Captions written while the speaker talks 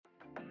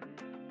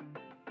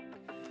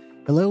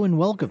Hello and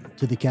welcome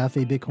to the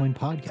Cafe Bitcoin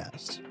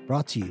podcast,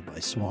 brought to you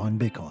by Swan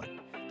Bitcoin,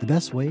 the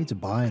best way to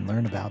buy and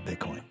learn about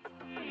Bitcoin.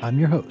 I'm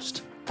your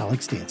host,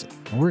 Alex Stanton,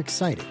 and we're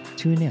excited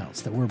to announce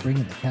that we're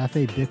bringing the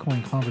Cafe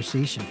Bitcoin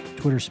conversation from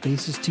Twitter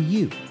Spaces to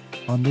you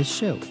on this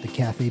show, the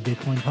Cafe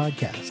Bitcoin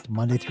podcast,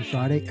 Monday through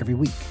Friday every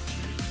week.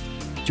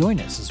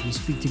 Join us as we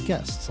speak to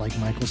guests like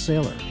Michael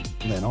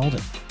Saylor, Len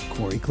Alden,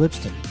 Cory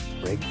Klippsten,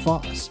 Greg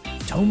Foss,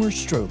 Tomer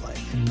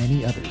Strolight, and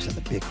many others in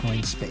the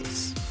Bitcoin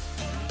space.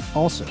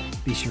 Also,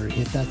 be sure to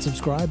hit that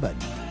subscribe button.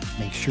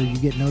 Make sure you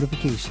get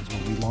notifications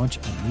when we launch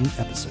a new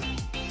episode.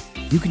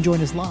 You can join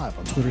us live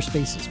on Twitter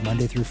Spaces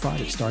Monday through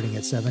Friday starting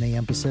at 7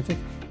 a.m. Pacific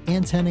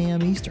and 10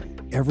 a.m.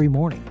 Eastern every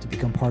morning to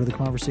become part of the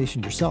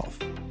conversation yourself.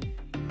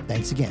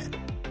 Thanks again.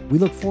 We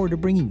look forward to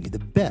bringing you the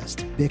best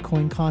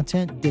Bitcoin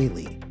content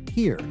daily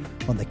here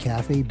on the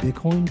Cafe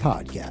Bitcoin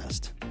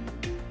podcast.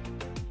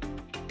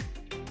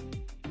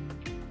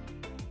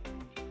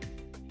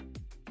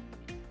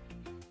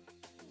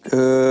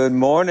 Good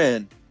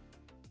morning.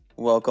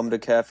 Welcome to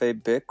Cafe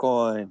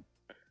Bitcoin.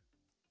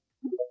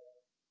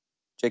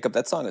 Jacob,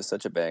 that song is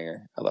such a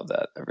banger. I love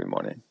that every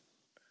morning.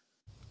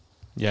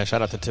 Yeah,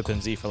 shout out to Tip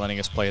and Z for letting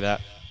us play that.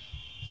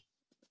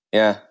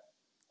 Yeah.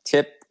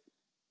 Tip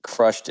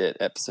crushed it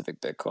at Pacific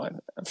Bitcoin.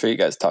 I'm sure you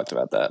guys talked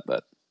about that,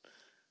 but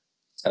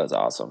that was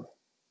awesome.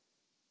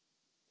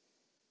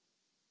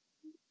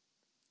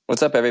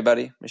 What's up,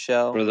 everybody?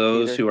 Michelle? For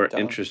those Peter, who are Don?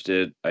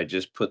 interested, I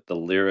just put the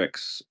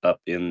lyrics up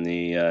in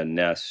the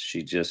nest.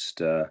 She just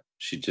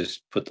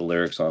put the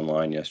lyrics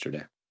online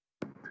yesterday.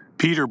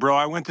 Peter, bro,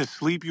 I went to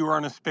sleep. You were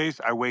on a space.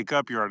 I wake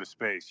up. You're on a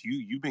space.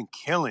 You've been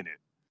killing it.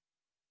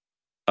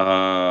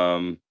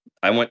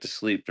 I went to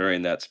sleep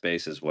during that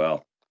space as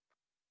well.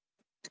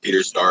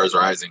 Peter, stars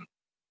rising.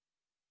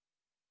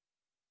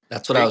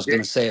 That's what I was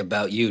going to say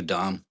about you,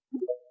 Dom.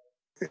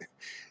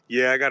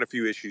 Yeah, I got a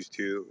few issues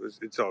too.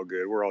 It's all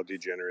good. We're all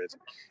degenerates.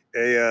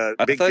 Hey,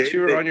 I Big thought Dave,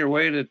 you were on your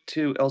way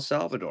to El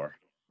Salvador.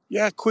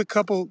 Yeah, quick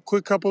couple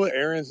of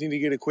errands. Need to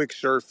get a quick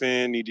surf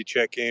in. Need to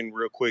check in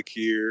real quick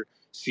here.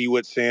 See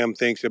what Sam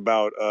thinks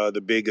about the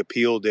big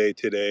appeal day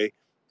today.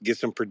 Get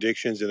some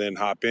predictions and then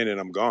hop in, and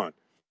I'm gone.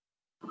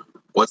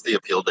 What's the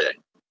appeal day?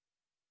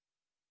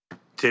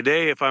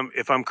 Today, if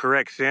I'm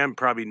correct, Sam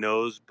probably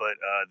knows, but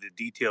the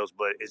details.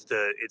 But it's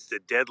the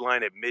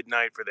deadline at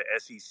midnight for the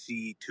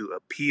SEC to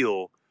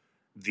appeal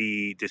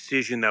the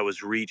decision that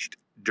was reached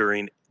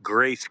during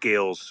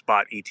Grayscale's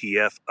spot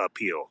ETF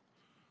appeal.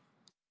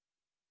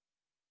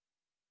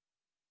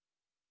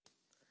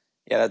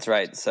 Yeah, that's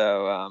right.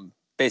 So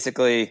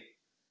basically,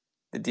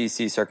 the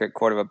D.C. Circuit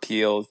Court of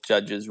Appeals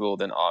judges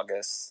ruled in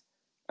August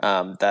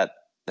that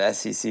the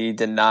SEC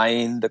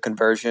denying the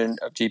conversion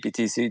of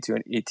GPTC to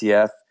an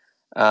ETF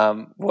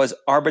was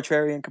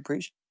arbitrary and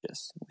capricious,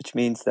 which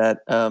means that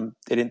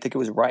they didn't think it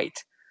was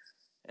right.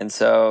 And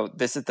so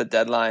this is the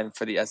deadline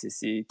for the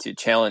SEC to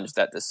challenge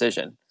that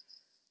decision.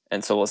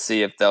 And so we'll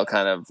see if they'll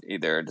kind of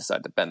either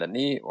decide to bend the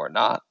knee or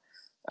not,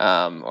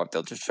 or if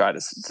they'll just try to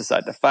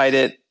decide to fight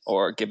it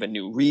or give a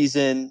new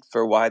reason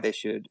for why they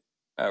should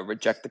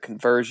reject the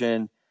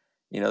conversion.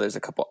 You know, there's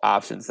a couple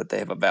options that they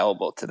have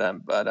available to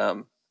them. But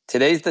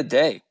today's the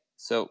day.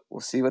 So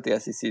we'll see what the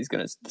SEC is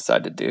going to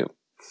decide to do.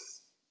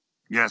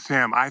 Yeah,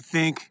 Sam, I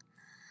think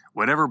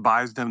whatever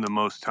buys them the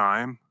most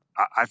time,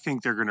 I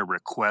think they're going to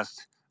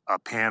request a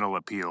panel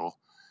appeal,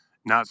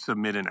 not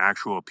submit an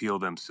actual appeal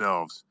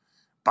themselves.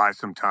 Buy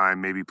some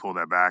time, maybe pull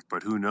that back.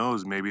 But who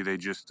knows? Maybe they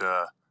just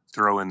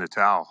throw in the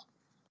towel.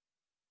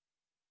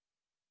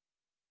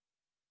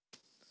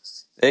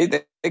 They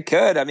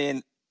could. I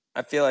mean,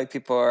 I feel like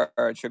people are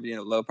attributing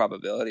a low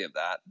probability of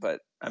that. But,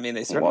 I mean,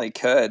 they certainly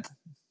could.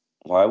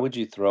 Why would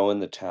you throw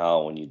in the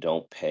towel when you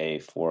don't pay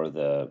for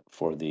the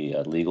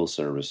legal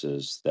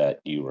services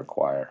that you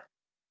require?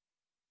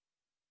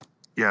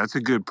 Yeah, that's a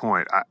good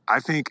point.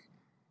 I think,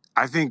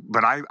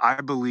 but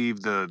I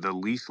believe the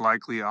least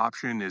likely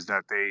option is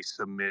that they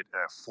submit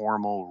a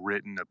formal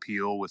written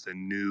appeal with a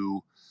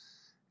new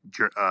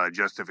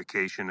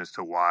justification as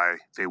to why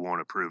they won't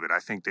approve it. I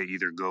think they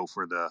either go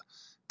for the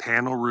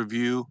panel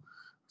review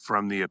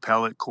from the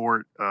appellate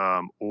court,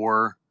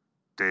 or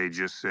they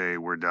just say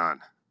we're done.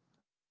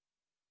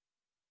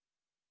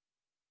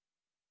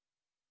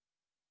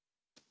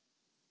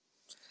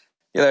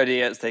 The other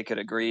idea is they could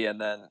agree and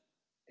then,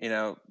 you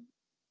know,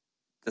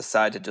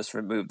 decide to just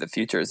remove the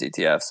futures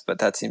ETFs, but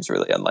that seems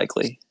really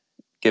unlikely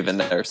given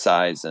their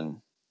size and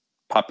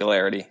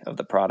popularity of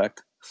the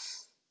product.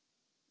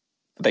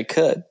 But they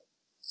could.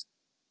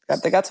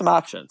 They got some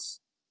options.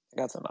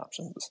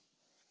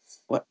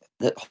 What?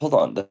 Hold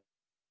on. The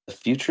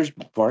futures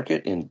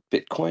market in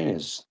Bitcoin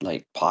is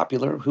like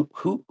popular.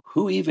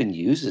 Who even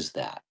uses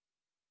that?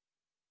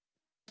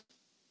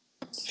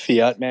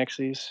 Fiat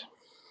maxis.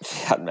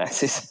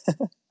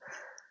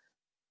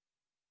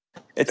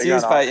 It's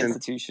used by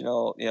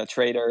institutional,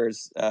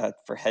 traders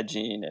for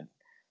hedging and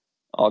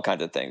all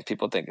kinds of things.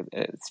 People think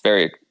it's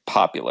very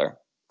popular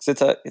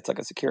because it's like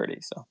a security.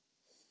 So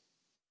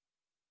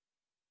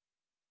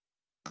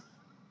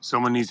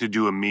Someone needs to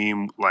do a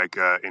meme like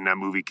in that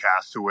movie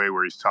Castaway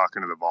where he's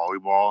talking to the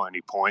volleyball and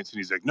he points and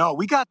he's like, "No,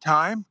 we got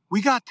time.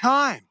 We got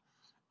time."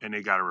 And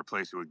they got to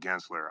replace it with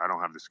Gensler. I don't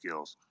have the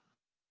skills.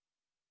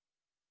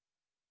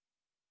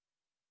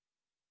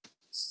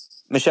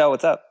 Michelle,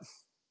 what's up?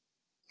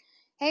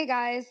 Hey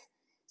guys.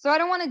 So I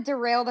don't want to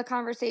derail the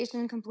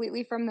conversation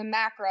completely from the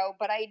macro,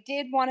 but I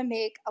did want to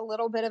make a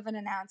little bit of an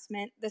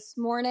announcement. This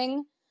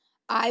morning,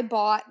 I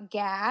bought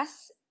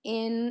gas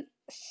in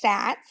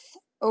Sats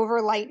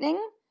over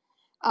Lightning.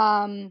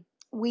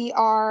 We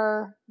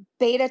are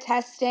beta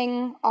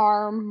testing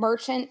our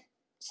merchant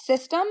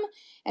system,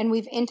 and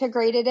we've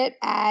integrated it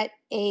at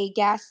a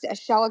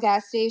Shell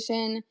gas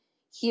station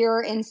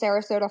here in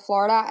Sarasota,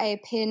 Florida.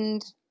 I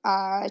pinned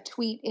a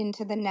tweet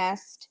into the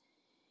Nest,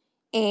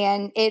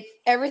 and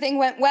everything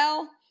went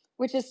well,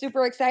 which is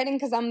super exciting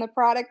because I'm the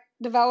product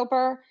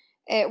developer.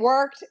 It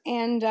worked,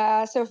 and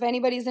so if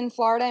anybody's in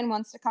Florida and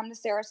wants to come to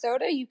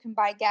Sarasota, you can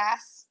buy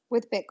gas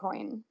with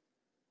Bitcoin.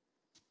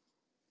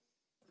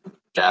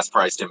 Gas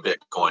priced in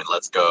Bitcoin.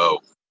 Let's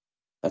go.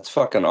 That's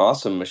fucking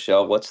awesome,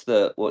 Michelle. What's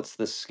the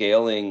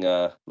scaling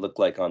look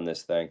like on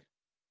this thing?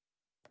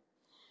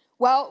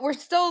 Well, we're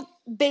still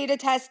beta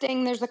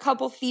testing. There's a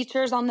couple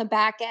features on the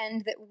back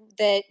end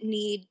that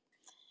need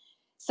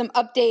some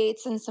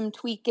updates and some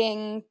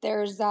tweaking.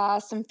 There's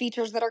some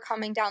features that are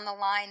coming down the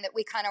line that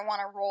we kind of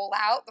want to roll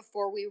out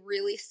before we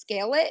really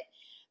scale it.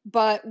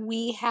 But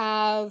we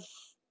have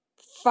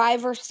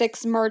 5 or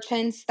 6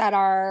 merchants that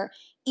are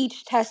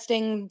each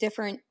testing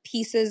different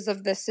pieces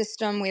of the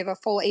system. We have a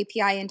full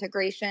API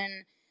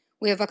integration.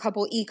 We have a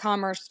couple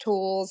e-commerce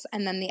tools,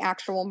 and then the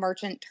actual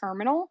merchant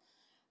terminal.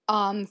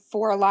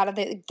 For a lot of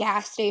the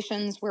gas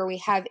stations where we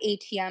have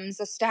ATMs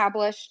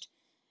established,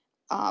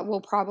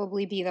 will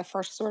probably be the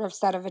first sort of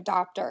set of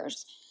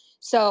adopters.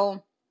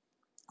 So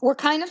we're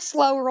kind of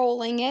slow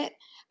rolling it.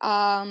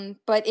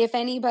 But if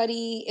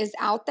anybody is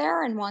out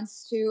there and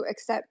wants to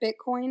accept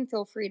Bitcoin,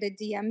 feel free to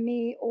DM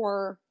me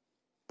or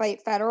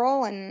Byte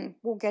Federal and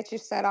we'll get you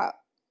set up.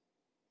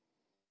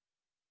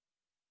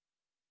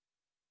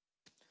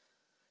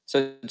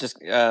 So just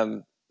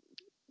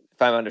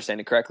if I'm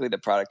understanding correctly, the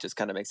product just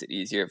kind of makes it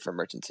easier for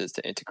merchants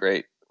to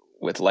integrate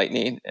with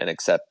Lightning and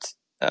accept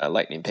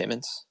Lightning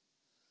payments.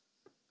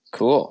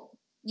 Cool.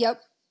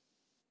 Yep.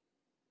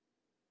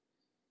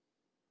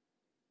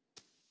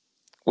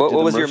 What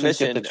was your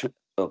mission?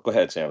 Go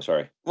ahead, Sam.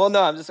 Sorry. Well,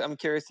 no, I'm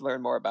curious to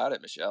learn more about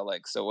it, Michelle.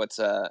 Like, so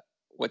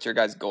what's your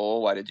guys'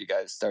 goal? Why did you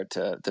guys start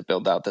to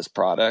build out this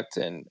product,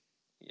 and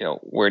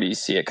where do you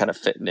see it kind of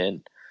fitting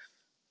in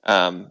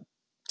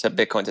to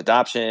Bitcoin's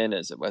adoption,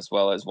 as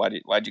well as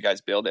why'd you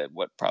guys build it?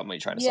 What problem are you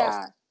trying to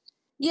solve?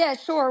 Yeah,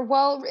 sure.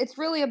 Well, it's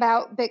really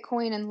about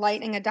Bitcoin and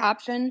Lightning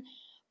adoption.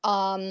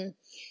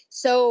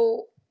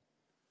 So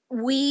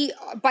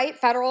Byte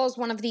Federal is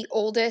one of the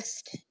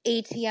oldest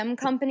ATM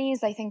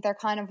companies. I think they're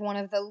kind of one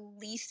of the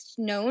least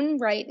known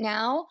right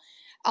now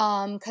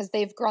because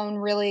they've grown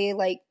really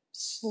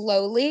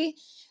slowly.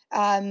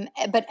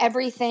 But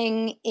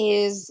everything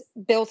is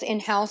built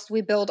in-house.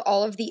 We build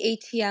all of the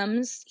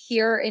ATMs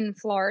here in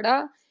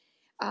Florida.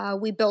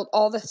 We built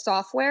all the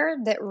software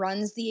that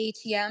runs the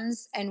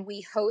ATMs, and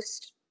we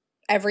host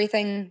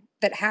everything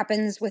that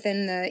happens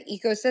within the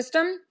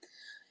ecosystem.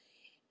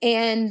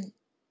 And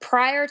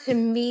prior to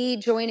me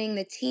joining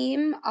the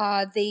team,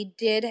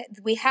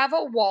 we have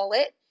a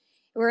wallet.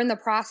 We're in the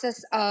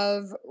process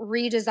of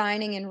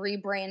redesigning and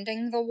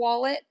rebranding the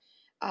wallet.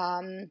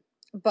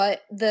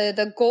 But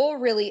the goal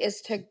really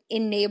is to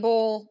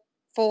enable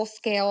full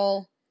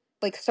scale,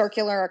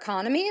 circular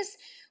economies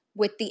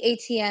with the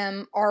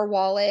ATM, our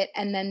wallet,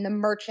 and then the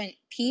merchant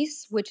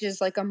piece, which is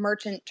like a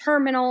merchant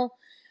terminal.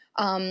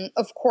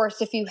 Of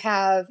course, if you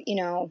have,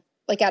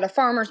 at a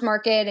farmer's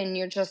market and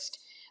you're just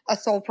a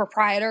sole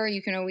proprietor,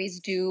 you can always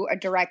do a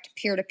direct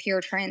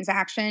peer-to-peer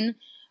transaction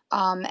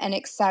and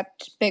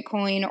accept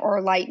Bitcoin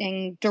or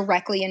Lightning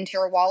directly into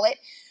your wallet.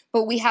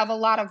 But we have a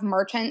lot of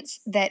merchants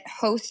that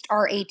host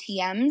our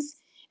ATMs,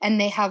 and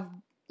they have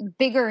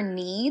bigger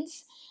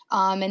needs,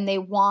 and they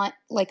want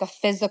a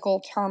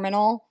physical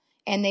terminal,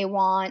 and they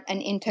want an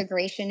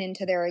integration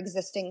into their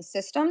existing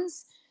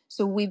systems.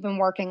 So we've been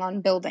working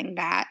on building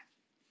that.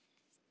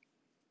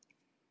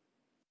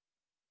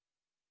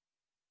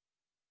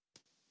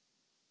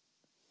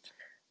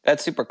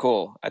 That's super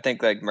cool. I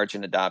think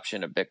merchant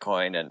adoption of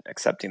Bitcoin and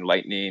accepting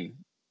Lightning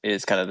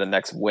is kind of the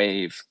next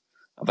wave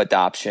of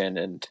adoption.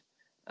 And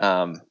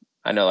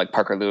I know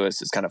Parker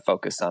Lewis is kind of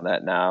focused on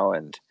that now.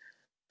 And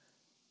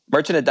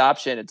merchant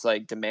adoption, it's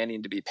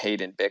demanding to be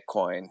paid in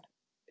Bitcoin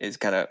is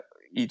kind of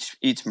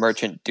each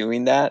merchant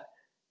doing that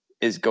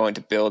is going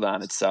to build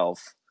on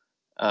itself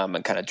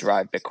and kind of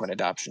drive Bitcoin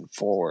adoption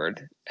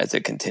forward as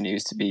it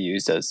continues to be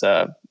used as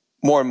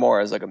more and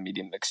more as a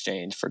medium of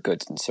exchange for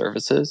goods and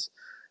services.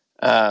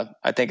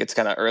 I think it's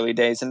kind of early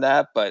days in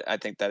that, but I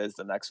think that is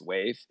the next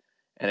wave,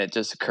 and it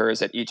just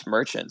occurs at each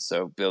merchant.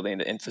 So building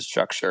the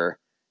infrastructure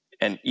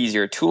and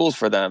easier tools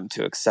for them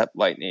to accept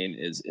Lightning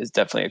is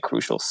definitely a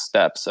crucial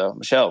step. So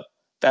Michelle,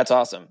 that's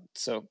awesome.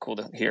 So cool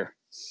to hear.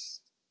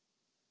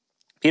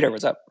 Peter,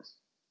 what's up?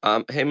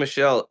 Hey,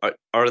 Michelle,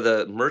 are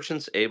the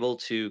merchants able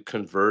to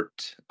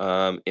convert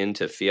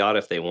into fiat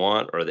if they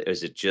want, or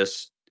is it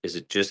just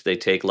they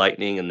take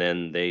Lightning and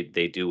then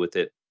they do with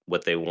it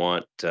what they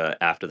want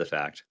after the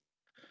fact?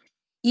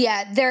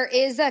 Yeah, there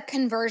is a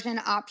conversion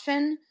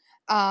option.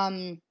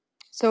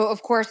 So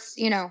of course,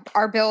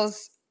 our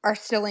bills are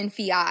still in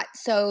fiat.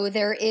 So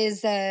there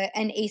is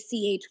an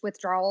ACH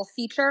withdrawal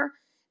feature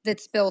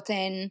that's built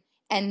in,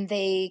 and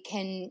they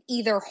can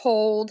either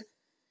hold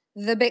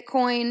the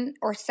Bitcoin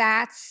or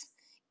Sats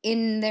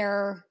in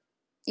their,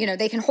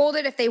 they can hold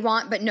it if they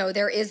want, but no,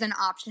 there is an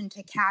option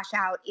to cash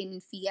out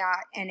in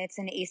fiat, and it's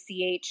an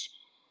ACH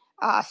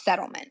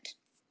settlement.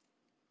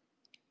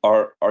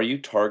 Are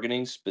you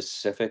targeting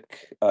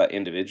specific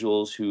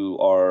individuals who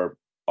are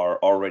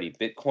already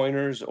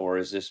Bitcoiners, or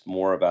is this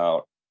more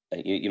about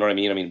you know what I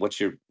mean? I mean, what's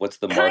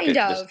the market? Kind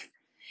of.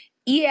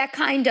 Yeah,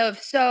 kind of.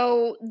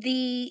 So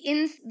the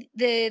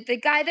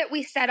guy that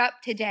we set up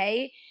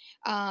today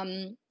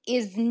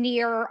is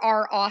near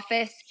our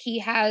office. He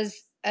has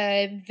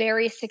a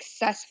very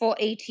successful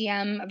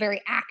ATM, a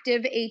very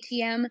active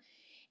ATM,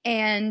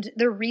 and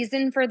the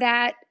reason for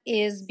that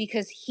is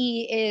because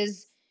he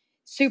is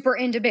super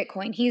into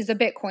Bitcoin. He's a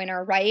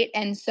Bitcoiner, right?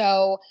 And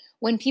so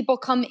when people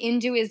come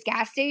into his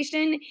gas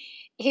station,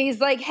 he's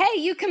like, hey,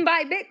 you can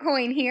buy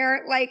Bitcoin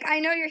here. Like, I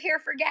know you're here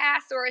for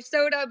gas or a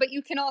soda, but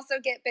you can also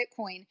get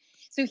Bitcoin.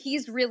 So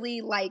he's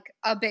really like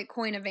a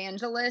Bitcoin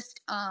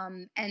evangelist.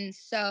 And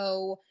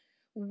so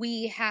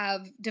we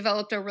have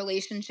developed a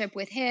relationship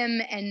with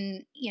him,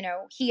 and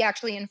he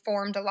actually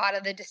informed a lot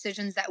of the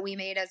decisions that we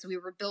made as we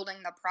were building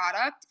the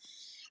product.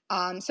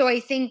 So I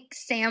think,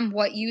 Sam,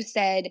 what you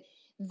said,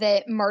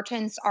 that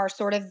merchants are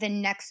sort of the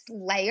next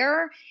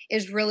layer,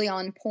 is really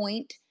on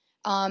point.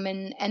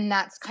 And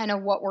that's kind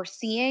of what we're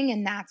seeing,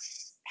 and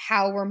that's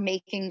how we're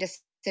making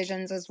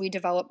decisions as we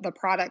develop the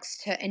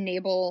products to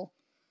enable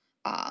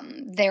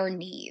their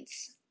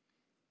needs.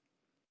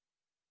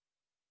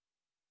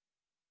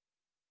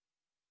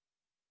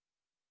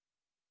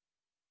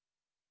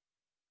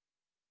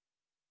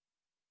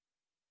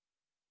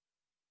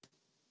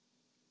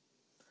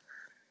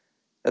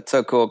 That's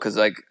so cool because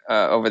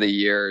over the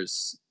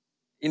years,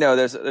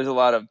 there's a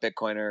lot of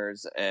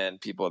Bitcoiners and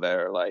people that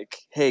are like,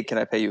 hey, can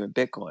I pay you in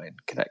Bitcoin?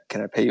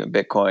 Can I pay you in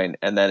Bitcoin?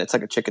 And then it's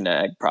like a chicken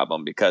and egg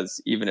problem,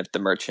 because even if the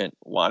merchant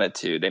wanted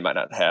to, they might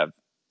not have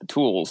the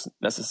tools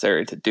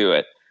necessary to do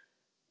it.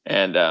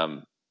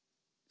 And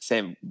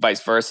same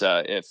vice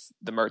versa, if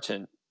the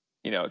merchant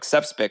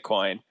accepts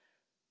Bitcoin,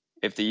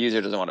 if the user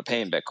doesn't want to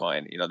pay in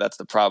Bitcoin, that's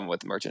the problem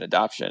with merchant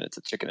adoption. It's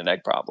a chicken and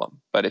egg problem.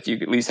 But if you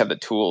at least have the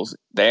tools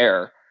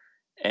there,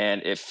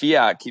 and if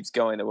fiat keeps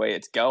going the way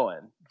it's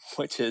going,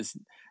 which is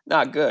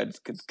not good,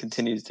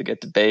 continues to get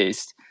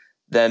debased,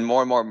 then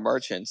more and more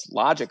merchants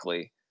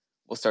logically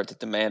will start to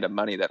demand a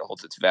money that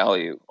holds its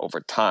value over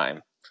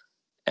time.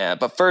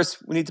 But first,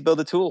 we need to build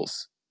the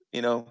tools.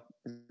 We've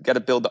got to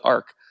build the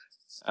ark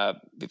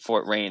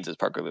before it rains, as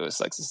Parker Lewis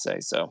likes to say.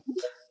 So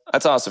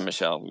that's awesome,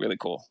 Michelle. Really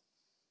cool.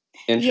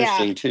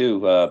 Interesting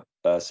too,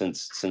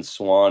 since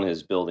Swan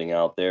is building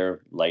out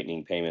their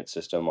Lightning payment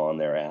system on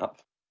their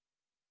app.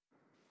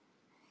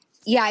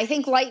 Yeah, I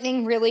think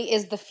Lightning really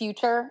is the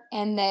future,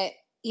 and that,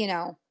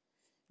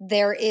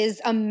 there is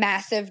a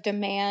massive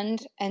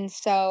demand. And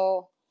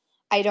so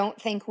I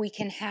don't think we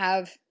can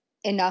have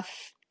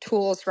enough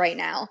tools right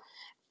now.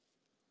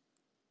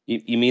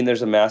 You mean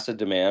there's a massive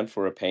demand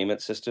for a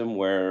payment system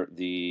where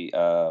the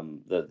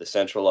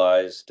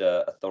centralized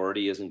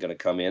authority isn't going to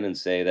come in and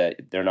say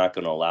that they're not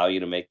going to allow you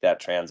to make that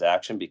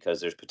transaction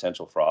because there's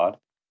potential fraud?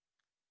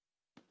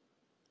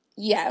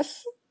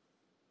 Yes.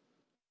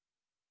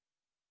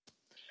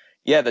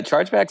 Yeah, the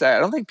chargebacks, I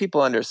don't think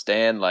people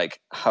understand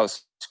how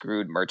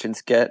screwed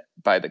merchants get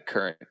by the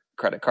current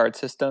credit card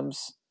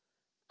systems.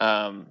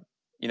 The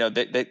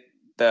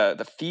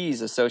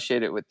fees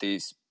associated with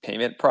these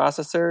payment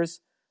processors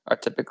are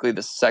typically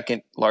the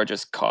second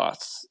largest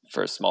costs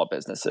for small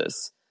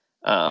businesses,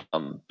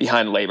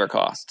 behind labor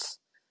costs.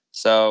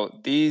 So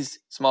these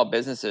small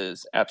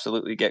businesses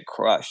absolutely get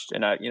crushed.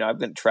 And I've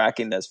been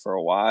tracking this for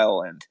a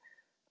while, and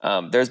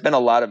there's been a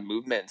lot of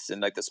movements,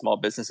 and the Small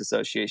Business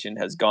Association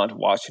has gone to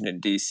Washington,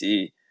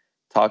 D.C.,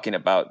 talking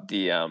about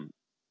the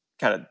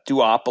kind of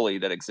duopoly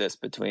that exists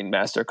between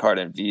MasterCard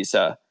and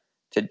Visa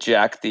to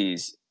jack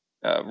these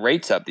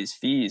rates up, these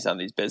fees on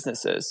these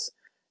businesses.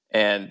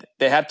 And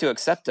they have to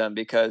accept them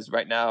because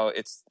right now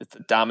it's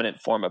the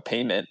dominant form of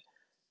payment,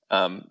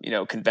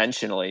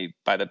 conventionally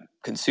by the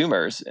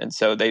consumers. And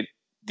so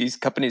these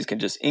companies can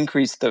just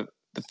increase the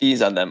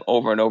fees on them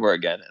over and over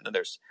again. And then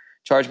there's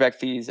chargeback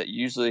fees that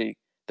usually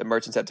the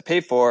merchants have to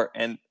pay for.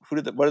 And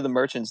what do the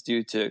merchants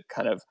do to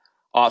kind of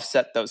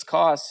offset those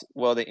costs?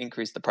 Well, they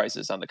increase the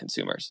prices on the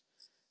consumers.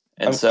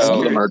 And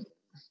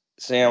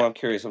Sam, I'm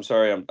curious. I'm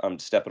sorry, I'm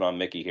stepping on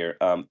Mickey here.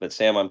 But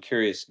Sam, I'm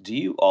curious. Do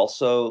you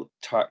also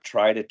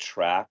try to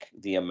track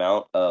the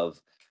amount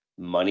of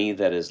money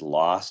that is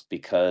lost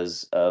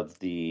because of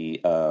the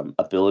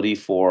ability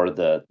for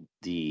the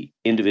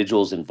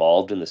individuals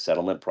involved in the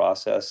settlement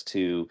process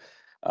to,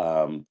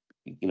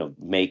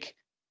 make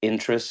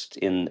interest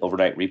in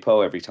overnight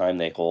repo every time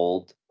they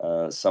hold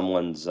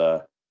someone's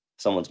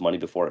money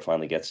before it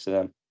finally gets to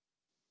them?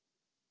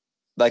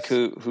 Like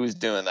who's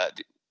doing that?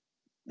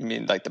 You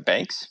mean like the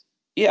banks?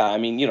 Yeah, I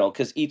mean,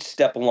 because each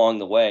step along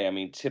the way, I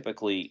mean,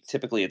 typically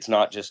it's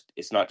not just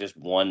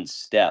one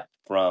step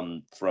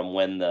from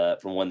when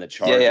the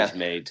charge Yeah. is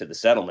made to the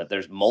settlement.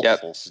 There's Yep.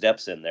 multiple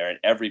steps in there, and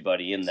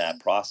everybody in that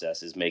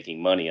process is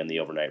making money on the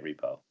overnight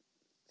repo.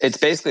 It's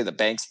basically the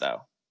banks,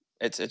 though.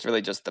 It's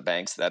really just the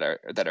banks that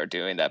are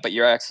doing that. But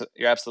you're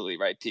absolutely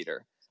right,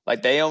 Peter.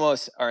 Like they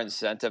almost are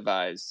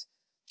incentivized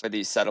for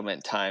these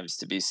settlement times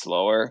to be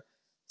slower,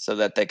 so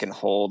that they can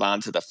hold on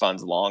to the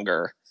funds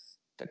longer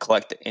to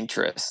collect the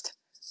interest.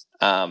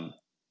 But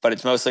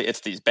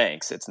it's these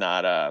banks. It's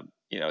not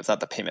it's not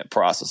the payment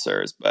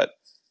processors, but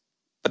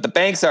the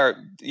banks are,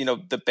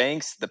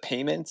 the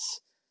payments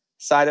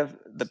side of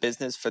the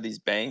business for these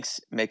banks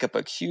make up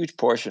a huge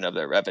portion of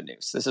their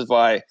revenues. This is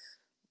why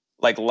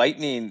like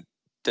Lightning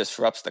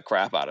disrupts the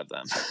crap out of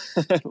them.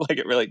 Like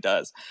it really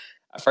does.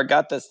 I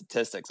forgot the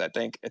statistics. I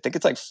think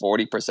it's like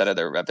 40% of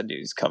their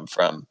revenues come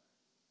from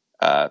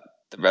the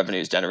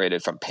revenues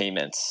generated from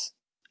payments,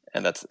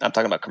 and I'm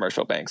talking about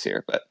commercial banks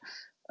here. But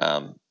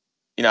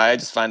I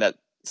just find that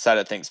side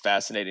of things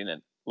fascinating.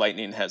 And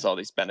Lightning has all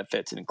these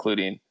benefits,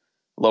 including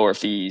lower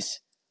fees,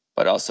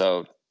 but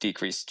also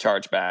decreased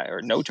chargeback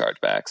or no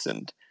chargebacks,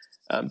 and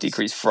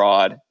decreased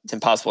fraud. It's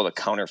impossible to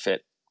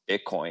counterfeit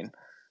Bitcoin,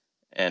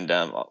 and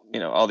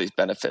all these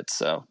benefits.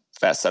 So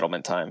fast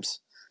settlement times.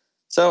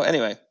 So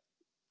anyway,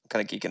 I'm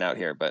kind of geeking out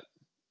here, but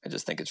I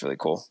just think it's really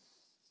cool.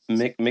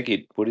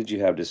 Mickey, what did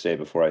you have to say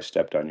before I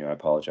stepped on you? I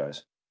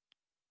apologize.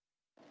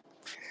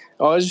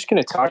 Oh, I was just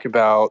going to talk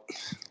about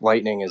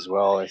Lightning as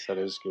well. I thought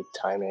it was good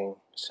timing.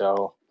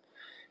 So,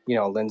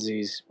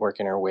 Lindsay's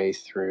working her way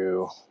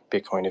through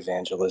Bitcoin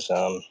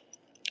evangelism.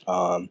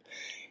 And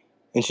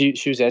she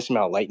was asking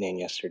about Lightning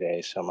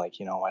yesterday. So I'm like,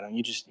 why don't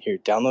you just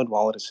download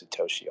Wallet of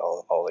Satoshi?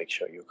 I'll like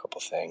show you a couple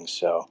things.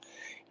 So,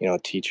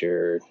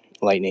 teacher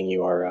Lightning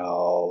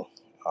URL,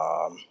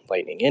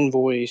 Lightning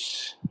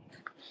invoice.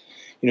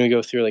 We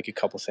go through like a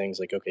couple things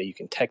like, okay, you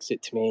can text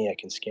it to me. I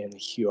can scan the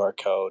QR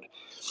code.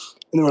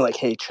 And then we're like,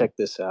 hey, check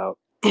this out.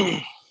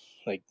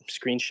 Like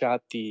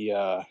screenshot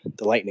the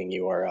Lightning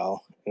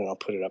URL and I'll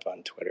put it up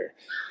on Twitter.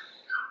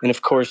 And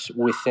of course,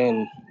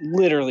 within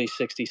literally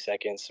 60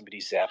 seconds, somebody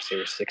zaps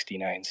her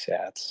 69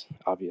 sats,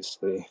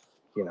 obviously,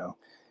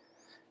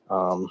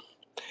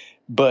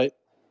 But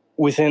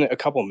within a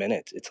couple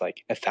minutes, it's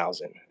like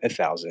 1,000,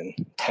 10,000,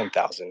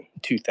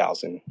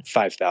 2,000,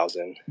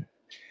 5,000.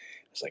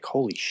 It's like,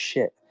 holy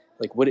shit.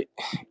 Like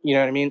you know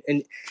what I mean?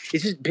 And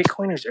it's just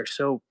Bitcoiners are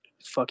so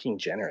fucking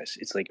generous.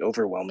 It's like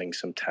overwhelming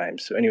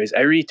sometimes. So anyways,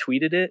 I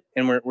retweeted it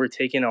and we're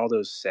taking all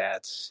those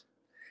sats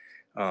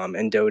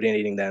and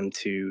donating them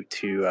to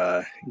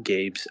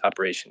Gabe's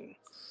Operation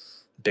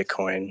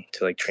Bitcoin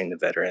to like train the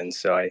veterans.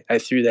 So I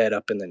threw that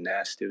up in the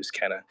nest. It's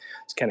kind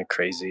of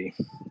crazy,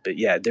 but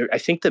yeah, I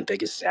think the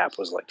biggest zap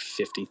was like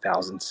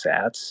 50,000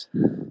 sats,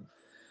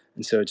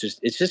 and so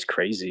it's just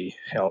crazy.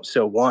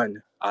 So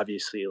one,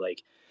 obviously,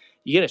 like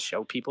you got to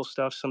show people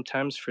stuff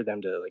sometimes for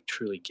them to like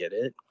truly get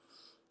it.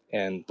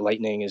 And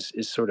Lightning is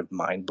sort of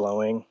mind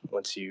blowing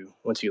once you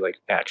like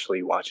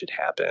actually watch it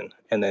happen.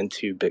 And then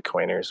two,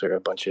 Bitcoiners are a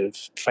bunch of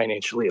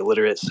financially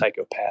illiterate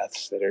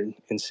psychopaths that are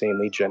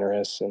insanely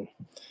generous and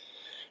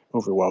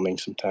overwhelming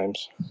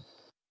sometimes.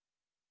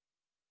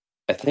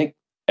 I think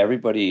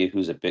everybody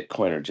who's a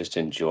Bitcoiner just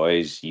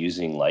enjoys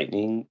using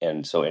Lightning,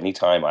 and so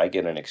anytime I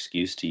get an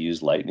excuse to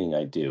use Lightning,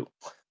 I do.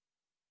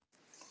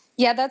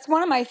 Yeah, that's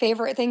one of my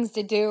favorite things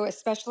to do,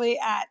 especially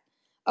at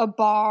a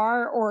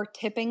bar or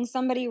tipping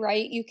somebody,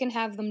 right? You can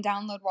have them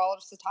download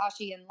Wallet of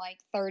Satoshi in like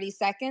 30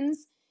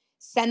 seconds,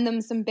 send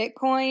them some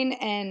Bitcoin,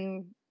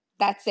 and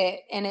that's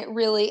it. And it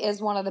really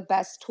is one of the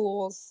best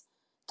tools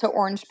to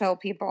orange pill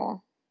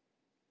people.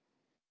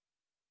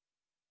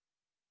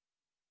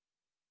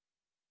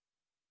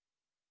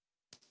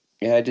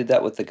 Yeah, I did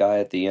that with the guy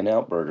at the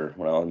In-N-Out Burger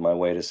when I was on my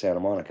way to Santa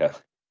Monica.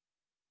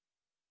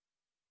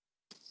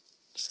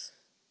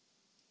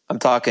 I'm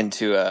talking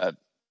to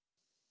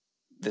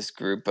this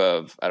group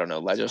of, I don't know,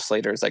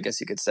 legislators, I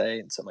guess you could say,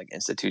 and some like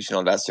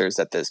institutional investors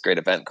at this great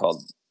event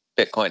called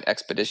Bitcoin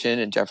Expedition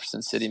in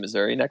Jefferson City,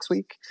 Missouri next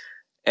week.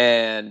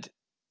 And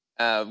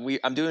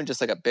I'm doing just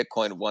like a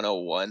Bitcoin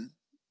 101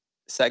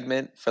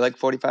 segment for like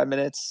 45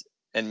 minutes.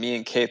 And me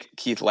and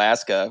Keith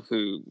Laska,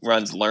 who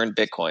runs Learn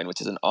Bitcoin, which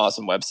is an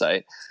awesome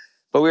website.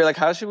 But we were like,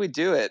 how should we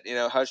do it?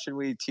 How should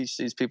we teach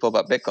these people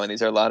about Bitcoin?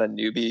 These are a lot of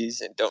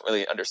newbies and don't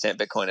really understand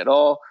Bitcoin at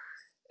all.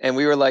 And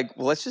we were like,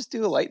 well, let's just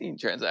do a Lightning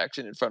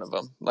transaction in front of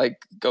them. Like,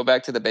 go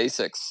back to the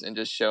basics and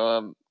just show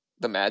them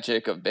the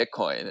magic of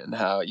Bitcoin and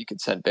how you can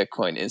send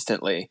Bitcoin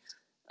instantly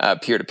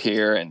peer to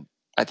peer. And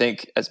I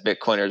think as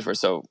Bitcoiners, we're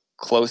so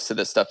close to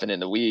this stuff and in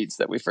the weeds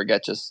that we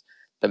forget just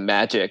the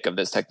magic of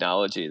this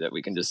technology, that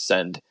we can just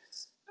send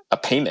a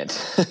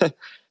payment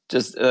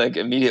just like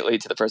immediately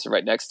to the person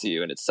right next to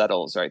you, and it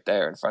settles right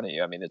there in front of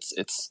you. I mean,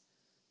 it's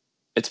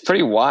it's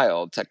pretty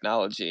wild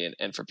technology.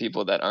 And for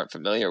people that aren't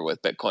familiar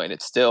with Bitcoin,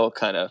 it still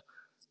kind of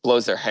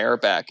blows their hair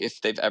back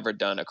if they've ever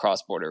done a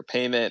cross-border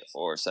payment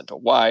or sent a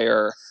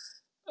wire.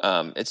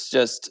 It's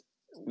just,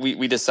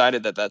 we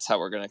decided that that's how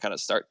we're going to kind of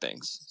start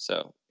things.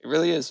 So it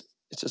really is.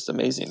 It's just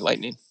amazing.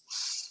 Lightning.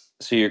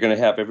 So you're going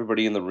to have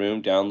everybody in the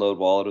room download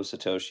Wallet of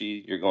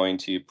Satoshi. You're going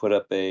to put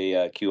up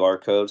a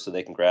QR code so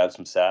they can grab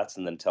some sats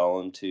and then tell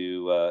them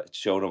to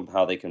show them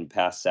how they can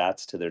pass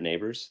sats to their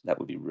neighbors. That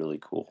would be really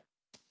cool.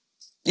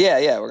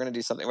 Yeah, we're going to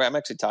do something. I'm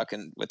actually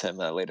talking with him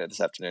later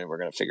this afternoon. We're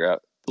going to figure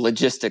out the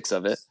logistics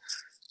of it,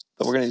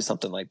 but we're going to do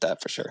something like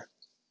that for sure.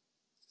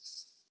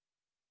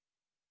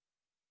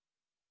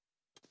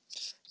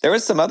 There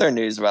was some other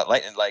news about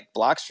Lightning, like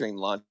Blockstream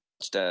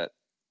launched a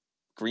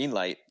green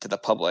light to the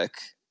public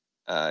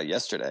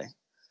yesterday,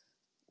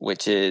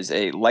 which is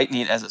a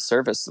Lightning as a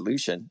service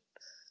solution.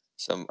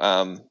 So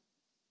kind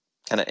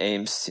of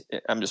aims,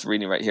 I'm just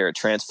reading right here, it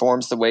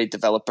transforms the way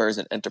developers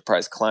and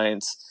enterprise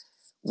clients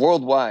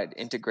worldwide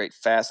integrate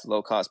fast,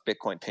 low-cost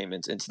Bitcoin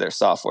payments into their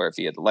software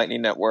via the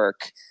Lightning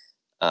Network.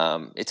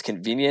 It's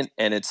convenient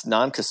and it's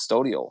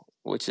non-custodial,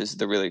 which is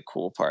the really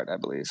cool part, I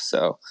believe.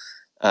 So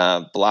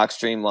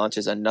Blockstream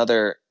launches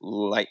another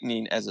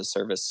Lightning as a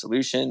service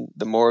solution.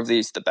 The more of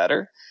these, the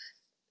better.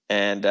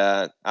 And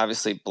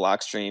obviously,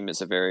 Blockstream is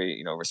a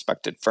very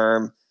respected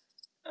firm.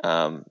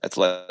 It's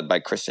led by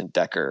Christian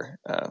Decker,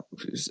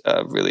 who's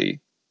a really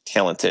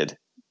talented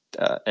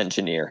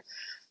engineer.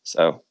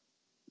 So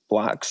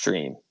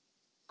Blockstream,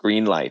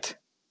 green light.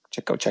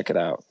 Go check it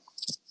out.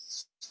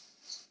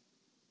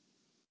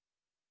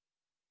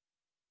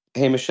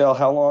 Hey, Michelle,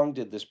 how long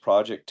did this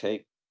project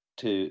take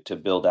to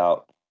build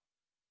out?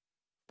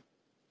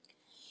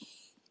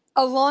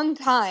 A long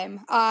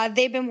time.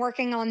 They've been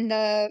working on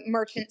the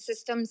merchant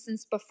system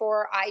since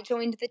before I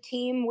joined the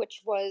team,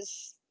 which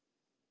was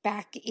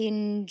back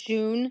in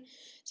June.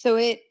 So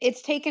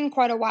it's taken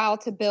quite a while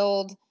to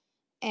build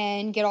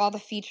and get all the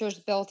features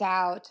built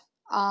out.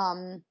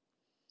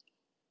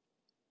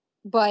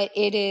 But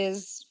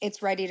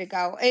it's ready to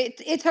go.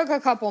 It took a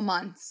couple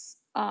months.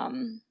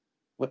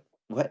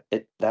 What?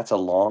 That's a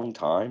long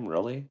time,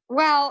 really?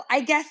 Well, I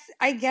guess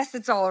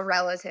it's all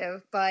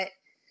relative, but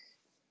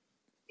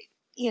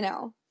you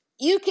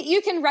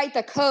can write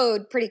the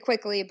code pretty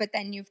quickly, but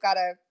then you've got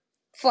to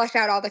flush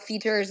out all the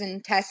features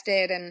and test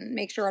it and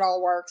make sure it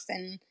all works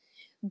and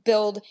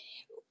build.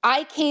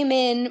 I came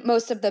in,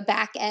 most of the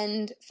back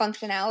end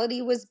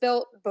functionality was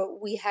built, but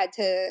we had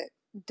to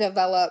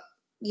develop,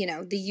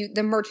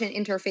 the merchant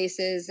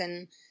interfaces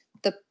and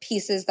the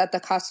pieces that the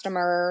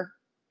customer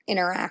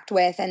interact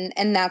with.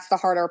 And that's the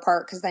harder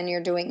part, because then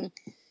you're doing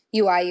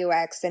UI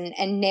UX and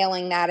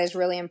nailing that is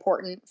really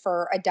important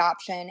for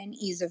adoption and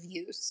ease of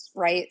use,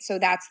 right? So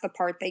that's the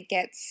part that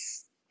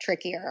gets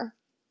trickier.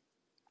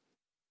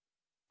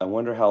 I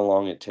wonder how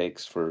long it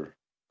takes for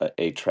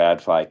a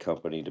TradFi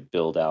company to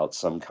build out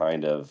some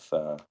kind of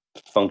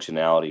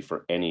functionality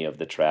for any of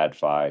the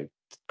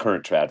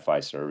current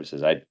TradFi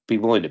services. I'd be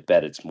willing to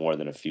bet it's more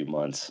than a few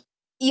months.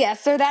 Yeah,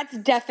 so that's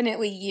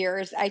definitely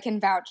years. I can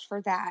vouch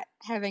for that,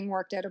 having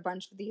worked at a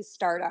bunch of these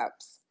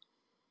startups.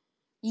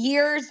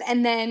 Years,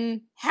 and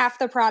then half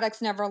the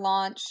products never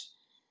launch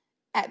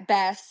at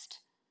best.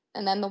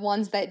 And then the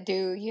ones that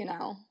do,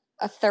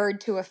 a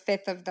third to a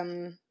fifth of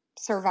them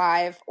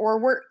survive or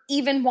were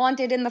even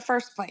wanted in the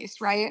first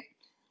place, right?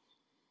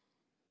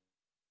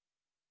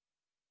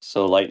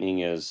 So Lightning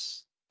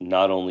is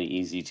not only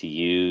easy to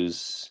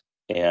use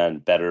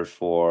and better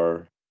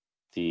for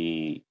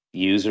the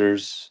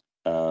users,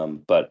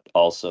 but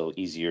also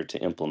easier to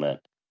implement.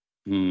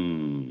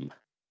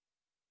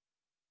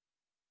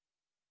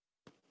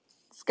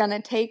 It's going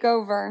to take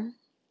over,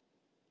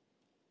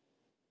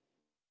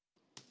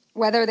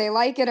 whether they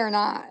like it or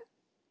not.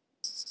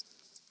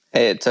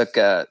 Hey, it took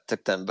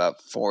them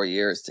about 4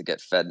 years to get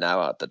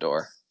FedNow out the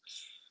door.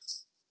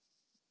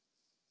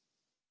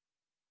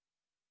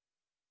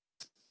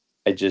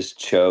 I just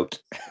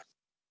choked.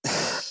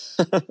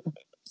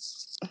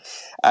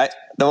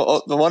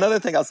 The one other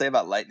thing I'll say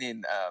about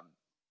Lightning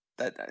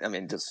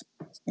just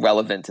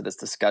relevant to this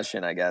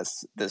discussion, I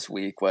guess, this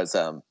week was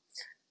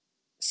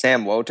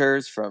Sam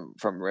Woters from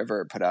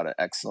River put out an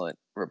excellent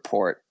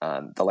report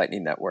on the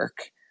Lightning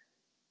Network.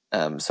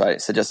 So I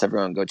suggest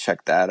everyone go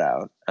check that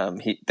out.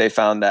 They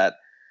found that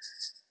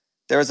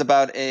there was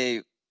about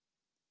a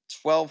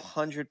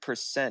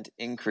 1,200%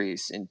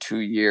 increase in 2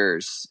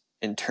 years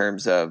in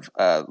terms of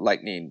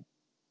Lightning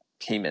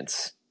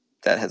payments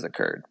that has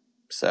occurred.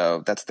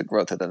 So that's the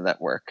growth of the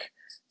network.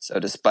 So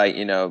despite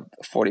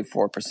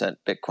 44%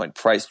 Bitcoin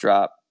price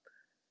drop,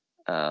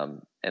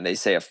 and they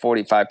say a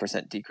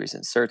 45% decrease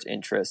in search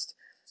interest,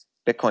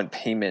 Bitcoin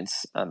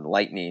payments on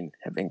Lightning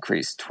have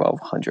increased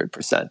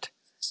 1,200%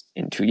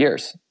 in 2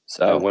 years.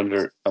 So I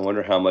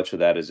wonder how much of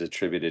that is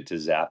attributed to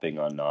zapping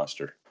on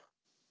Nostr.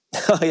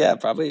 Oh yeah,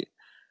 probably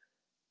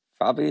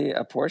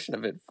a portion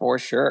of it for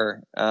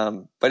sure.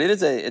 But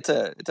it's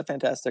a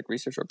fantastic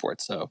research report.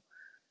 So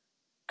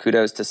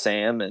kudos to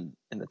Sam and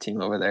the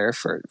team over there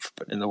for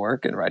putting in the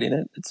work and writing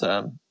it. It's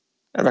I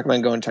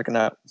recommend going and checking it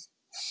out.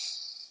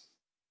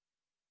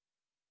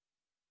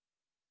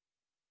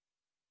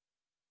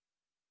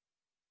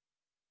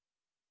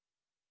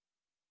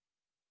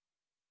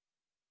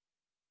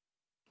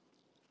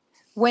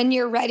 When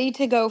you're ready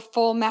to go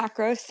full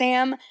macro,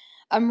 Sam,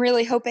 I'm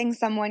really hoping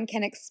someone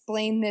can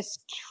explain this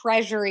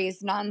treasuries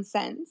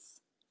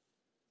nonsense.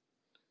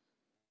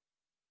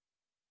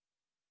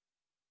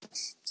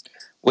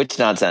 Which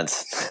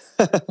nonsense?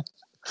 The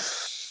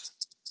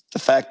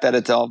fact that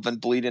it's all been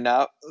bleeding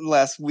out the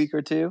last week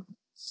or two.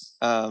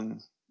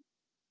 It's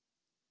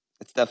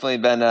definitely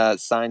been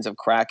signs of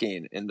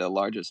cracking in the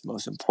largest,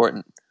 most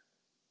important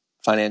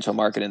financial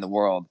market in the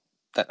world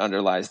that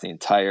underlies the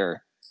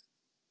entire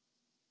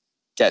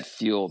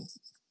debt-fueled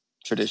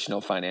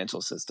traditional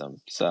financial system.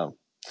 So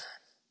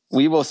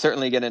we will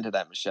certainly get into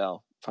that,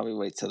 Michelle. Probably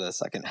wait till the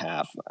second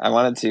half. I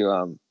wanted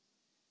to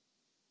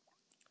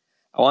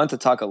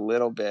talk a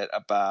little bit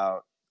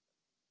about.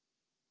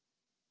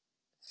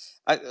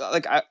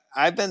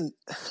 I've been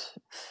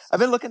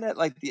looking at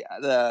like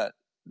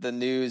the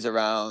news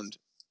around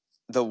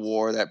the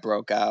war that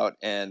broke out,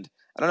 and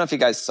I don't know if you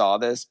guys saw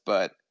this,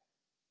 but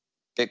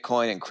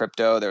Bitcoin and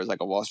crypto, there was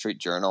like a Wall Street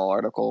Journal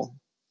article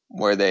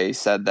where they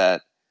said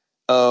that,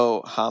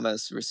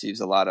 Hamas receives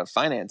a lot of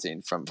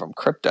financing from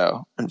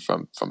crypto and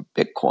from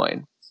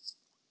Bitcoin.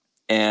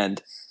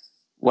 And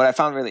what I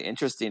found really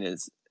interesting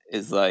is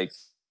like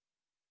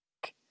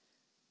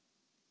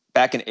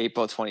back in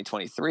April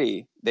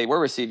 2023, they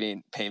were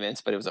receiving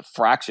payments, but it was a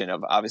fraction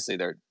of obviously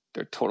their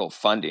total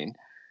funding.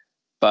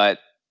 But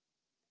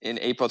in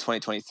April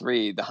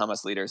 2023, the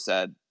Hamas leader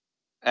said,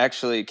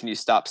 actually, can you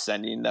stop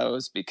sending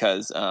those?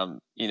 Because,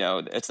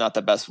 it's not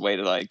the best way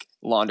to like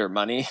launder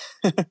money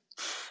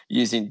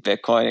using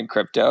Bitcoin and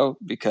crypto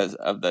because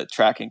of the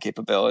tracking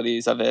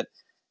capabilities of it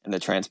and the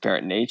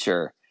transparent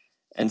nature.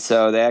 And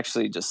so they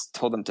actually just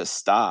told them to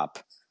stop.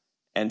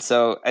 And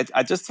so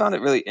I just found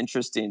it really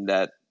interesting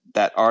that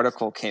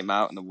article came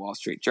out in the Wall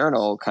Street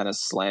Journal kind of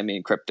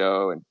slamming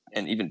crypto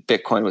and even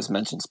Bitcoin was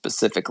mentioned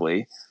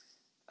specifically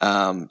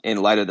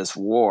in light of this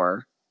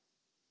war.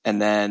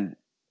 And then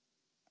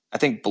I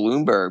think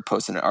Bloomberg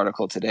posted an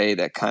article today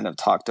that kind of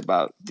talked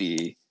about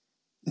the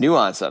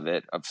nuance of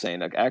it, of saying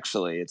like,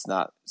 actually, it's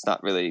not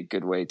really a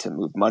good way to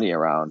move money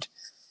around.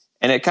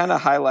 And it kind of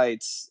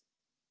highlights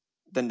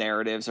the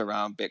narratives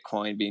around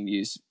Bitcoin being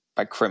used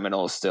by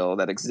criminals still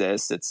that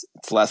exists. It's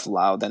less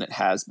loud than it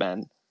has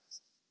been.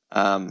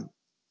 But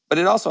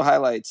it also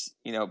highlights,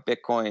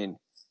 Bitcoin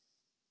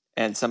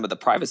and some of the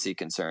privacy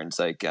concerns,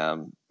 like,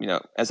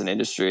 as an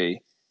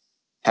industry,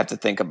 have to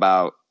think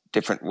about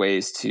different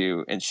ways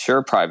to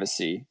ensure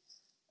privacy.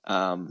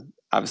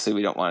 Obviously,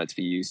 we don't want it to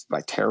be used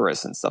by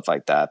terrorists and stuff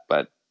like that,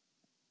 but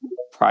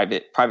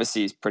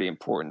privacy is pretty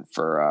important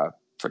for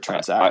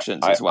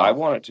transactions as well. I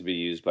want it to be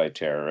used by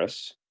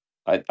terrorists.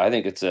 I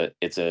think it's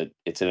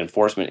an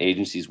enforcement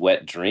agency's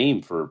wet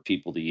dream for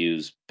people to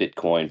use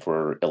Bitcoin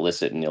for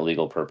illicit and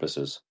illegal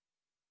purposes.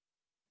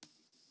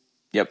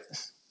 Yep.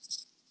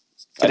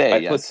 Today,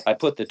 yes. I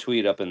put the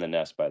tweet up in the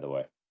nest, by the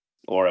way,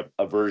 or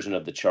a version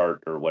of the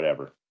chart or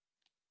whatever.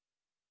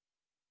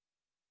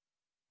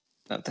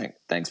 No,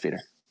 thanks, Peter.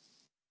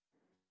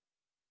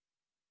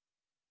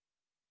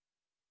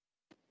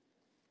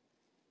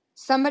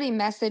 Somebody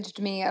messaged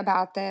me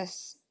about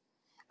this.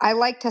 I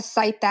like to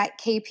cite that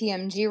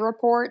KPMG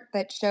report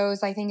that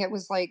shows, I think it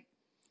was like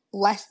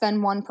less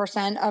than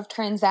 1% of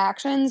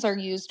transactions are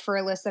used for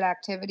illicit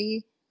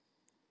activity.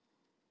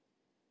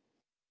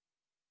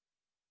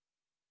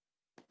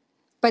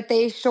 But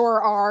they sure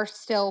are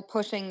still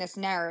pushing this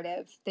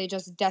narrative. They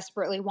just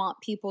desperately want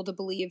people to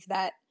believe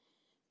that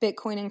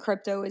Bitcoin and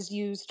crypto is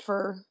used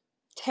for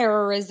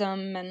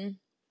terrorism and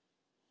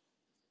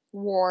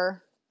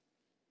war.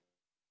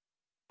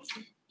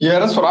 Yeah,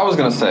 that's what I was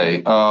going to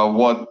say.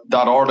 What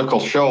that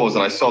article shows,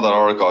 and I saw that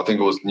article, I think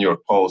it was New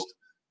York Post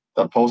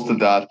that posted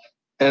that,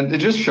 and it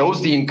just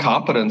shows the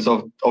incompetence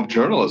of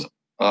journalism.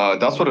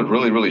 That's what it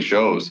really, really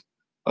shows,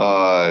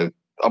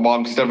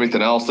 amongst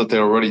everything else that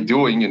they're already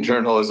doing in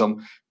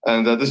journalism.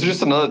 And this is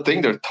just another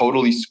thing they're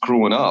totally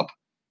screwing up.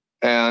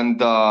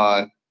 And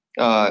I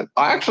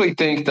actually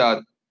think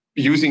that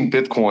using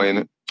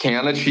Bitcoin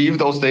can achieve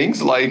those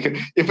things. Like,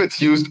 if it's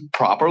used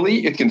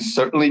properly, it can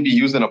certainly be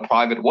used in a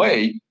private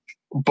way.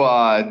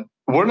 But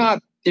we're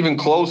not even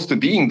close to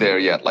being there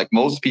yet. Like,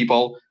 most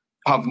people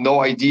have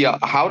no idea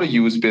how to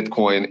use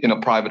Bitcoin in a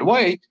private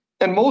way.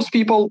 And most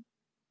people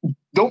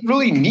don't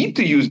really need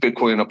to use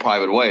Bitcoin in a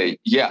private way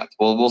yet.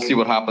 Well, we'll see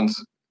what happens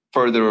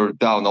further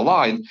down the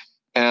line.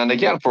 And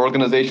again, for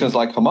organizations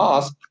like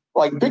Hamas,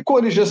 like,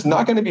 Bitcoin is just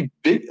not going to be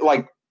big.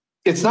 Like,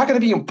 it's not going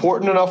to be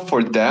important enough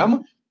for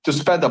them to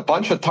spend a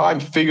bunch of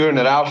time figuring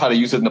it out how to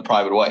use it in a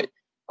private way.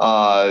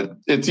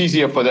 It's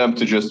easier for them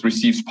to just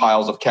receive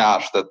piles of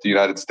cash that the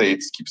United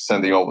States keeps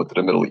sending over to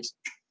the Middle East.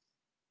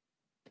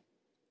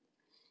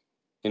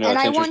 And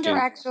I wonder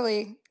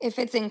actually if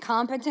it's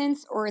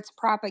incompetence or it's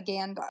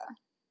propaganda.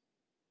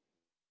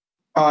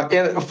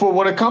 And for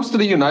when it comes to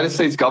the United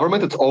States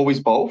government, it's always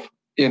both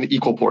in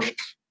equal portions.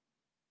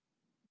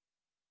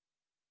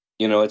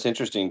 It's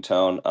interesting,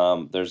 Tone.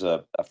 There's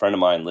a friend of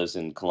mine lives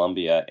in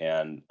Colombia,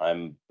 and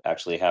I'm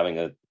actually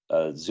having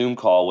a Zoom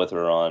call with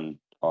her on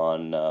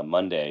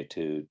Monday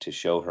to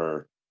show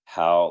her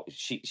how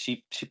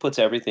she puts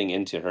everything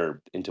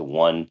into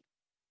one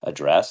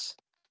address,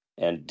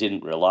 and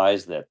didn't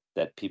realize that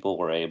people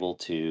were able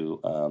to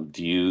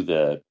view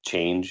the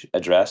change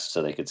address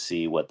so they could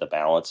see what the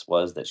balance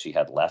was that she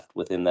had left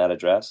within that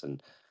address.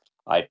 And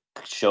I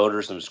showed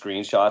her some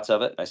screenshots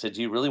of it. I said,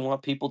 "Do you really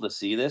want people to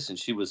see this?" And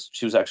she was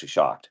actually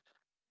shocked.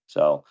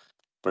 So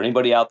for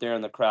anybody out there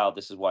in the crowd,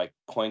 this is why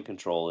coin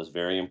control is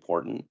very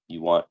important.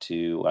 You want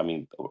to, I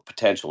mean,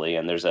 potentially,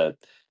 and there's a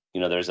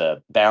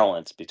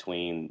balance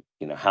between,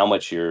 how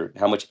much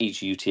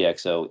each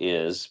UTXO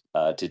is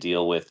to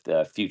deal with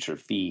future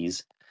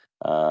fees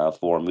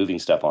for moving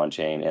stuff on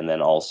chain, and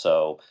then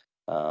also,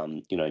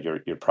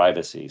 your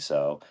privacy.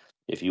 So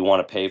if you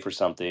want to pay for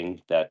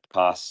something that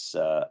costs,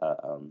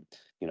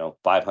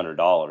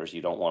 $500,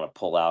 you don't want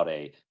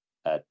to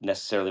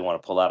necessarily want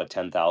to pull out a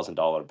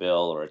 $10,000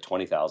 bill or a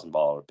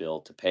 $20,000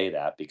 bill to pay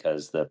that,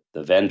 because the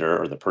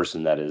vendor or the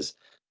person that is,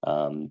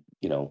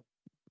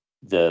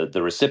 the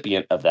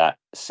recipient of that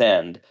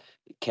send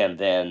can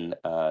then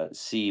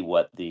see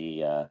what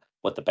the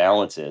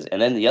balance is.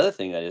 And then the other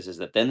thing that is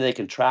that then they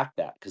can track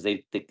that, because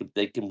they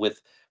can,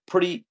 with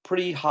pretty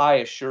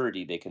high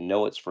assurity, they can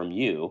know it's from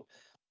you.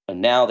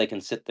 And now they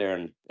can sit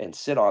there and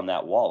sit on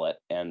that wallet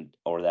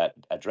or that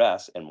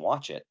address and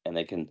watch it, and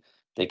they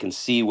can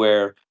see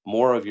where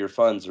more of your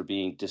funds are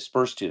being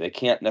dispersed to. They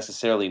can't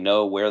necessarily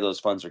know where those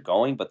funds are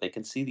going, but they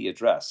can see the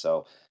address.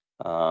 So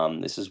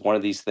this is one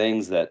of these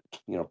things that,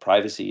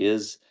 privacy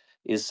is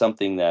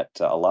something that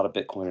a lot of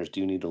Bitcoiners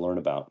do need to learn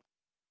about.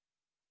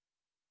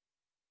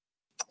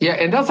 Yeah,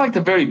 and that's like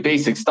the very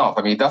basic stuff.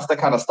 I mean, that's the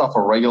kind of stuff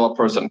a regular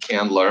person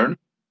can learn.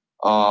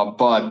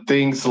 But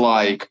things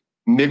like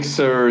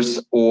mixers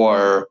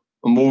or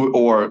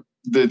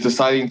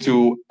deciding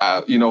to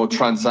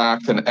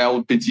transact an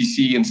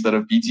LBTC instead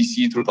of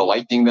BTC through the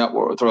Lightning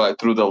network,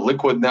 through the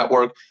Liquid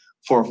network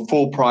for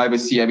full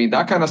privacy. I mean,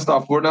 that kind of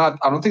stuff, I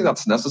don't think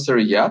that's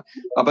necessary yet.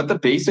 But the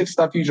basic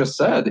stuff you just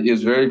said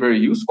is very, very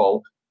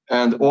useful.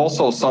 And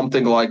also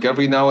something like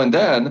every now and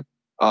then,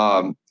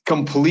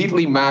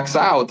 completely max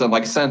out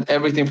and send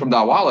everything from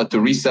that wallet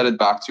to reset it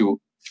back to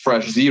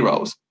fresh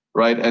zeros,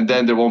 right? And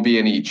then there won't be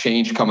any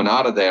change coming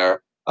out of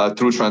there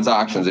through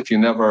transactions. If you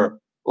never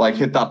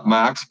hit that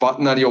max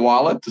button on your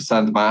wallet to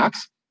send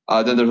max,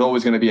 then there's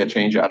always going to be a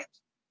change address.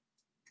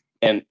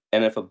 And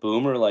if a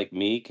boomer like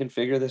me can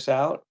figure this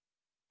out,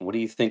 what do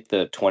you think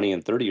the 20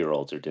 and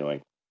 30-year-olds are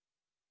doing?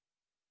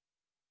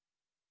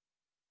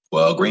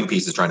 Well,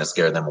 Greenpeace is trying to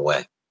scare them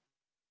away.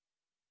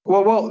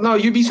 Well, no,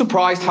 you'd be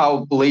surprised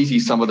how lazy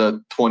some of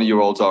the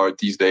 20-year-olds are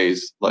these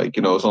days.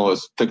 As long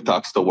as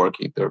TikTok's still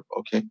working, they're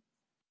okay.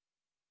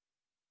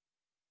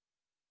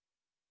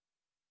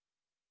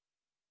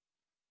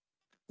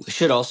 We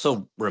should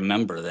also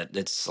remember that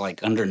it's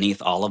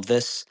underneath all of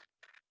this,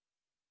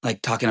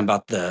 talking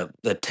about the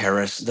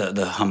terrorists, the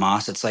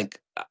Hamas. It's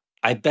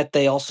I bet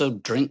they also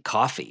drink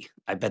coffee.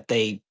 I bet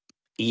they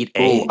eat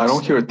eggs. Oh, I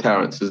don't hear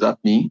Terrence. Is that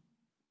me?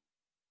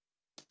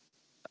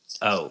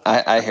 Oh,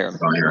 I hear him. I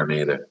don't hear him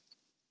either.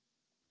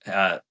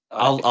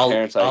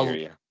 Terrence, I hear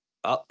you.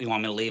 You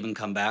want me to leave and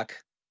come back?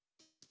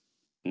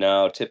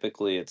 No,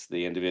 typically it's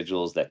the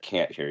individuals that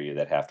can't hear you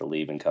that have to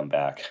leave and come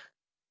back.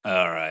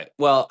 All right.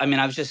 Well, I mean,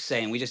 I was just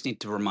saying we just need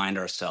to remind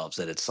ourselves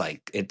that it's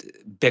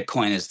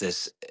Bitcoin is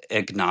this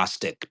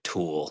agnostic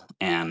tool,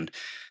 and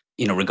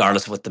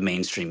regardless of what the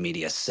mainstream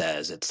media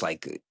says, it's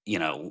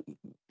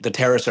the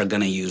terrorists are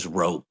going to use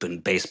rope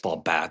and baseball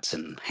bats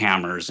and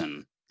hammers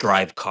and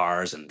drive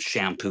cars and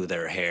shampoo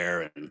their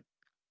hair and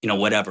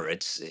whatever.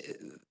 It's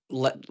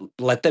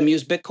let them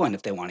use Bitcoin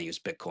if they want to use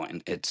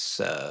Bitcoin. It's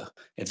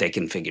if they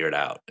can figure it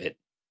out.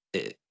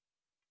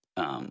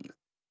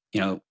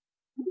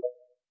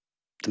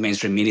 The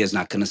mainstream media is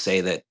not going to say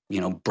that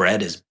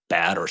bread is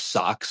bad or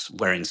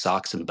wearing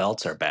socks and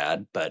belts are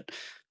bad, but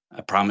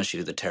I promise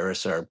you the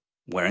terrorists are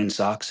wearing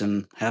socks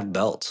and have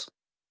belts.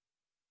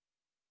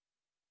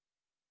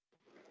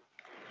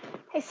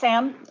 Hey,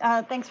 Sam.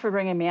 Thanks for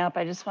bringing me up.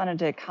 I just wanted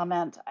to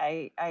comment.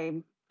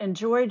 I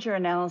enjoyed your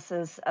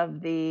analysis of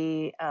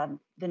the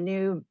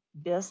new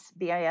BIS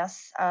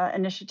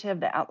initiative,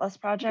 the Atlas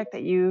project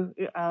that you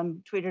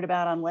tweeted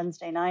about on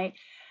Wednesday night,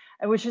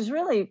 which is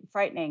really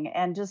frightening.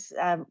 And just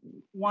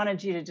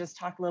wanted you to just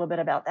talk a little bit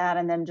about that,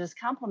 and then just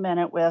complement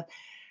it with,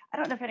 I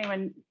don't know if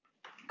anyone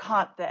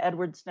caught the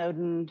Edward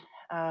Snowden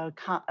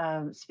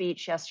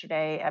speech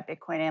yesterday at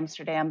Bitcoin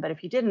Amsterdam, but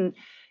if you didn't,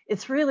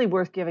 it's really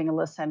worth giving a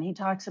listen. He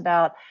talks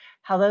about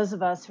how those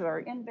of us who are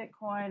in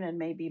Bitcoin and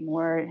maybe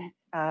more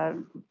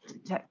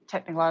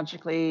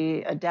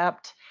technologically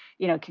adept,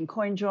 can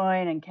coin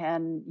join and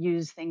can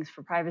use things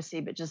for privacy,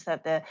 but just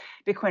that the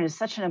Bitcoin is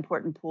such an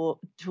important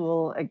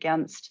tool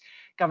against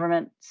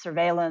government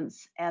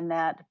surveillance, and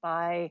that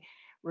by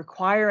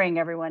requiring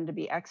everyone to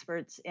be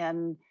experts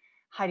in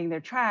hiding their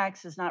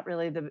tracks is not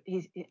really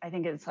I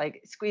think it's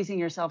squeezing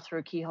yourself through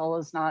a keyhole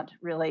is not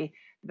really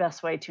the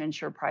best way to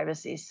ensure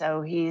privacy.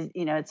 So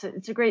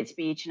it's a great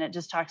speech, and it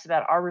just talks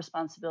about our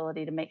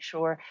responsibility to make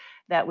sure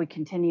that we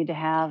continue to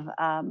have,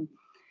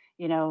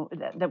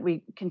 that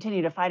we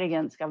continue to fight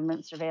against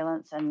government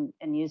surveillance and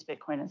use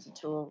Bitcoin as a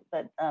tool.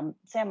 But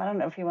Sam, I don't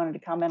know if you wanted to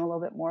comment a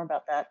little bit more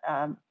about that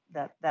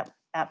that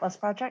Atlas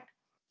project.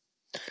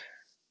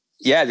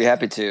 Yeah, I'd be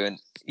happy to. And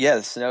yeah,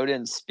 the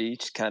Snowden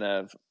speech kind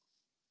of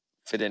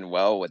fit in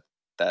well with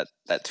that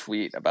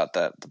tweet about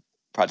the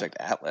Project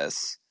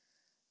Atlas.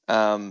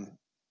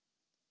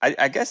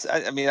 I guess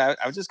I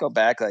would just go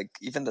back, like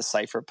even the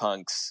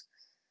cypherpunks,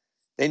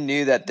 they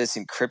knew that this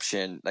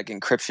encryption, like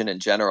encryption in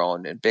general,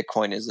 and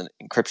Bitcoin is an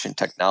encryption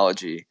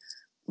technology,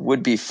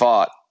 would be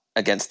fought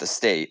against the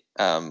state,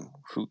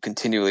 who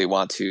continually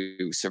want to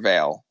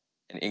surveil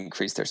and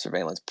increase their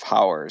surveillance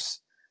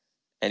powers.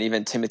 And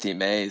even Timothy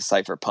May's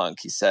cypherpunk,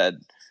 he said,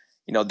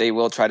 they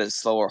will try to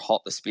slow or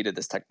halt the speed of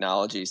this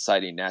technology,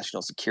 citing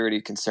national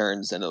security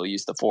concerns, and they'll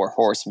use the 4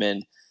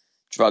 horsemen,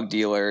 drug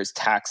dealers,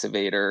 tax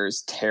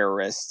evaders,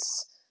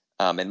 terrorists,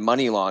 and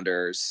money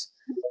launderers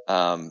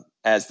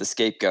as the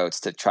scapegoats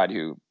to try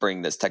to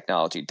bring this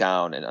technology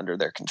down and under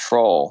their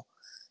control.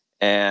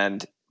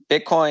 And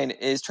Bitcoin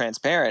is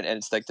transparent, and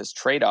it's like this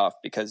trade-off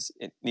because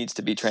it needs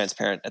to be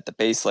transparent at the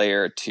base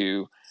layer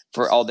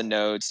for all the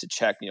nodes to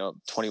check,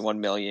 21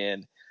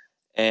 million.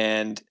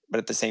 But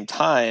at the same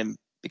time,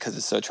 because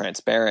it's so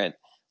transparent,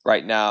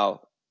 right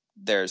now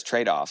there's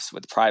trade-offs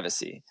with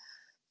privacy.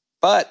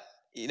 But,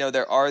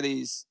 there are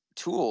these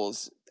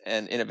tools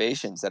and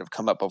innovations that have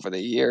come up over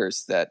the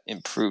years that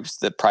improves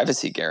the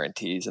privacy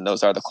guarantees. And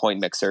those are the coin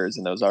mixers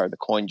and those are the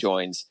coin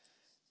joins.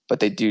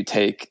 But they do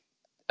take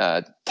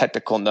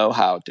technical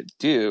know-how to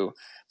do.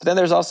 But then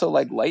there's also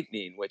like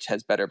Lightning, which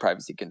has better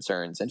privacy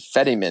concerns, and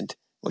Fedimint,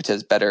 which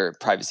has better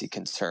privacy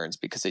concerns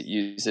because it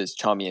uses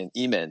Chaumian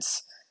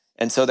ements.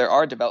 And so there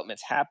are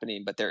developments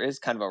happening, but there is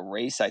kind of a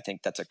race, I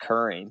think, that's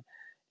occurring.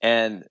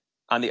 And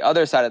on the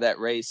other side of that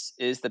race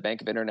is the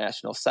Bank of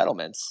International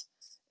Settlements.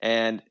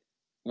 And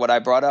what I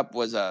brought up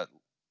was a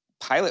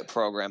pilot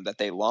program that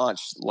they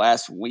launched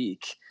last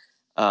week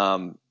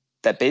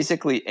that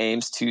basically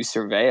aims to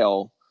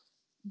surveil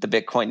the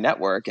Bitcoin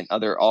network and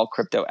other all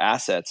crypto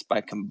assets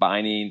by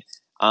combining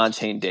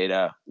on-chain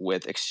data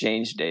with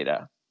exchange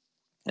data.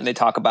 And they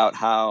talk about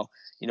how,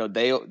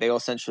 they'll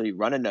essentially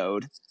run a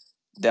node.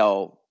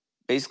 They'll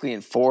basically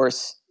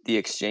enforce the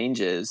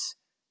exchanges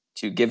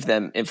to give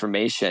them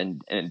information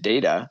and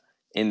data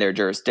in their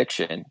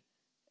jurisdiction.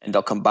 And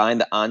they'll combine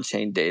the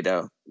on-chain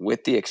data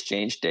with the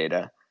exchange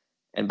data.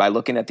 And by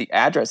looking at the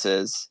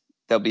addresses,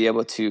 they'll be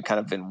able to kind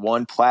of in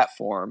one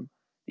platform,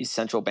 these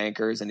central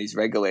bankers and these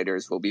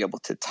regulators will be able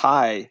to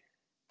tie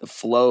the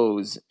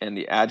flows and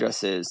the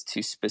addresses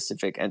to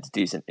specific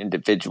entities and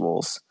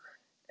individuals.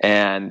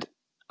 And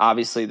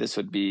obviously this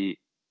would be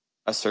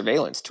a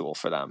surveillance tool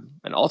for them,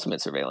 an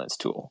ultimate surveillance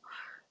tool.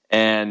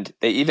 And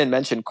they even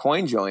mentioned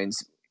coin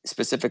joins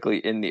specifically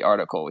in the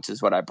article, which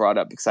is what I brought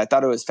up because I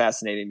thought it was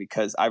fascinating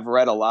because I've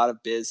read a lot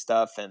of biz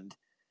stuff and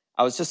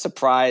I was just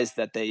surprised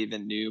that they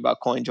even knew about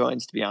coin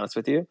joins, to be honest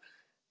with you.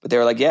 But they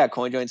were like, yeah,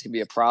 coin joins can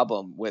be a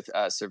problem with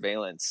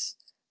surveillance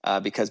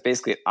because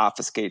basically it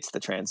obfuscates the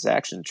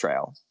transaction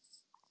trail.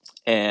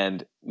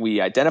 And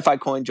we identify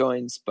coin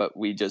joins, but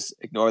we just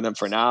ignore them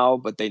for now,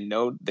 but they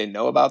know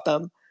about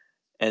them.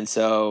 And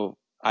so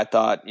I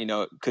thought,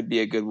 it could be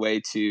a good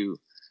way to,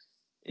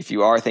 if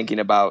you are thinking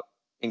about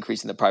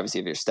increasing the privacy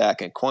of your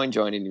stack and coin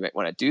joining, you might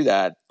want to do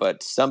that.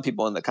 But some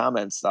people in the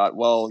comments thought,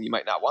 well, you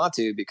might not want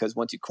to because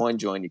once you coin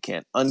join, you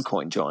can't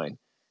uncoin join.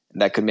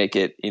 And that could make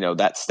it,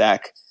 that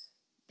stack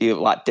be a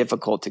lot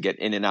difficult to get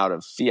in and out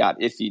of fiat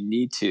if you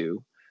need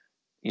to.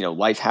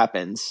 Life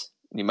happens.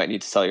 You might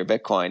need to sell your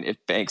Bitcoin. If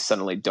banks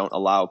suddenly don't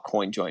allow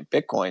coin joint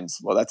Bitcoins,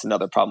 well, that's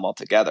another problem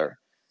altogether.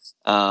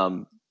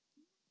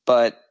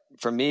 But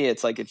for me,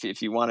 it's like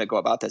if you want to go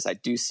about this, I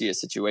do see a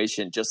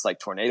situation just like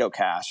Tornado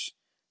Cash.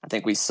 I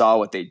think we saw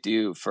what they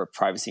do for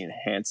privacy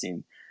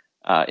enhancing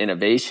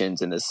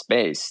innovations in this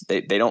space.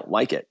 They don't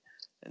like it.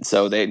 And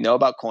so they know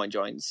about coin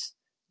joins.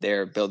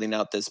 They're building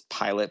out this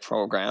pilot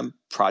program,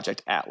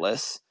 Project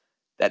Atlas,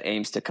 that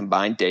aims to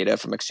combine data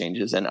from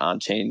exchanges and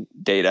on-chain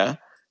data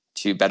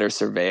to better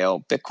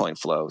surveil Bitcoin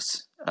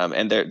flows.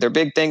 And their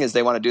big thing is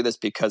they want to do this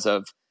because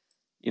of,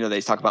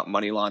 they talk about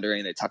money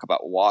laundering, they talk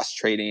about wash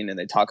trading, and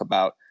they talk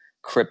about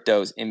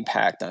crypto's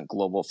impact on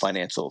global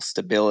financial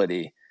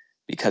stability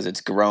because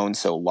it's grown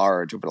so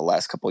large over the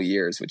last couple of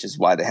years, which is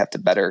why they have to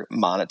better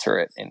monitor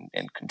it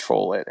and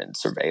control it and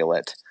surveil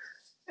it.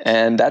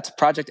 And that's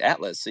Project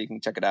Atlas, so you can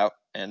check it out.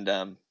 And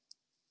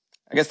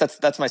I guess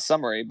that's my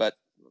summary, but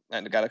I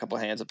got a couple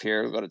of hands up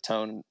here. We'll go to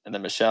Tone and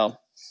then Michelle.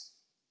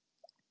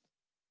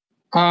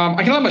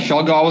 I can let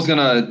Michelle go. I was going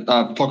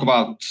to talk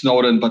about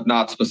Snowden, but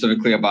not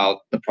specifically about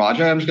the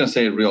project. I'm just going to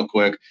say it real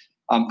quick.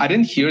 I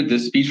didn't hear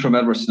this speech from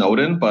Edward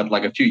Snowden, but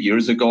like a few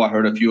years ago, I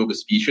heard a few of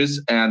his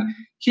speeches, and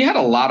he had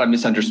a lot of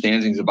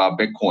misunderstandings about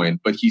Bitcoin,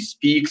 but he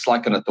speaks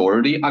like an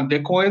authority on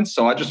Bitcoin.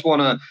 So I just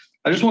want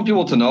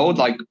people to know,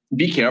 like,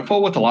 be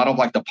careful with a lot of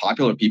like the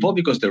popular people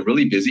because they're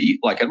really busy.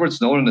 Like Edward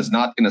Snowden is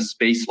not in a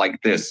space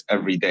like this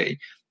every day,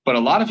 but a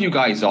lot of you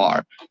guys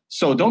are.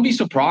 So don't be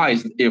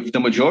surprised if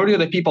the majority of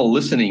the people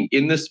listening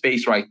in this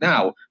space right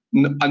now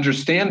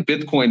understand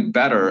Bitcoin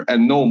better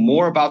and know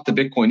more about the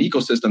Bitcoin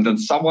ecosystem than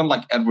someone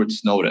like Edward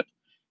Snowden.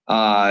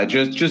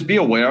 Just be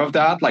aware of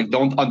that. Like,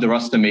 don't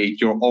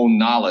underestimate your own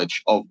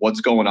knowledge of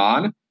what's going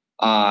on.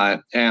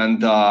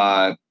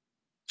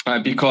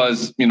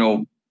 Because,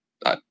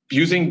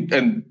 using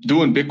and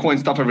doing Bitcoin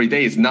stuff every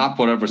day is not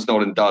what Edward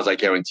Snowden does. I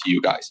guarantee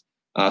you guys.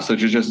 So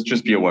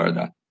just be aware of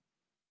that.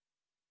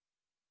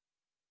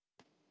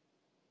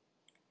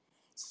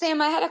 Sam,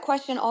 I had a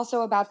question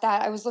also about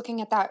that. I was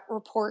looking at that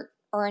report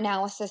or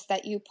analysis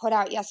that you put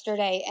out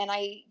yesterday, and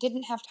I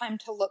didn't have time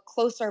to look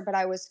closer, but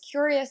I was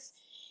curious,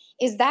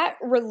 is that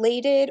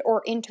related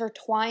or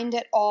intertwined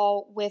at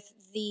all with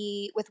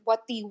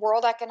what the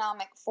World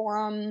Economic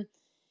Forum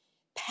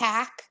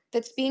PAC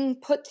that's being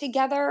put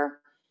together?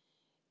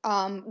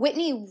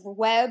 Whitney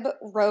Webb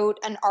wrote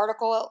an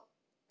article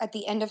at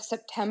the end of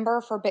September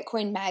for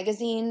Bitcoin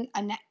Magazine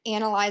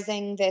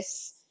analyzing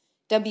this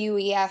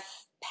WEF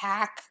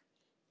PAC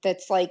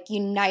that's like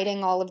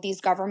uniting all of these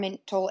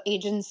governmental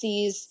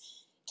agencies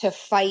to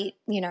fight,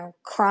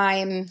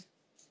 crime,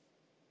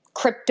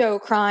 crypto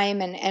crime,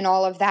 and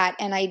all of that.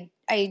 And I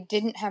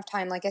didn't have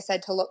time, like I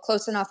said, to look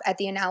close enough at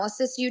the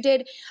analysis you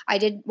did.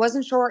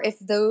 Wasn't sure if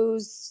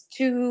those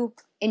two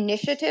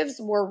initiatives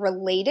were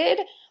related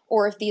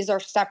or if these are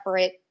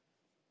separate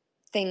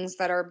things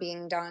that are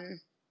being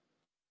done.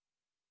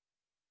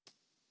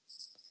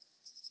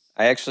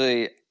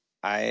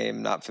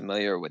 I'm not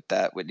familiar with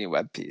that Whitney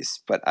Webb piece,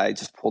 but I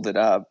just pulled it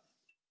up.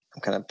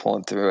 I'm kind of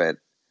pulling through it.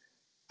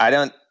 I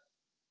don't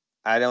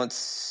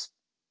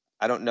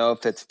know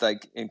if it's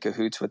like in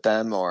cahoots with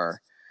them,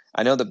 or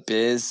I know the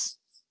biz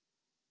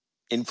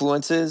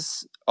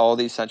influences all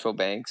these central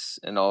banks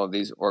and all of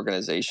these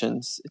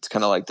organizations. It's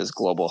kind of like this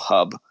global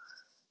hub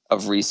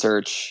of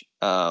research,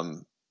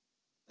 and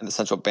the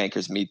central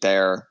bankers meet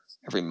there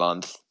every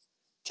month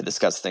to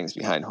discuss things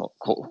behind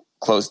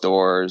closed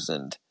doors.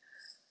 And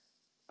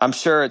I'm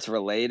sure it's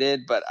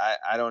related, but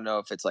I don't know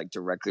if it's like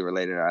directly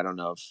related. I don't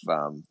know if,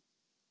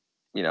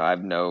 I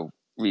have no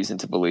reason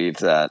to believe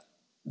that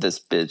this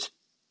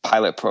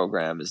pilot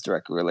program is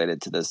directly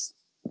related to this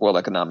World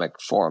Economic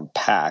Forum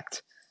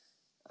Pact.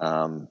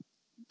 But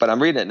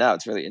I'm reading it now.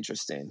 It's really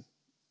interesting.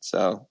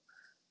 So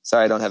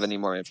sorry, I don't have any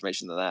more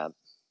information than that.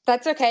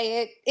 That's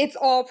okay. It's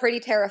all pretty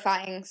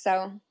terrifying.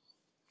 So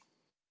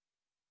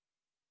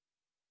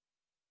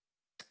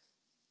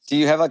do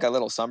you have like a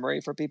little summary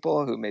for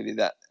people who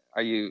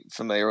are you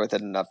familiar with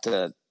it enough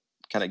to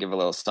kind of give a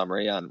little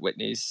summary on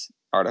Whitney's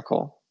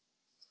article?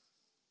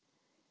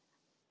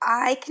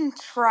 I can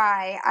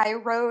try. I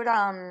wrote,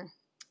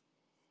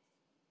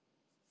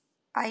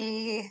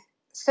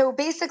 so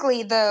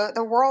basically the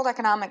World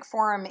Economic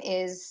Forum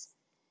is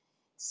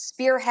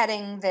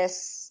spearheading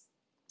this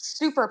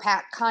super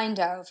PAC kind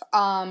of.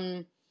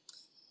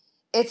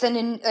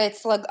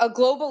 It's like a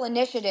global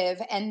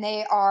initiative, and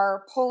they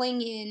are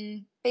pulling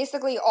in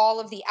basically all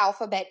of the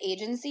alphabet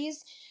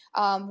agencies.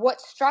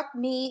 What struck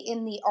me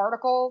in the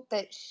article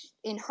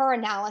in her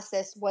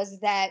analysis was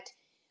that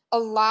a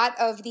lot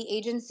of the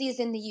agencies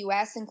in the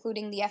U.S.,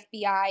 including the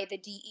FBI, the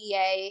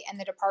DEA, and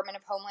the Department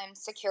of Homeland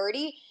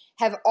Security,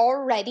 have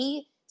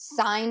already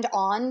signed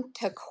on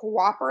to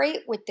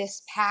cooperate with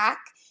this PAC.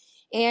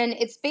 And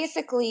it's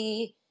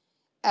basically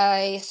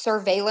a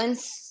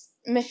surveillance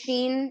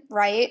machine,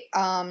 right?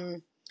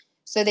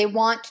 So they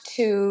want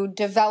to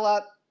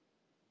develop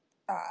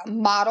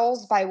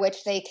models by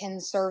which they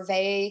can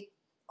survey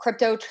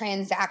crypto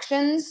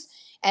transactions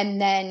and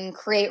then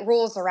create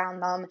rules around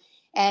them.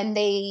 And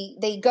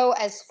they go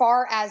as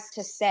far as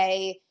to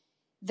say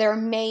there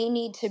may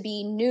need to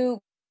be new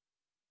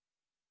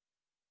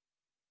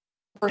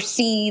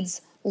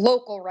precedes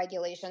local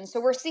regulations.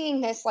 So we're seeing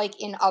this like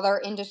in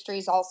other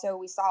industries also.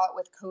 We saw it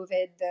with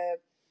COVID. The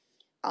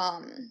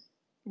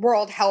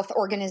World Health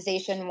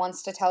Organization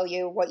wants to tell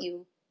you what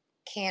you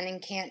can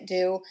and can't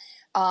do.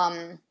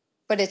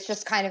 But it's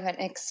just kind of an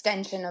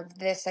extension of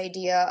this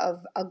idea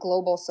of a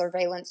global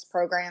surveillance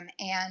program.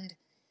 And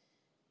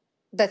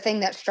the thing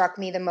that struck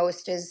me the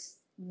most is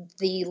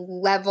the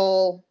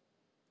level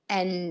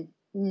and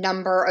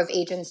number of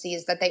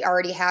agencies that they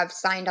already have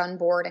signed on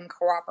board and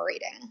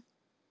cooperating.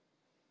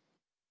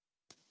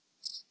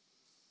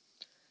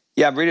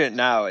 Yeah, I'm reading it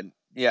now, and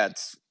yeah,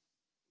 it's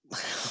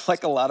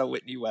like a lot of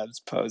Whitney Webb's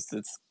posts.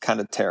 It's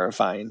kind of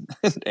terrifying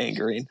and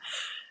angering.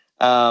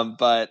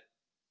 But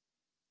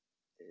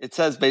it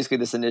says basically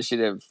this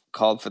initiative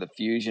called for the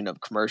fusion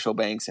of commercial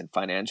banks and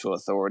financial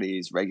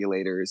authorities,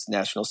 regulators,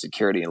 national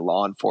security, and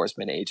law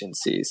enforcement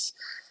agencies.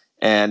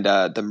 And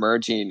the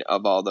merging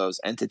of all those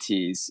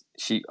entities,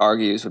 she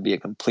argues, would be a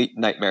complete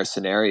nightmare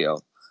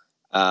scenario.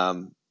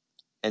 And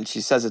she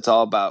says it's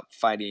all about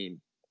fighting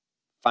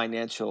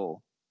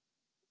financial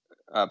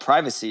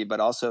privacy, but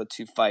also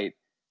to fight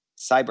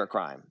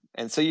cybercrime.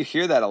 And so you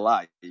hear that a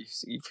lot.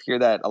 You hear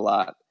that a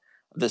lot,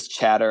 this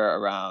chatter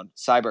around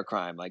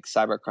cybercrime, like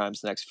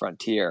cybercrime's next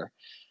frontier.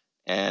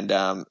 And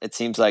it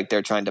seems like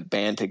they're trying to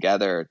band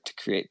together to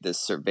create this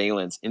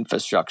surveillance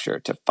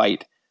infrastructure to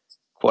fight,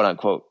 quote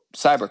unquote,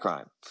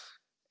 cybercrime.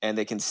 And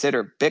they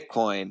consider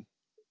Bitcoin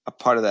a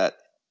part of that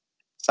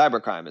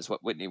cybercrime, is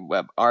what Whitney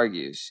Webb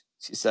argues.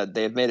 She said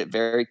they have made it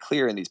very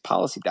clear in these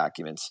policy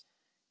documents,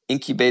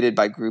 incubated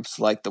by groups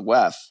like the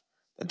WEF,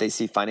 that they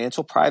see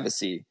financial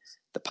privacy,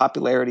 the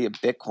popularity of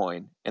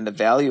Bitcoin, and the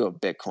value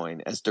of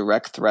Bitcoin as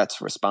direct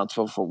threats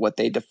responsible for what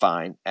they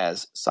define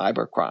as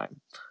cybercrime.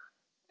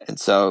 And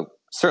so,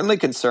 certainly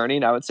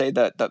concerning. I would say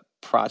that the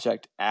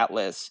Project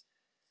Atlas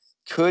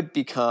could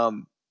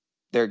become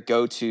their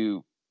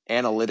go-to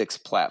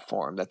analytics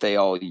platform that they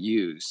all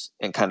use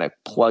and kind of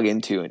plug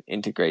into and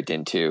integrate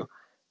into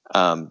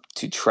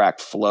to track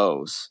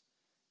flows.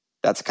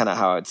 That's kind of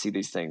how I'd see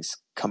these things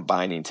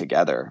combining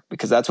together,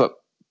 because that's what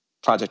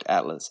Project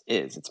Atlas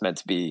is. It's meant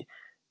to be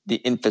the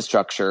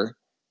infrastructure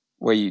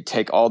where you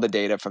take all the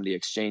data from the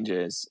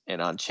exchanges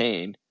and on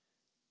chain,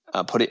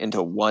 put it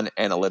into one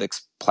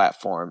analytics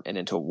platform and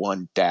into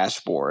one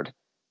dashboard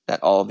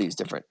that all of these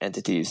different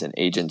entities and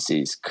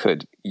agencies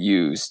could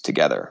use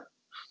together.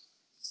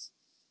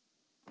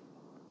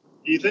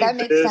 Do you think That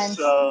makes this? sense.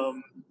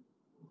 Sorry,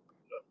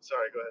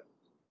 go ahead.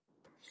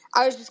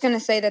 I was just going to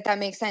say that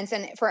makes sense.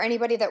 And for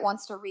anybody that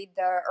wants to read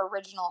the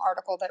original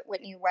article that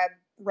Whitney Webb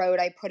wrote,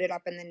 I put it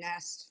up in the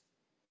Nest.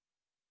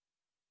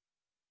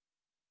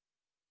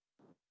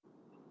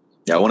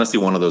 Yeah, I want to see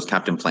one of those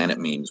Captain Planet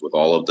memes with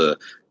all of the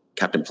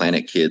Captain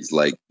Planet kids,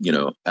 like,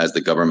 as the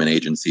government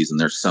agencies, and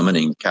they're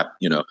summoning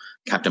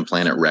Captain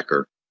Planet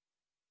Wrecker.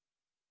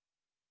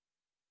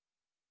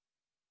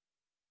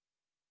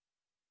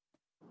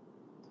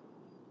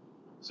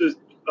 So,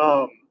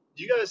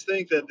 do you guys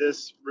think that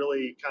this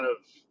really kind of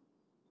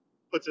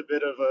puts a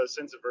bit of a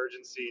sense of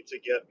urgency to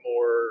get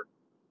more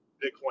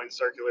Bitcoin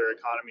circular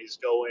economies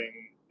going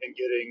and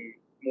getting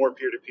more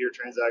peer-to-peer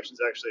transactions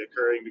actually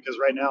occurring? Because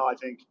right now, I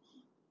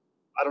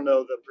don't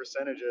know the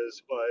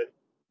percentages, but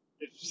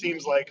it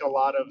seems like a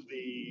lot of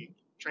the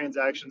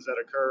transactions that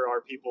occur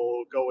are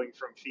people going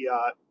from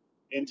fiat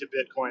into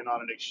Bitcoin on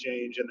an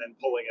exchange and then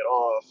pulling it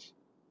off,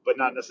 but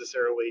not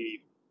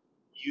necessarily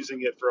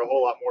using it for a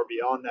whole lot more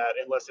beyond that,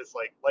 unless it's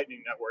like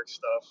Lightning Network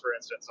stuff, for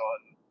instance,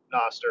 on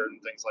Nostr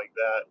and things like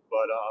that.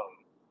 But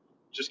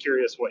just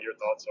curious what your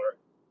thoughts are.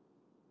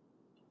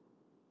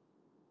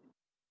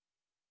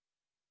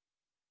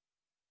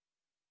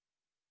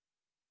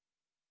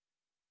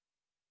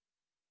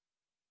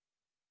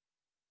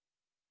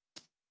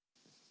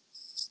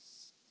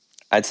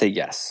 I'd say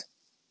yes.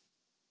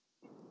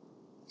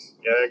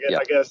 Yeah,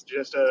 I guess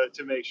just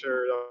to make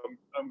sure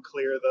I'm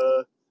clear,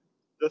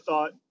 the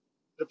thought,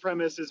 the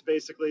premise is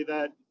basically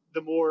that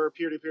the more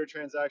peer-to-peer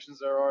transactions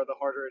there are, the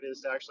harder it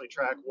is to actually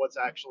track what's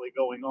actually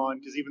going on.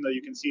 Because even though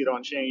you can see it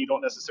on chain, you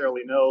don't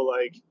necessarily know.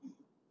 Like,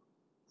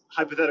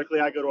 hypothetically,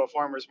 I go to a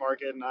farmer's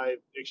market and I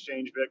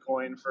exchange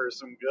Bitcoin for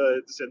some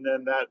goods, and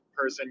then that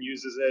person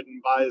uses it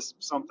and buys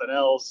something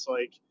else.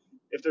 Like,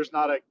 if there's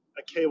not a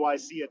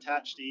KYC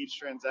attached to each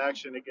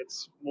transaction, it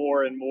gets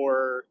more and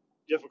more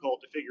difficult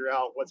to figure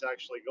out what's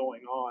actually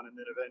going on. And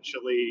then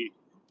eventually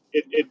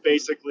it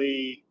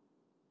basically,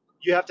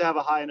 you have to have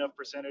a high enough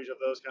percentage of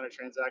those kind of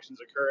transactions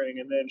occurring.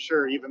 And then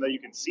sure, even though you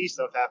can see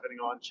stuff happening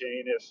on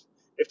chain,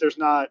 if there's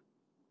not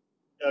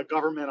a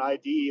government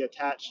ID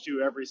attached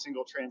to every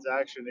single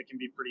transaction, it can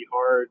be pretty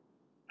hard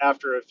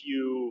after a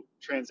few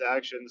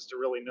transactions to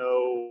really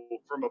know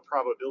from a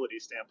probability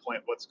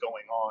standpoint what's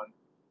going on.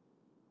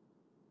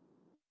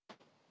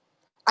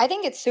 I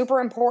think it's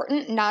super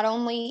important, not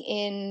only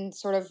in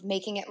sort of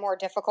making it more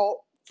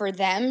difficult for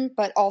them,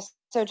 but also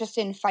just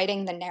in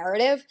fighting the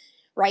narrative,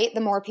 right?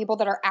 The more people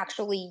that are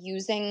actually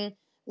using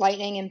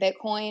Lightning and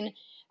Bitcoin,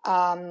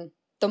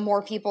 the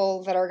more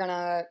people that are going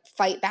to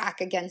fight back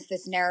against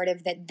this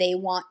narrative that they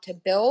want to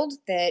build,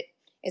 that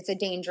it's a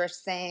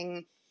dangerous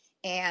thing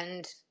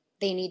and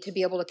they need to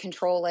be able to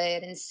control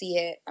it and see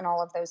it and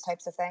all of those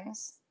types of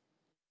things.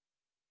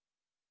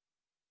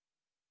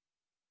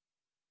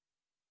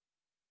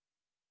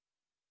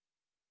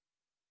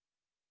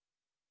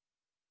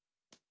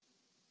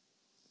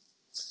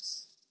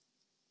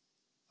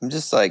 I'm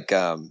just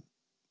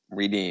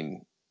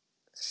reading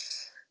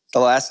the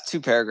last two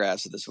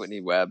paragraphs of this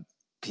Whitney Webb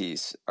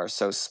piece are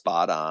so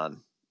spot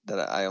on that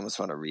I almost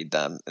want to read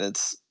them.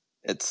 It's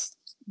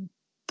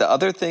the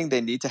other thing they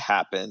need to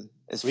happen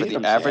is for the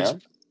average.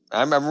 Sam.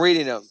 I'm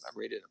reading them.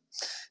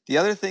 The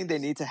other thing they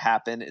need to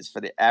happen is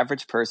for the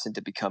average person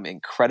to become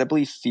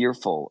incredibly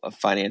fearful of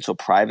financial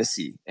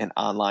privacy and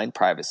online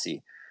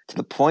privacy, to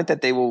the point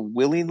that they will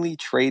willingly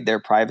trade their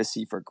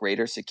privacy for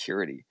greater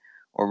security,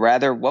 or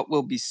rather what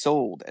will be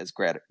sold as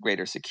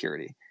greater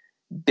security.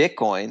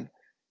 Bitcoin,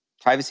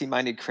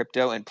 privacy-minded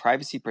crypto, and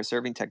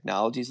privacy-preserving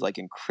technologies like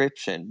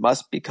encryption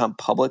must become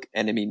public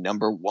enemy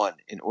number one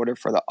in order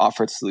for the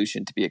offered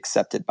solution to be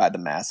accepted by the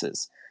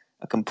masses.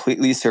 A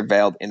completely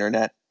surveilled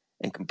internet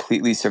and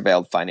completely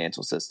surveilled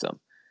financial system.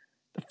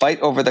 The fight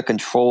over the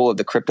control of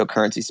the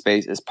cryptocurrency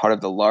space is part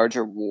of the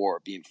larger war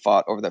being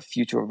fought over the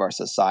future of our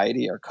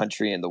society, our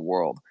country, and the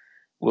world.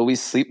 Will we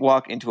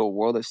sleepwalk into a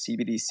world of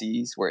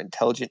CBDCs where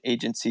intelligent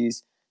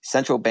agencies,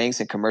 central banks,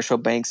 and commercial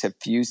banks have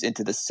fused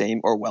into the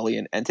same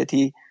Orwellian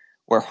entity,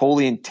 where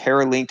wholly and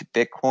terror-linked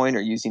Bitcoin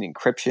or using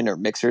encryption or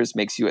mixers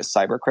makes you a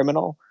cyber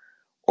criminal?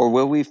 Or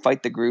will we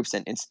fight the groups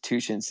and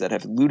institutions that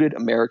have looted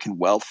American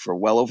wealth for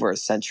well over a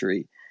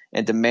century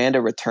and demand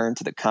a return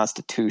to the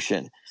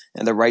Constitution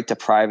and the right to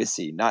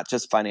privacy, not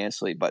just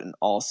financially, but in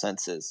all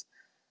senses?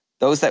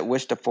 Those that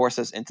wish to force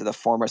us into the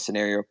former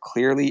scenario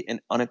clearly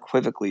and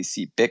unequivocally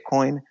see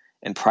Bitcoin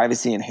and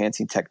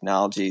privacy-enhancing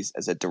technologies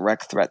as a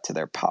direct threat to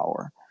their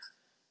power.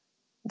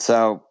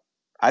 So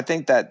I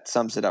think that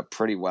sums it up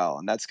pretty well.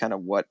 And that's kind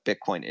of what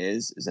Bitcoin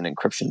is an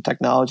encryption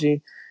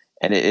technology.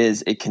 And it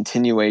is a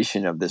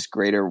continuation of this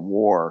greater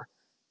war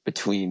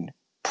between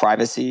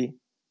privacy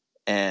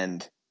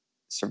and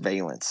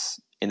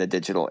surveillance in the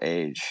digital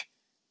age.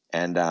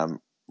 And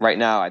right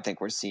now, I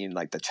think we're seeing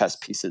like the chess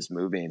pieces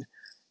moving.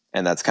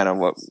 And that's kind of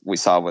what we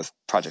saw with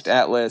Project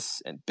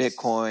Atlas and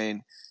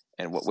Bitcoin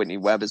and what Whitney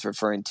Webb is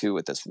referring to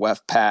with this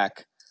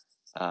WEF-PAC.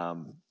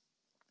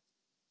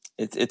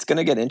 It's going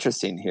to get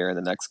interesting here in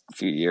the next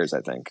few years,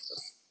 I think.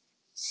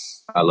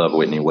 I love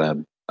Whitney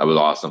Webb. That was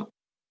awesome.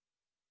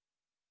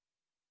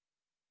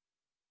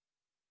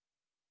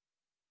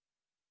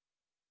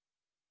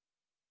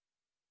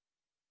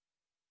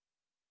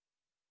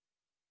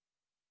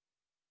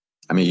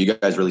 I mean, you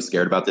guys really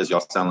scared about this?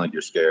 Y'all sound like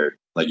you're scared.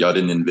 Like y'all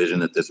didn't envision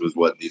that this was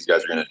what these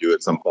guys are going to do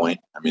at some point.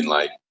 I mean,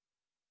 like,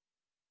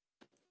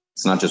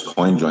 it's not just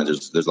coin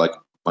joins. There's like a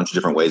bunch of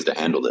different ways to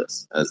handle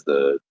this, as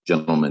the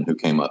gentleman who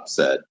came up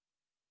said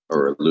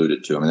or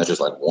alluded to. I mean, that's just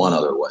like one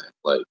other way.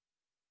 Like,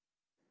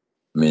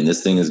 I mean,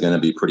 this thing is going to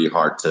be pretty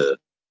hard to,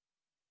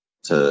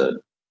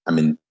 I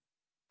mean,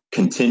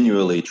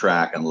 continually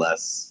track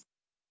unless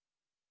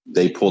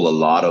they pull a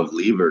lot of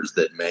levers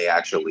that may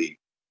actually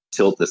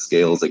tilt the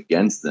scales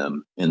against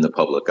them in the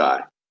public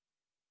eye.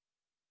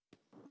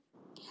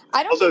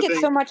 I don't think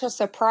it's so much a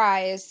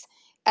surprise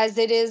as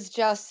it is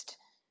just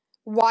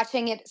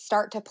watching it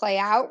start to play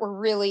out. We're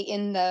really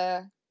in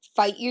the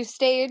fight you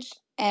stage.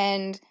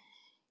 And,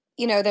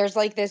 you know, there's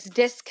like this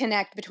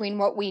disconnect between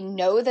what we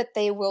know that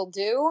they will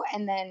do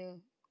and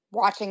then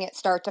watching it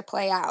start to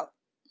play out.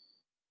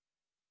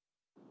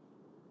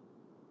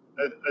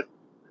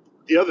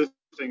 The other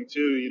thing,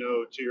 too, you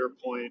know, to your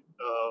point,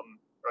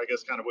 or I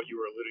guess kind of what you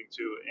were alluding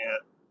to,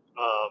 and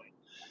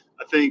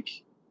I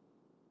think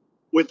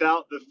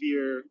without the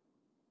fear,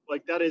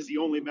 like that is the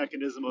only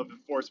mechanism of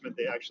enforcement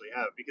they actually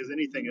have, because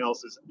anything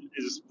else is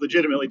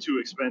legitimately too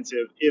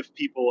expensive if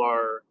people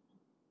are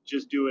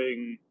just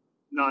doing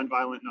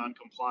nonviolent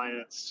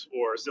noncompliance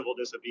or civil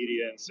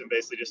disobedience and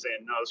basically just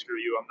saying, no, screw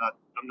you,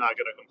 I'm not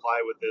going to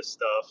comply with this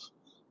stuff.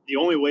 The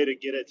only way to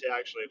get it to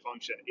actually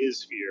function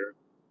is fear.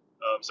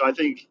 So I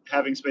think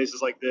having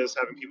spaces like this,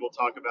 having people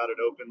talk about it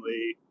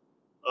openly,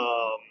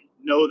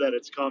 know that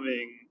it's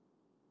coming,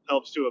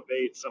 helps to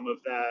abate some of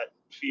that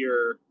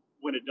fear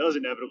when it does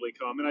inevitably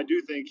come. And I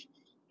do think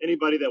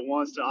anybody that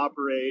wants to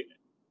operate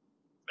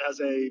as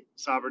a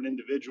sovereign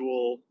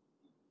individual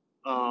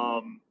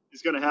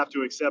is going to have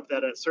to accept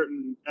that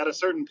at a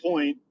certain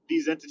point,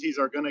 these entities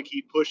are going to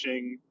keep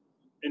pushing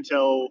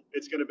until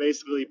it's going to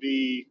basically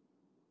be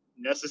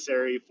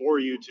necessary for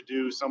you to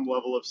do some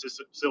level of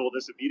civil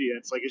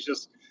disobedience. Like,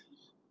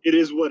 it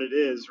is what it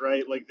is,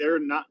 right? Like, they're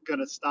not going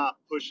to stop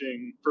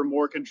pushing for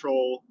more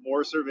control,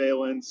 more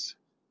surveillance,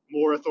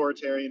 more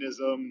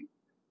authoritarianism.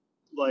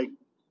 Like,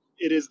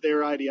 it is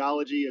their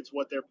ideology. It's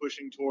what they're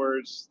pushing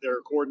towards.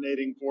 They're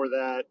coordinating for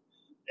that.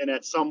 And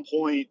at some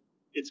point,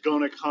 it's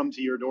going to come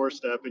to your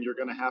doorstep and you're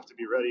going to have to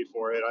be ready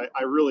for it.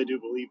 I really do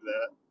believe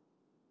that.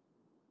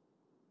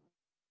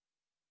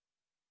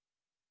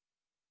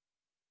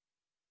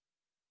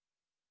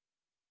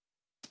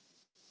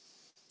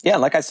 Yeah,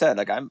 like I said,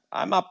 like I'm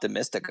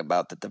optimistic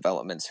about the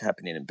developments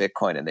happening in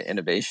Bitcoin and the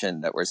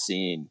innovation that we're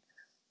seeing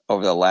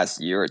over the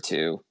last year or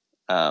two.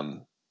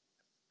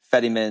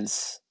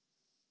 Fedimints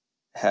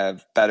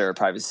have better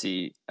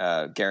privacy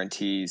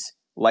guarantees.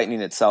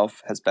 Lightning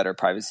itself has better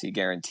privacy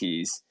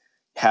guarantees.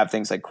 Have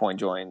things like coin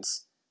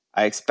joins.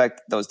 I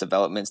expect those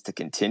developments to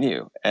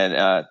continue,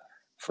 and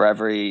for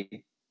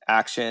every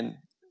action,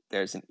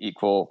 there's an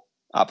equal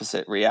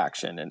opposite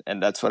reaction,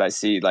 and that's what I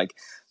see. Like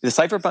the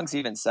cypherpunks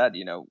even said,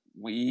 you know,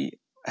 we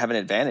have an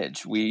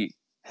advantage. We're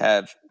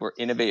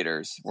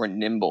innovators. We're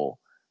nimble.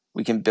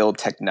 We can build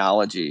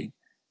technology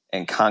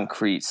and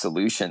concrete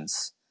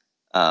solutions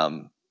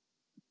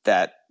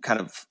that kind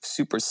of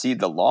supersede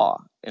the law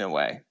in a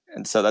way.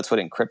 And so that's what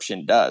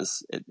encryption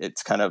does.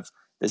 It's kind of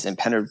this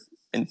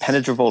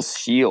impenetrable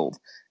shield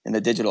in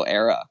the digital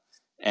era.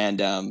 And,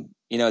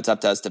 you know, it's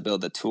up to us to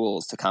build the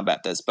tools to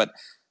combat this. But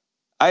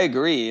I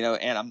agree, you know,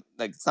 and I'm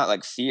like, it's not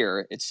like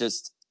fear. It's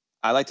just,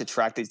 I like to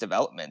track these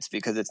developments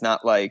because it's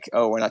not like,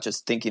 oh, we're not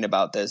just thinking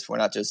about this. We're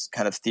not just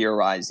kind of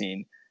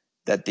theorizing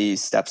that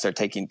these steps are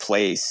taking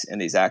place and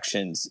these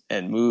actions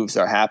and moves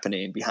are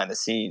happening behind the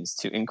scenes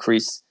to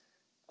increase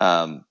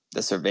the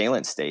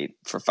surveillance state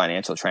for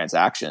financial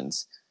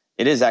transactions.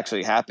 It is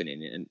actually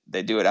happening, and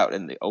they do it out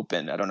in the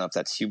open. I don't know if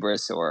that's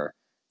hubris or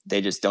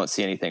they just don't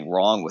see anything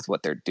wrong with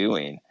what they're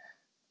doing.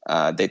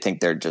 They think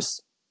they're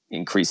just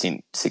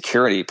increasing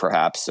security,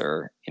 perhaps,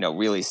 or, you know,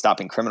 really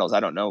stopping criminals. I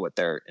don't know what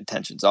their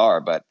intentions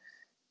are, but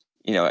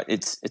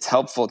it's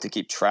helpful to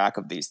keep track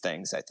of these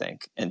things, I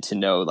think, and to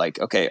know like,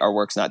 okay, our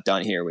work's not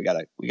done here. We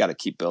gotta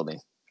keep building.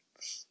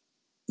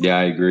 Yeah,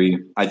 I agree.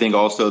 I think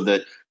also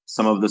that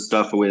some of the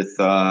stuff with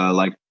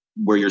like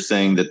where you're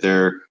saying that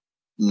they're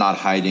not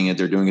hiding it,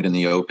 they're doing it in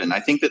the open. I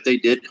think that they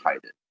did hide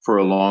it for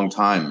a long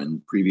time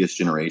in previous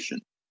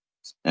generations.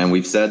 And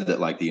we've said that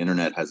like the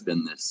internet has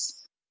been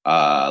this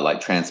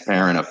like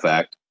transparent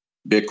effect.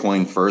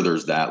 Bitcoin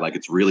furthers that. Like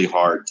it's really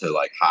hard to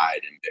like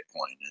hide in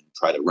Bitcoin and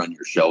try to run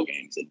your shell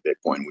games in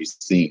Bitcoin. We've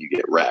seen you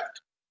get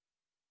wrecked.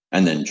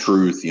 And then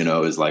truth,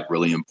 is like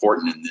really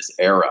important in this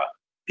era.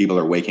 People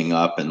are waking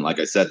up, and like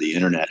I said, the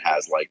internet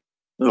has like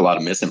there's a lot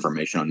of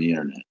misinformation on the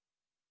internet.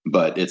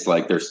 But it's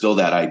like there's still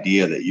that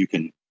idea that you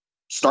can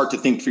start to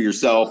think for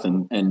yourself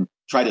and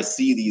try to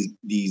see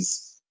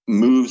these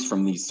moves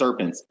from these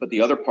serpents. But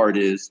the other part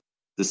is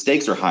the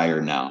stakes are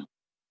higher now.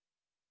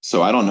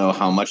 So I don't know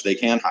how much they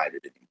can hide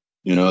it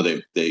anymore.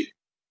 They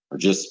are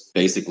just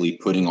basically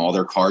putting all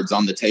their cards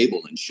on the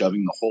table and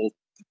shoving the whole,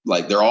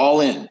 like they're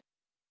all in.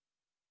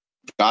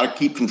 Got to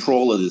keep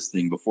control of this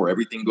thing before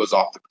everything goes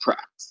off the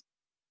tracks.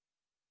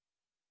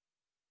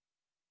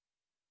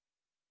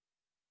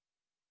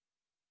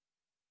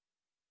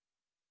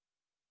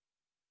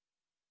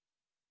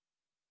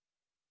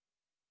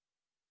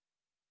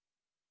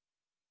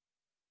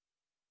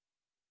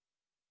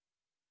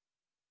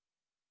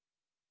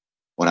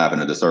 What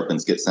happened to the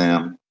serpents get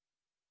Sam?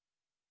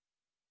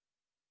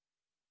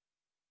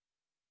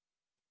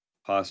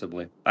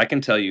 Possibly. I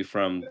can tell you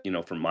from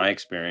my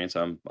experience,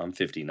 I'm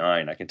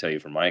 59. I can tell you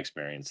from my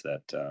experience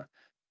that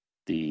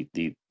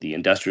the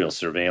industrial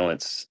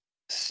surveillance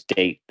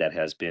state that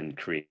has been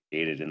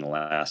created in the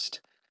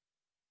last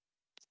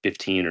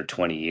 15 or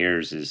 20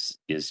 years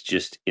is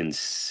just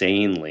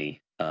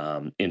insanely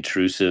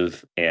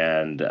intrusive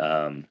and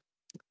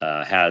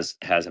has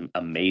an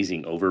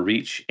amazing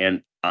overreach.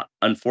 And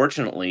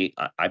unfortunately,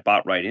 I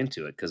bought right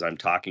into it because I'm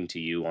talking to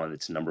you on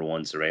its number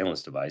one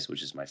surveillance device,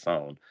 which is my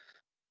phone.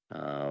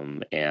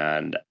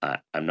 And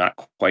I'm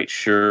not quite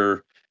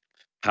sure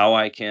how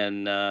I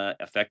can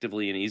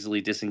effectively and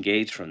easily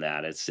disengage from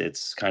that.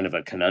 It's kind of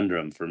a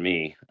conundrum for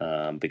me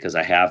because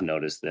I have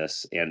noticed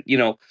this. And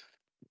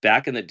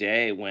back in the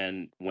day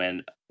when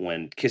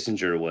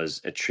Kissinger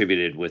was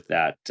attributed with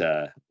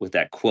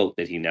that quote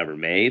that he never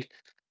made,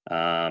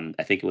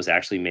 I think it was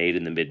actually made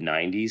in the mid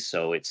 '90s,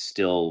 so it's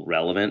still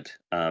relevant.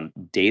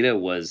 Data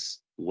was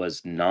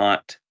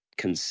not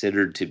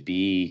considered to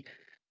be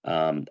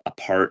a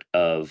part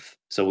of.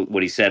 So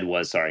what he said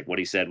was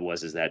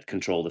is that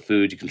control the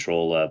food, you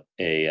control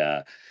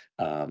a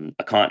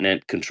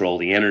continent, control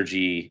the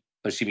energy.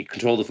 Excuse me,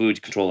 control the food,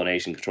 you control a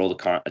nation, control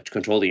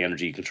the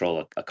energy, you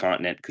control a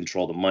continent,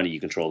 control the money, you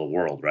control the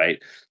world,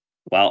 right?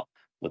 Well,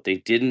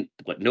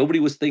 what nobody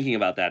was thinking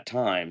about that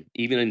time,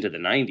 even into the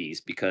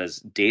 '90s, because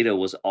data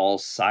was all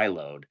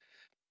siloed,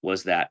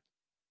 was that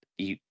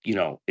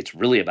it's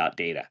really about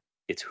data.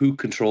 It's who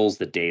controls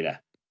the data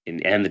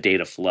and the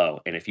data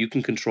flow. And if you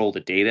can control the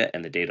data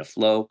and the data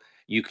flow,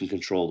 you can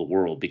control the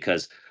world,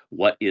 because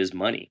what is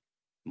money?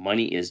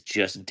 Money is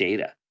just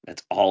data.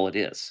 That's all it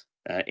is.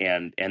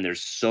 And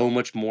there's so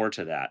much more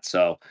to that.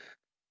 So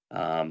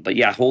but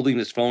yeah, holding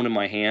this phone in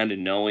my hand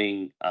and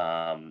knowing,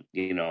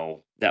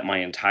 that my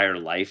entire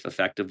life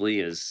effectively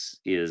is,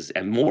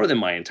 and more than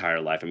my entire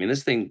life. I mean,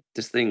 this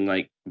thing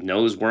like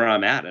knows where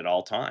I'm at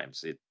all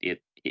times.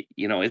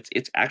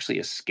 It's actually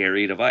a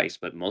scary device,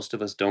 but most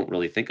of us don't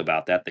really think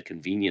about that. The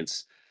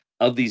convenience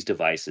of these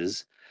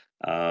devices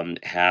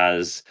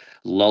has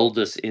lulled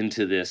us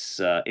into this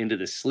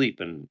sleep,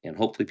 and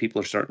hopefully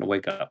people are starting to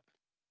wake up.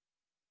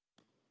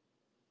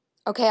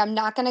 Okay, I'm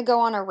not going to go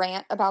on a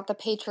rant about the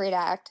Patriot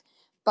Act,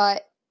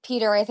 but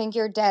Peter, I think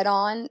you're dead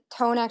on.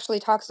 Tone actually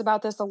talks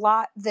about this a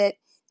lot, that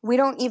we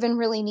don't even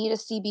really need a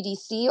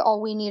CBDC.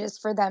 All we need is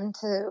for them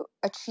to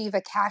achieve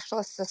a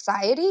cashless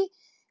society,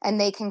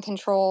 and they can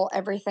control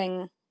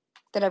everything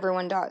that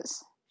everyone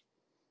does.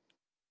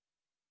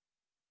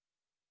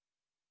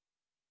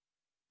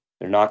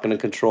 They're not going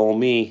to control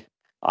me.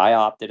 I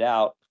opted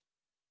out.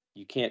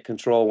 You can't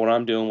control what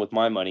I'm doing with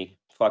my money.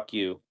 Fuck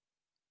you.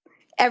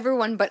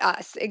 Everyone but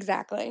us,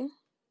 exactly.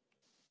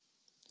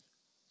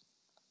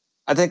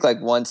 I think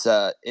like once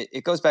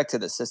it goes back to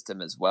the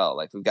system as well.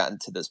 Like we've gotten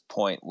to this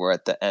point where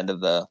at the end of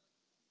the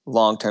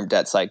long-term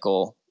debt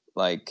cycle,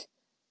 like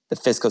the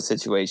fiscal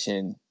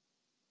situation,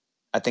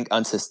 I think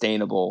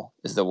unsustainable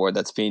is the word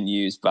that's being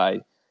used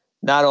by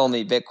not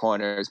only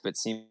Bitcoiners, but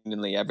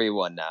seemingly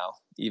everyone now,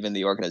 even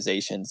the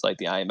organizations like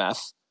the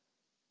IMF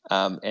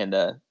and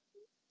the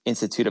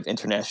Institute of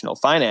International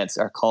Finance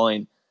are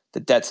calling the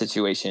debt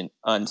situation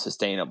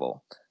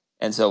unsustainable.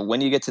 And so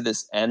when you get to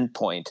this end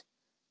point,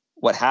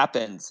 what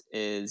happens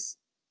is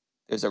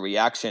there's a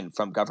reaction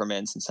from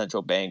governments and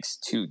central banks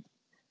to,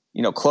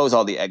 close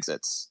all the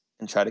exits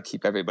and try to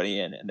keep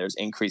everybody in. And there's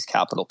increased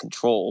capital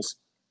controls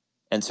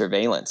and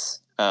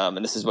surveillance.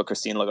 And this is what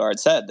Christine Lagarde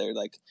said. They're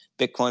like,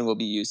 Bitcoin will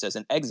be used as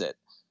an exit.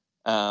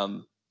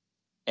 And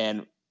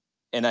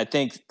I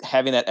think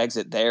having that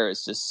exit there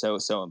is just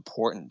so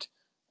important.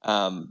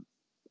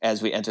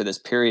 as we enter this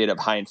period of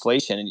high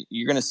inflation. And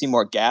you're going to see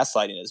more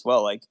gaslighting as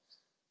well. Like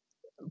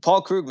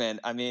Paul Krugman,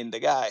 I mean, the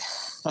guy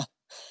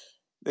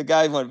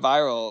went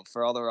viral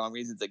for all the wrong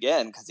reasons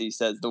again, because he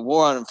says the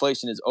war on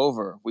inflation is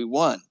over. We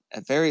won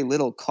at very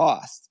little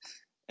cost.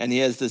 And he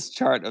has this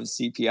chart of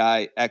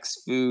CPI,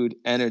 X food,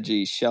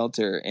 energy,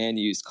 shelter, and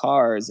used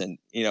cars. And,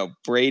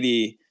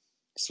 Brady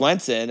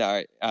Swenson,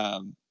 our,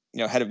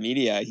 head of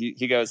media,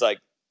 he goes like,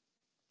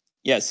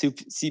 yeah,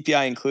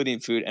 CPI,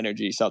 including food,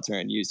 energy, shelter,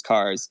 and used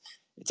cars,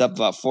 it's up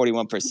about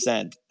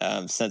 41%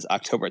 since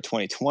October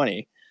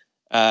 2020.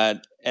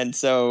 And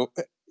so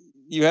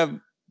you have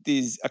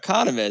these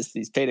economists,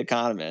 these paid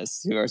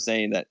economists, who are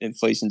saying that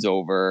inflation's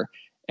over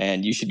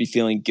and you should be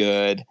feeling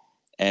good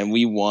and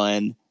we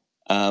won.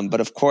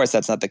 But of course,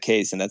 that's not the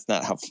case, and that's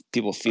not how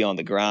people feel on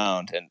the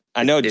ground. And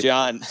I know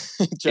John.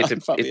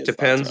 It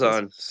depends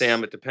on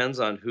Sam. It depends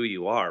on who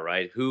you are,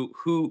 right?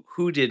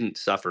 Who didn't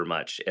suffer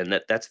much, and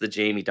that's the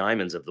Jamie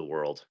Dimons of the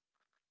world.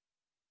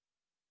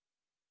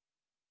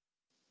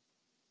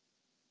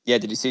 Yeah,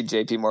 did you see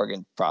J.P.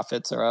 Morgan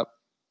profits are up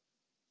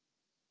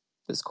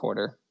this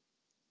quarter?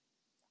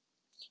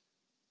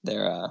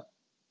 Their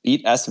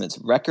beat estimates,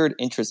 record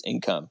interest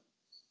income.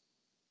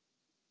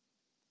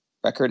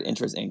 Record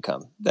interest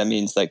income. That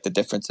means like the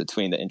difference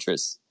between the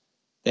interest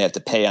they have to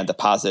pay on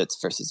deposits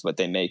versus what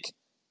they make,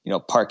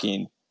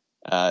 parking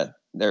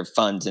their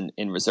funds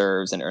in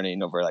reserves and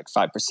earning over like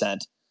 5%.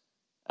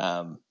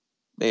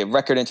 They have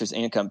record interest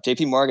income.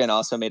 JP Morgan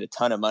also made a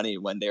ton of money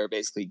when they were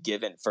basically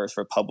given First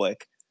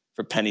Republic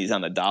for pennies on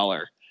the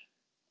dollar.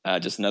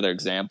 Just another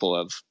example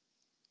of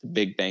the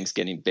big banks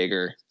getting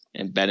bigger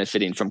and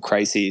benefiting from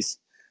crises.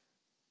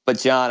 But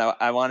John,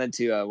 I wanted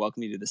to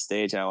welcome you to the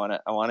stage, and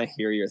I want to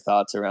hear your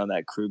thoughts around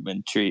that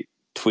Krugman tweet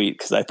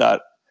because I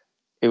thought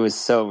it was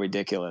so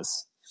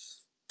ridiculous.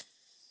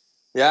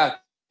 Yeah.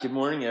 Good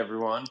morning,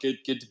 everyone.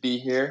 Good to be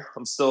here.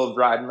 I'm still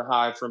riding the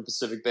high from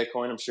Pacific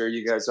Bitcoin. I'm sure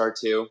you guys are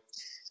too.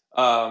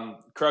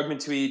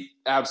 Krugman tweet,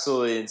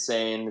 absolutely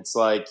insane. It's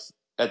like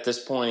at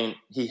this point,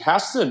 he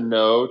has to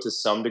know to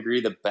some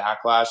degree the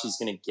backlash he's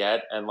going to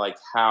get and like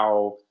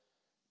how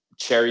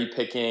cherry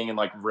picking and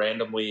like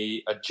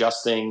randomly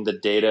adjusting the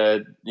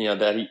data,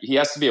 that he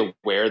has to be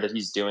aware that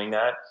he's doing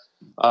that.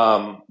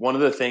 One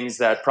of the things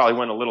that probably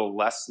went a little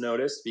less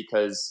noticed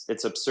because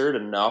it's absurd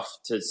enough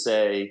to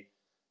say,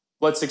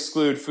 let's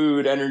exclude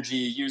food, energy,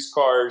 used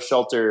cars,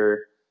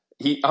 shelter.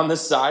 He on the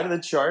side of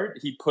the chart,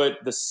 he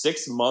put the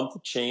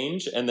 6-month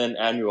change and then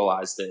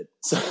annualized it.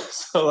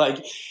 So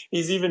like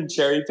he's even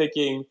cherry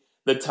picking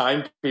the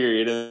time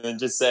period and then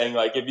just saying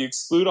like, if you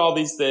exclude all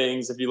these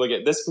things, if you look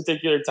at this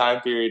particular time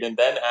period and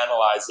then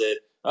analyze it,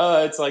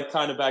 it's like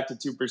kind of back to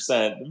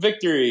 2%.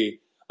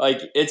 Victory.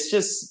 Like it's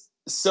just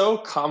so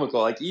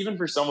comical. Like even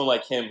for someone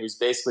like him, who's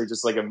basically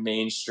just like a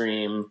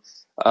mainstream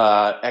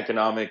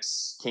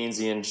economics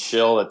Keynesian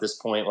shill at this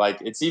point, like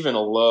it's even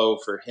a low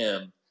for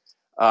him.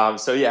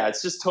 So yeah,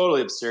 it's just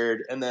totally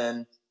absurd. And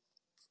then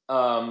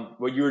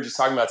what you were just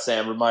talking about,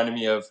 Sam, reminded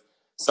me of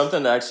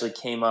something that actually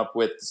came up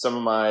with some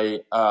of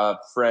my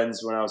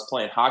friends when I was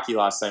playing hockey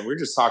last time. We were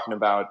just talking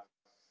about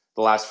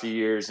the last few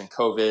years and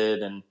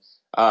COVID,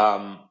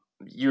 and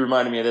you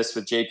reminded me of this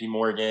with JP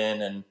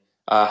Morgan and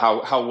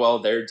how well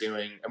they're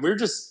doing. And we were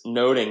just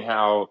noting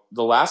how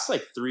the last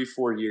like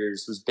 3-4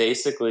 years was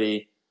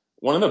basically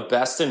one of the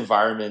best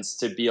environments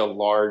to be a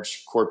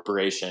large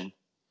corporation.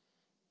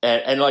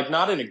 And like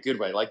not in a good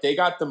way. Like they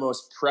got the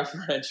most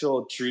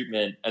preferential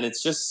treatment, and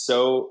it's just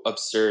so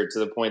absurd to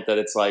the point that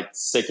it's like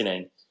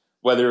sickening.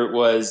 Whether it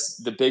was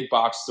the big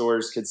box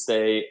stores could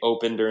stay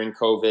open during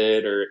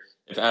COVID, or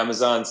if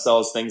Amazon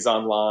sells things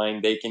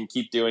online, they can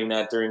keep doing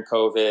that during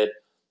COVID.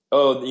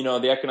 Oh,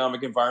 the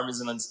economic environment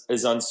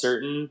is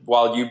uncertain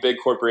while you big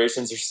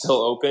corporations are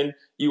still open.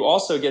 You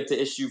also get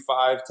to issue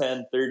 5,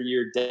 10,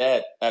 30-year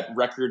debt at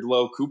record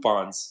low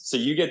coupons. So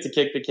you get to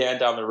kick the can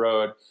down the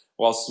road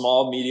while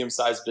small,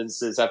 medium-sized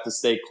businesses have to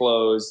stay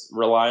closed,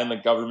 rely on the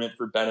government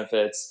for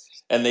benefits,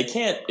 and they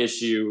can't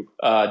issue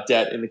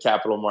debt in the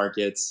capital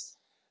markets.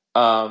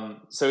 So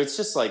it's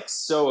just like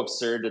so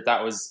absurd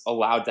that was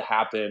allowed to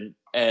happen.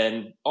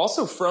 And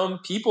also from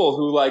people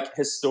who like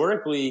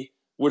historically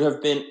would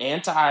have been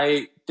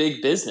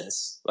anti-big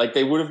business. Like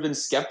they would have been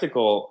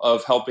skeptical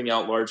of helping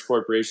out large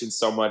corporations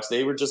so much.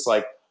 They were just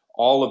like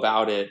all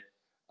about it.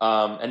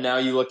 And now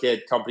you look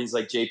at companies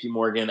like JP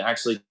Morgan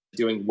actually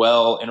doing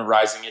well in a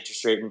rising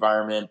interest rate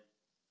environment.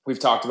 We've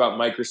talked about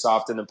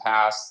Microsoft in the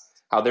past,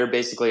 how they're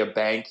basically a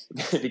bank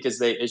because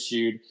they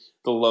issued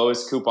the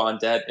lowest coupon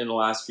debt in the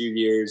last few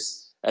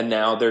years. And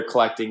now they're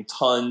collecting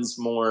tons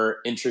more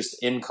interest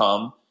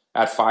income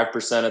at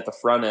 5% at the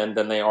front end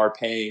than they are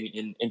paying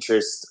in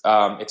interest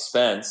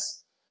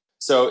expense.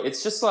 So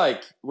it's just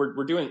like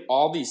we're doing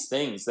all these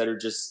things that are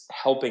just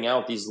helping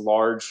out these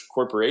large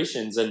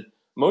corporations. And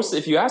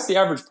if you ask the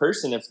average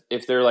person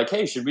if they're like,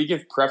 hey, should we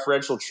give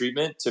preferential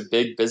treatment to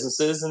big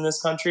businesses in this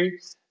country?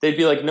 They'd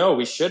be like, no,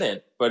 we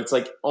shouldn't. But it's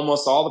like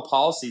almost all the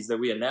policies that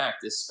we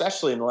enact,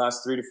 especially in the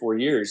last 3 to 4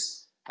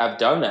 years, have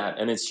done that.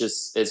 And it's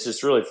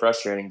just really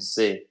frustrating to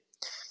see.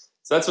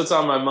 So that's what's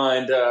on my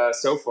mind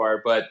so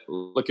far, but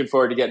looking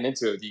forward to getting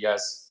into it with you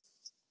guys.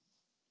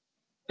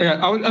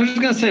 Yeah, I was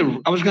just gonna say,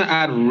 I was gonna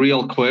add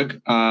real quick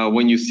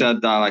when you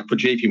said that, like for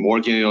JP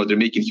Morgan, they're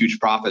making huge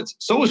profits.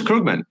 So is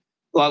Krugman.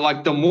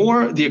 Like the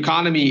more the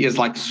economy is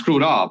like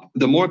screwed up,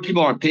 the more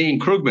people are paying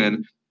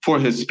Krugman for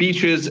his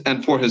speeches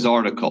and for his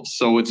articles.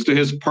 So it's to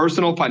his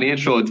personal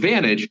financial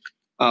advantage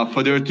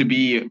for there to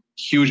be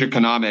huge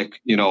economic,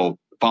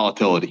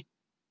 volatility.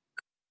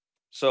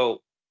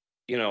 So,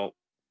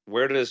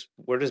 where does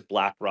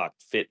BlackRock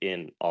fit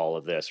in all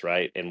of this,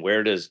 right? And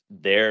where does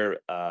their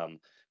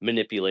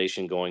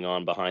manipulation going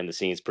on behind the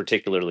scenes,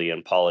 particularly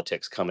in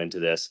politics, come into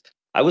this?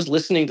 I was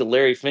listening to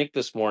Larry Fink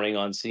this morning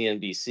on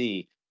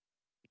CNBC.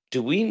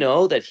 Do we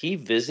know that he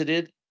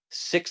visited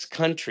 6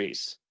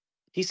 countries?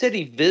 He said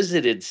he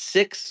visited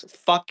 6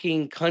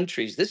 fucking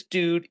countries. This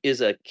dude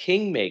is a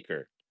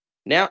kingmaker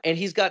now, and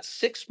he's got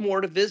 6 more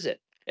to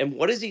visit. And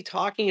what is he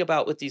talking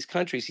about with these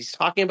countries? He's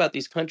talking about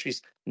these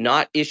countries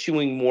not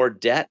issuing more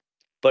debt,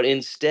 but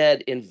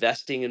instead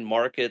investing in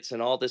markets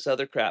and all this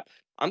other crap.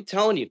 I'm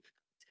telling you,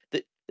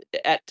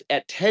 that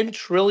at 10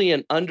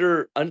 trillion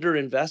under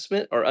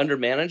investment or under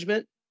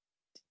management,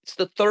 it's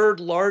the 3rd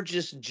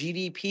largest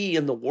GDP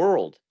in the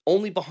world,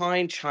 only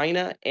behind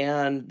China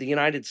and the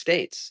United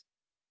States.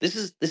 This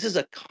is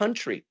a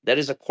country that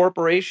is a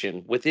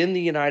corporation within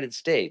the United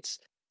States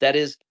that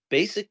is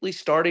basically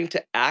starting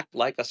to act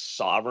like a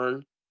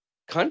sovereign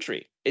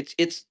country.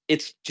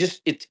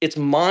 It's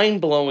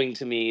mind-blowing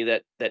to me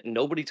that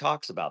nobody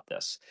talks about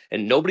this,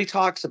 and nobody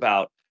talks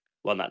about,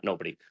 well, not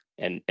nobody,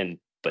 and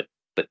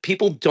but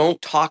people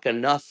don't talk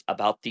enough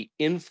about the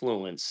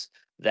influence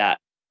that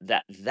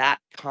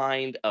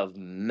kind of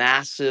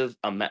massive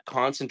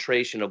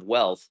concentration of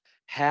wealth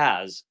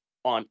has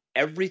on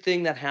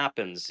everything that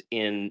happens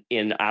in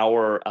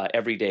our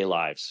everyday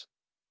lives.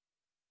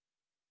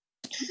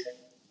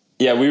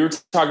 Yeah, we were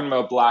talking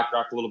about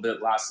BlackRock a little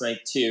bit last night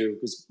too,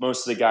 because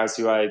most of the guys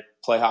who I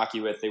play hockey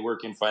with, they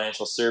work in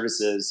financial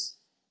services,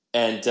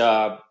 and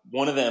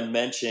one of them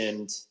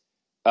mentioned,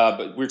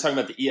 but we were talking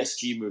about the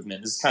ESG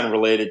movement. This is kind of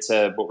related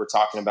to what we're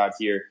talking about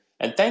here.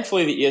 And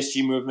thankfully, the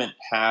ESG movement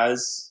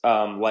has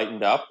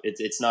lightened up.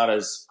 It's not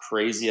as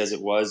crazy as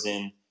it was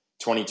in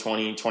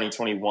 2020,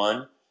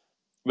 2021.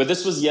 But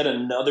this was yet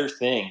another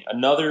thing,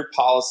 another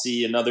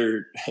policy,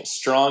 another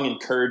strong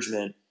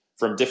encouragement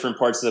from different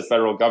parts of the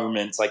federal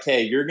government. It's like,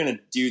 hey, you're going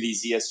to do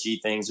these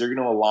ESG things. You're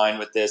going to align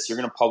with this. You're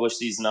going to publish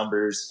these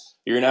numbers.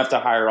 You're going to have to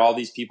hire all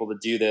these people to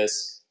do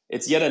this.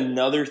 It's yet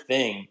another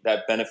thing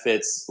that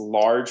benefits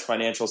large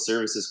financial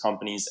services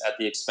companies at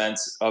the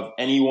expense of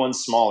anyone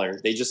smaller.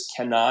 They just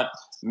cannot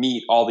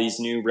meet all these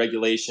new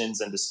regulations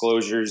and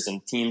disclosures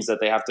and teams that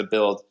they have to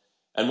build.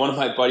 And one of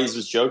my buddies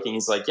was joking.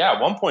 He's like, yeah,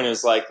 at one point it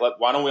was like,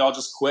 why don't we all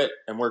just quit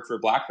and work for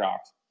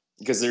BlackRock?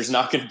 Because there's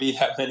not going to be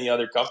that many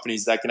other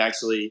companies that can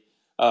actually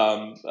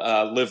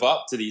live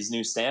up to these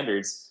new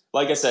standards.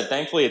 Like I said,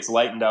 thankfully it's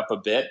lightened up a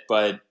bit,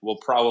 but we'll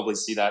probably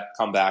see that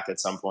come back at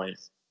some point.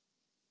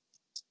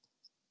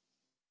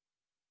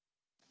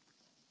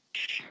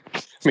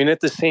 I mean,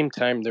 at the same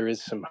time, there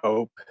is some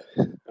hope.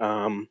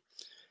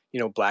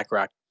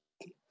 BlackRock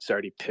has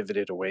already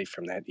pivoted away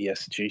from that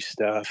ESG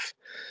stuff.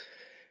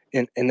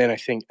 And then I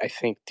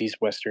think these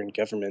Western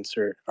governments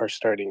are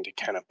starting to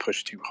kind of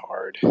push too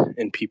hard,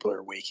 and people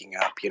are waking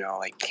up,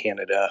 like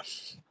Canada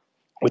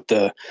with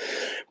the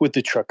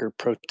trucker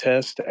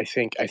protest. I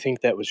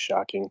think that was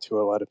shocking to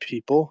a lot of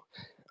people.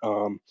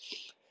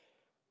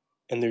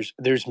 And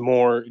there's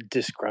more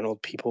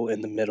disgruntled people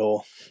in the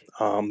middle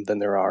than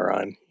there are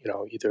on,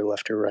 either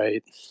left or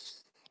right.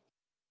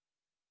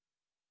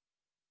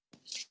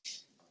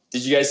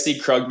 Did you guys see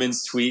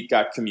Krugman's tweet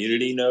got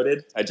community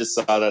noted? I just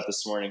saw that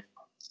this morning.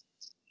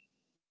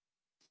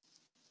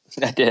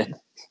 I did.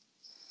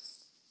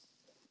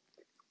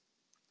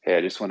 Hey,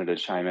 I just wanted to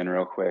chime in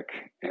real quick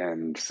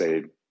and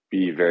say,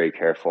 be very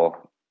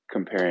careful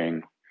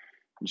comparing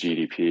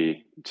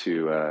GDP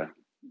to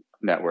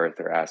net worth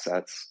or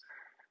assets.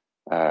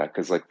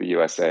 Because like the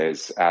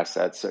USA's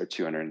assets are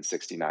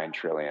 269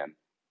 trillion.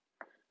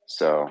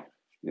 So,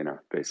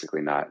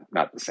 basically not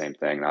the same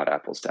thing, not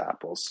apples to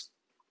apples.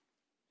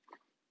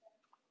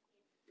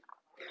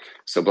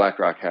 So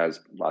BlackRock has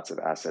lots of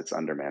assets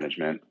under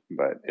management,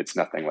 but it's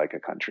nothing like a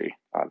country,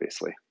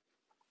 obviously.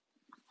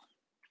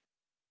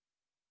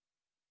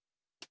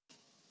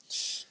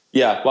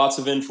 Yeah, lots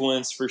of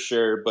influence for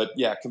sure. But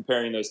yeah,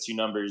 comparing those two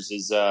numbers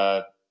is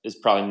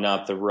probably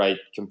not the right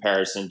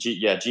comparison.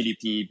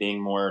 GDP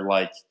being more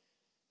like,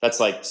 that's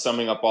like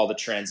summing up all the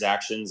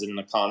transactions in an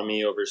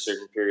economy over a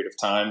certain period of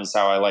time is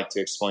how I like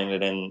to explain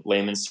it in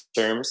layman's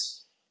terms.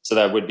 So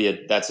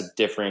that's a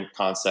different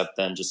concept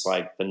than just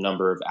like the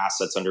number of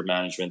assets under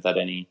management that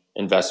any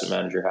investment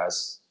manager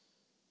has.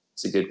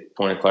 It's a good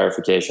point of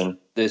clarification.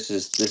 This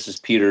is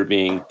Peter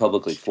being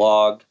publicly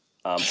flogged.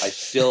 I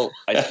still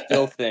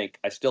think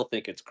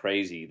it's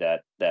crazy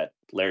that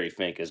Larry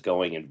Fink is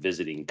going and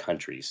visiting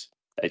countries.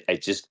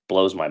 It just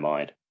blows my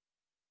mind.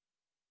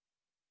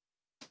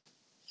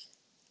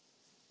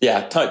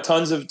 Yeah,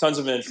 tons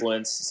of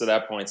influence. So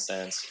that point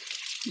stands.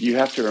 You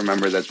have to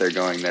remember that they're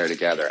going there to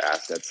gather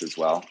assets as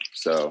well.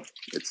 So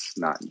it's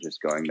not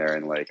just going there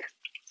and like,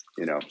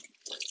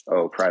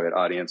 private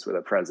audience with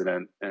a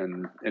president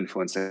and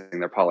influencing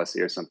their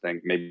policy or something.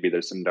 Maybe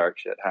there's some dark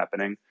shit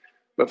happening,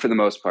 but for the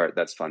most part,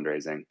 that's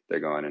fundraising. They're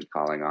going and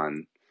calling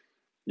on,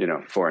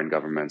 foreign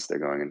governments. They're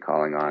going and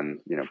calling on,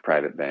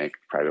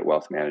 private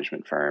wealth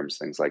management firms,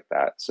 things like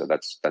that. So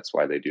that's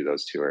why they do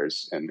those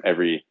tours. And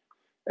every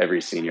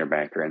senior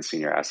banker and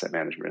senior asset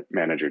management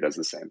manager does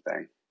the same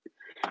thing.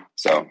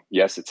 So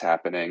yes, it's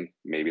happening.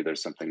 Maybe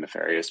there's something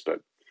nefarious, but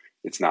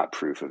it's not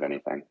proof of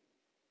anything.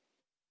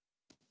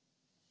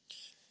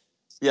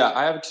 Yeah,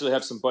 I actually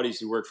have some buddies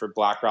who work for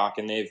BlackRock,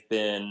 and they've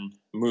been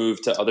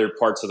moved to other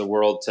parts of the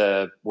world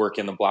to work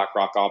in the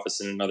BlackRock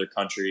office in another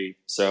country.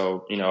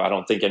 So, I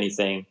don't think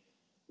anything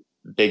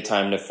big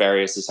time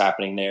nefarious is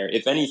happening there.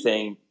 If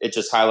anything, it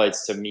just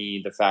highlights to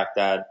me the fact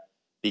that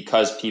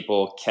because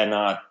people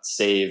cannot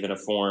save in a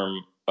form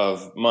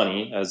of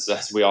money,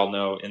 as we all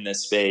know in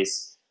this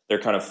space, they're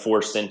kind of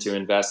forced into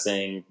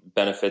investing,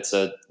 benefits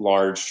a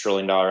large $1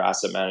 trillion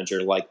asset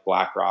manager like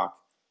BlackRock.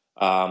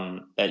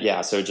 So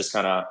it just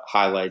kind of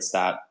highlights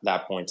that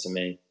point to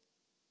me.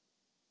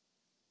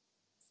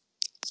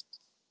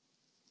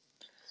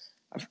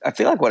 I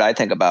feel like what I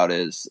think about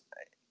is,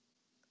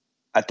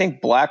 I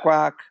think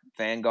BlackRock,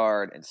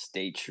 Vanguard, and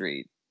State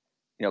Street,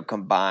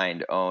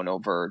 combined own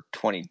over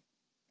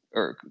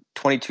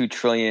 $22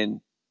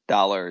 trillion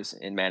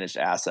in managed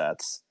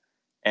assets,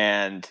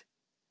 and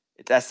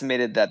it's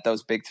estimated that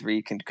those big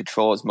three can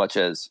control as much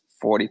as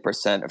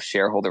 40% of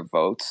shareholder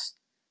votes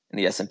in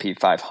the S&P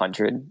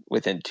 500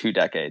 within 2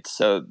 decades.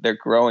 So they're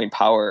growing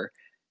power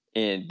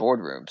in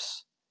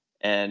boardrooms,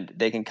 and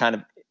they can kind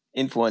of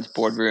influence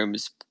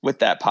boardrooms with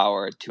that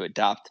power to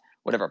adopt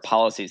whatever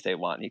policies they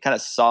want. And you kind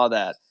of saw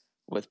that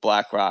with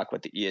BlackRock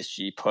with the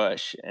ESG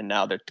push, and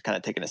now they're kind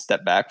of taking a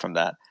step back from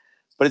that.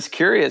 But it's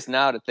curious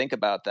now to think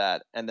about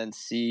that and then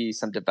see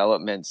some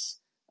developments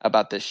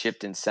about the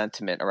shift in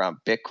sentiment around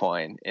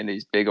Bitcoin in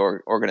these big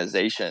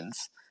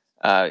organizations.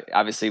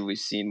 Obviously, we've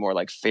seen more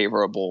like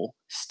favorable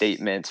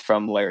statements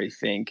from Larry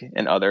Fink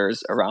and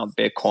others around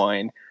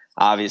Bitcoin.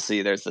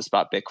 Obviously, there's the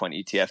spot Bitcoin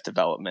ETF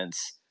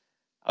developments.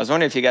 I was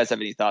wondering if you guys have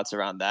any thoughts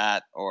around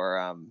that,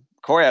 or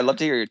Cory, I'd love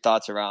to hear your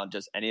thoughts around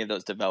just any of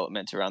those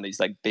developments around these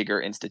like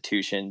bigger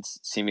institutions,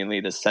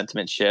 seemingly the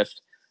sentiment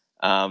shift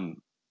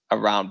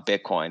around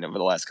Bitcoin over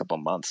the last couple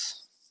of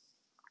months.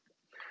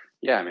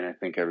 Yeah, I mean, I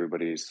think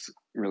everybody's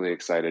really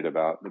excited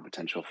about the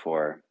potential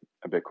for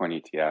a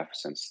Bitcoin ETF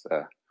since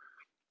the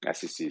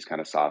SEC's kind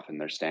of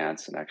softened their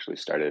stance and actually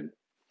started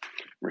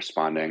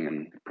responding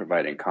and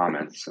providing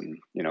comments and,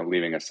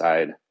 leaving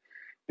aside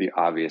the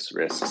obvious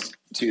risks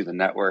to the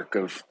network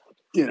of,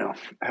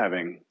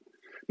 having,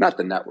 not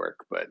the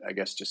network, but I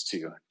guess just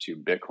to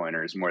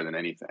Bitcoiners more than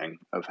anything,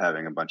 of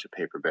having a bunch of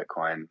paper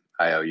Bitcoin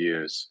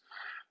IOUs.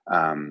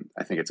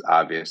 I think it's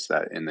obvious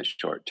that in the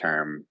short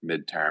term,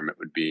 midterm, it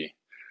would be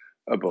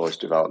a bullish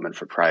development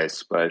for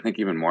price. But I think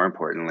even more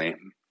importantly,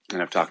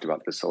 and I've talked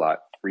about this a lot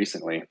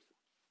recently,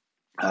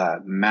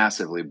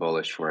 massively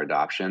bullish for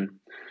adoption,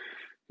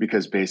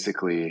 because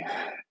basically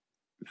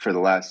for the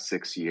last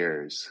 6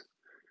 years,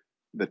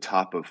 the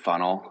top of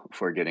funnel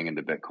for getting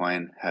into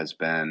Bitcoin has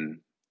been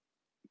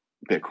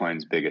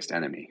Bitcoin's biggest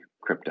enemy,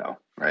 crypto,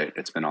 right?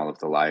 It's been all of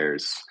the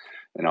liars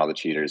and all the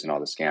cheaters and all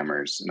the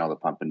scammers and all the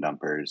pump and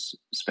dumpers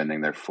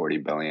spending their 40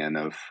 billion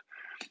of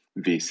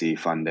VC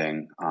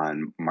funding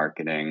on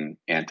marketing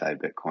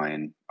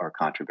anti-Bitcoin or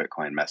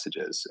contra-Bitcoin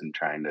messages and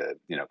trying to,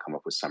 come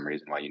up with some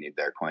reason why you need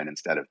their coin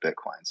instead of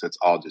Bitcoin. So it's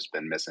all just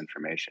been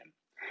misinformation.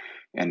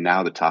 And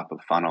now the top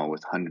of funnel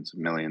with hundreds of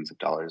millions of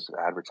dollars of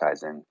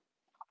advertising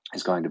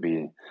is going to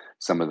be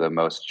some of the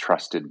most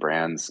trusted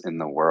brands in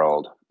the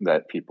world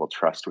that people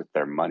trust with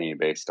their money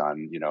based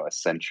on, a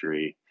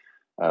century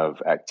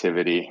of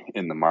activity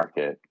in the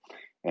market.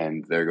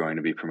 And they're going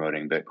to be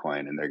promoting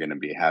Bitcoin, and they're going to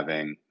be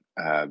having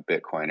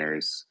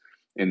Bitcoiners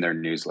in their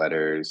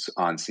newsletters,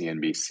 on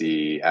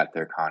CNBC, at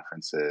their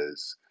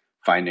conferences,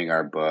 finding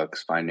our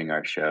books, finding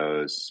our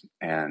shows,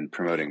 and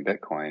promoting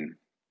Bitcoin.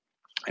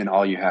 And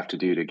all you have to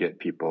do to get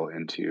people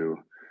into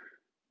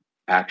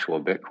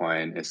actual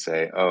Bitcoin is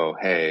say, oh,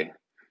 hey,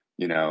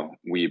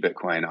 we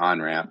Bitcoin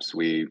on-ramps,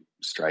 we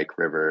Strike,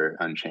 River,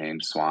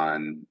 Unchained,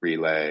 Swan,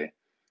 Relay,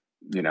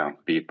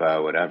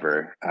 BIPA,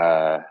 whatever.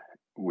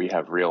 We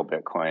have real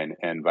Bitcoin.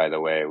 And by the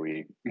way,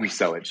 we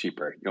sell it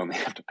cheaper. You only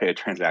have to pay a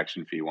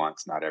transaction fee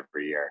once, not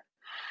every year.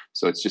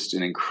 So it's just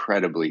an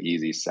incredibly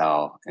easy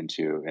sell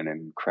into an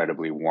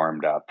incredibly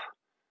warmed up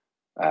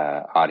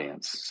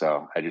audience.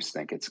 So I just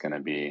think it's going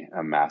to be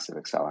a massive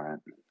accelerant.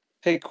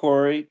 Hey,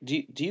 Cory,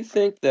 do you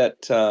think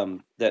that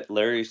that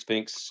Larry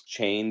Fink's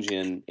change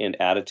in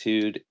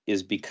attitude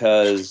is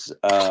because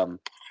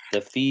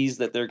the fees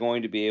that they're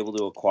going to be able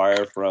to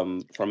acquire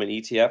from an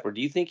ETF, or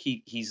do you think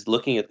he's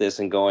looking at this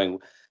and going,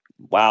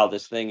 wow,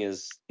 this thing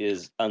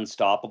is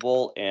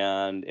unstoppable,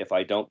 and if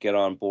I don't get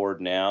on board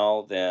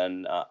now,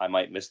 then I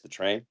might miss the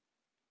train?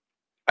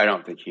 I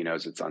don't think he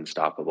knows it's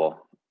unstoppable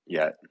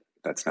yet.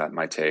 that's not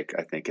my take.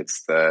 I think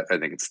it's the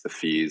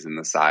fees and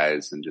the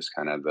size and just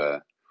kind of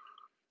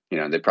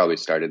they probably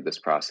started this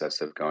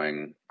process of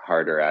going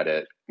harder at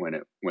it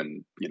when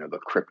the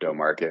crypto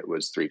market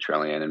was 3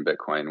 trillion and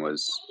Bitcoin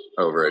was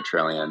over $1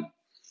 trillion.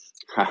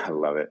 I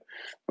love it.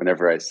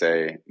 Whenever I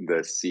say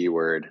the C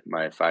word,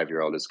 my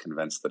 5-year-old is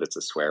convinced that it's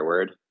a swear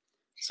word.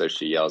 So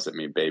she yells at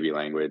me baby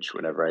language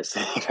whenever I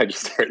say it. I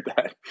just heard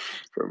that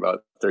from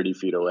about 30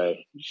 feet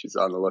away. She's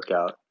on the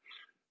lookout.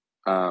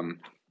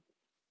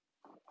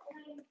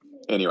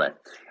 Anyway,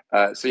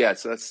 so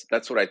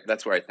that's where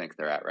I think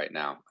they're at right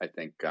now. I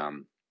think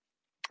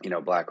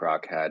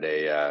BlackRock had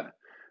a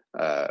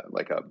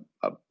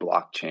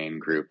blockchain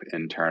group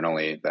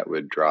internally that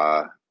would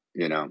draw,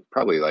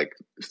 probably like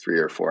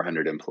 300 or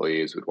 400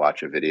 employees would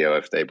watch a video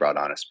if they brought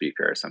on a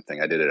speaker or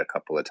something. I did it a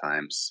couple of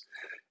times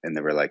and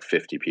there were like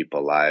 50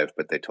 people live,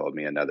 but they told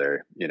me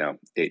another,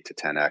 8 to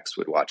 10x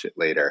would watch it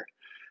later.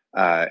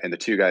 And the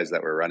 2 guys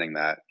that were running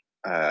that,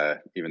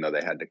 even though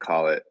they had to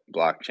call it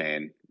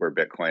blockchain, were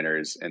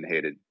Bitcoiners and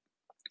hated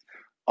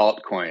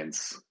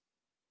altcoins.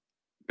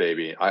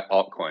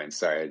 Altcoins.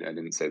 Sorry, I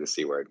didn't say the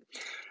C word.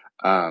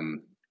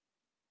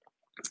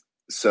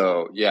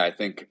 So yeah, I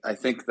think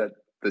that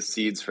the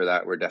seeds for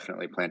that were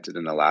definitely planted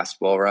in the last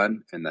bull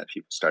run, and that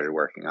people started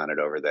working on it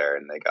over there,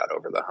 and they got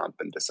over the hump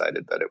and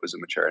decided that it was a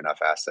mature enough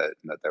asset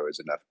and that there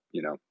was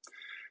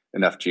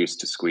enough juice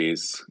to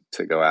squeeze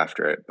to go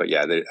after it. But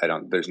yeah,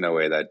 there's no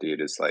way that dude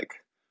is like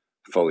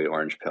fully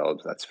orange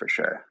pilled, that's for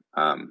sure.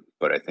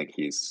 But I think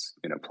he's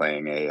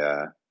playing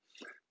a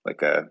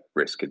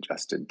risk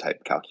adjusted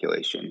type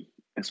calculation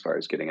as far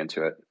as getting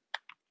into it.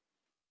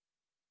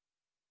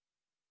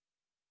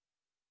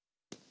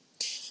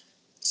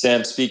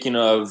 Sam, speaking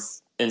of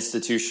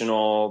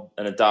institutional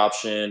and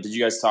adoption, did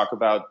you guys talk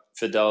about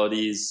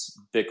Fidelity's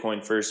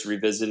Bitcoin First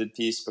Revisited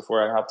piece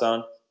before I hopped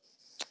on?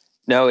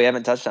 No, we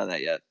haven't touched on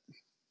that yet.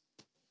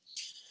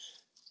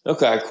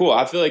 Okay, cool.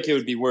 I feel like it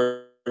would be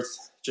worth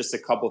just a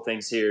couple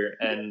things here.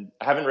 And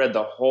I haven't read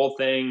the whole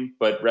thing,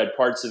 but read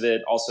parts of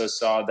it. Also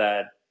saw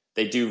that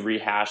they do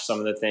rehash some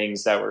of the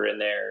things that were in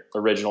their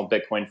original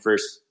Bitcoin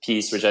First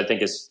piece, which I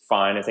think is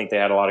fine. I think they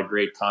had a lot of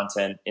great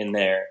content in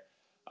there.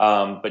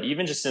 But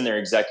even just in their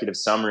executive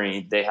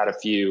summary, they had a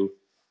few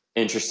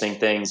interesting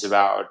things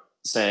about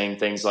saying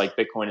things like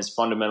Bitcoin is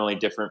fundamentally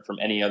different from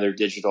any other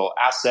digital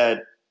asset.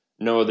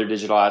 No other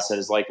digital asset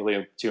is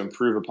likely to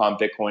improve upon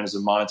Bitcoin as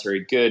a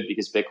monetary good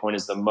because Bitcoin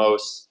is the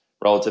most,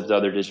 relative to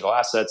other digital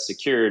assets,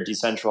 secure,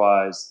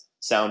 decentralized,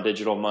 sound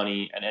digital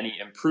money, and any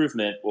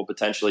improvement will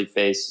potentially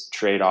face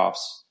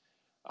trade-offs.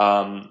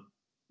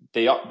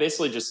 They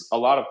basically just a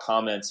lot of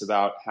comments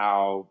about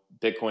how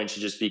Bitcoin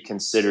should just be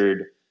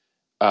considered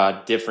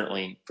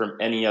differently from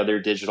any other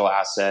digital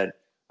asset.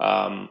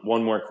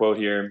 One more quote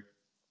here.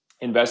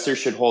 Investors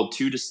should hold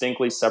 2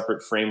 distinctly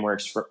separate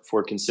frameworks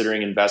for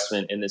considering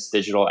investment in this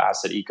digital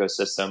asset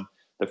ecosystem.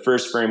 The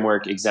first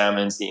framework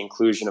examines the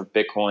inclusion of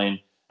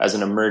Bitcoin as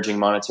an emerging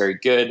monetary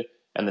good,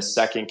 and the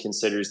second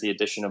considers the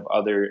addition of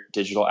other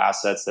digital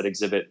assets that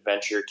exhibit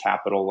venture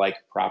capital-like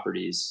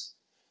properties.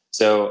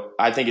 So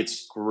I think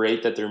it's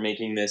great that they're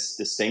making this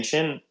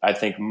distinction. I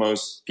think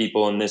most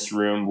people in this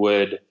room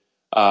would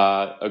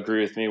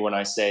agree with me when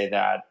I say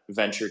that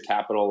venture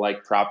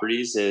capital-like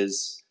properties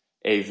is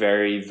a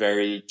very,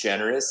 very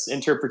generous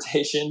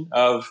interpretation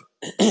of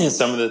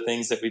some of the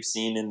things that we've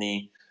seen in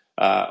the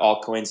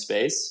altcoin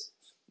space.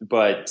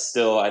 But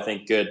still, I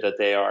think good that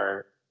they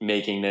are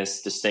making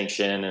this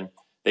distinction, and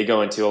they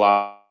go into a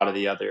lot of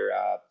the other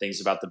things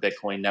about the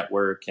Bitcoin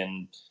network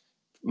and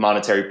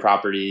monetary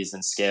properties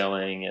and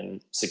scaling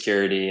and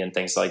security and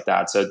things like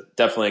that. So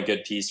definitely a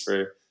good piece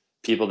for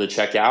people to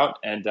check out.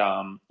 And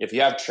if you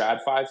have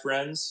TradFi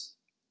friends,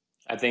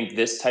 I think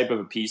this type of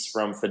a piece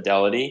from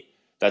Fidelity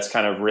that's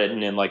kind of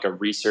written in like a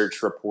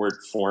research report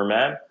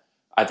format,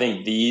 I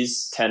think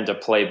these tend to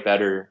play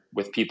better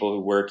with people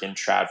who work in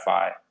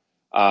TradFi.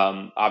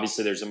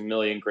 Obviously, there's a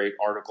million great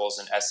articles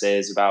and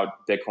essays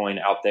about Bitcoin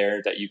out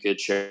there that you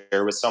could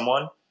share with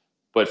someone.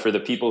 But for the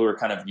people who are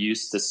kind of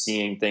used to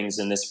seeing things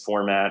in this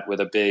format with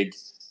a big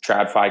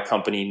TradFi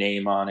company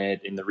name on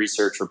it in the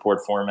research report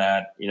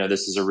format,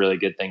 this is a really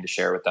good thing to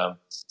share with them.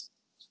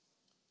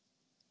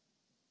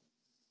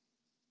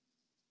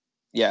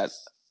 Yeah.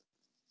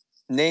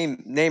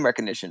 Name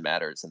recognition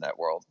matters in that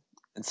world,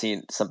 and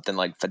seeing something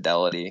like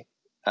Fidelity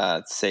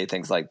say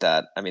things like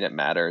that, it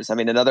matters.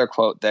 Another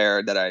quote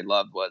there that I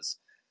loved was,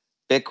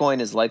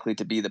 Bitcoin is likely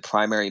to be the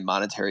primary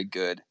monetary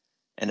good,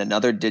 and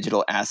another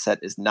digital asset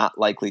is not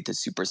likely to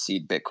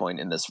supersede Bitcoin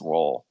in this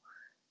role.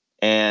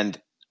 And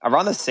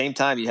around the same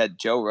time, you had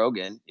Joe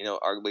Rogan,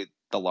 arguably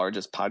the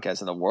largest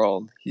podcast in the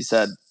world. He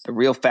said, the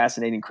real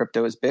fascinating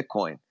crypto is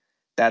Bitcoin.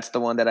 That's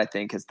the one that I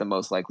think has the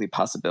most likely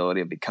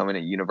possibility of becoming a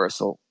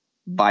universal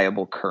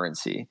viable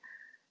currency.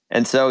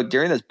 And so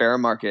during this bear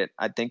market,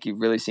 I think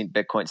you've really seen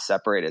Bitcoin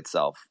separate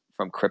itself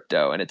from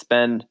crypto. And it's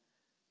been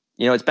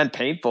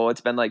painful.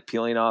 It's been like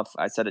peeling off,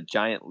 I said, a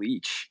giant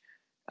leech,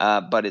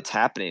 but it's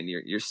happening.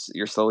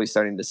 You're slowly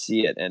starting to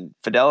see it. And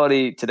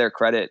Fidelity, to their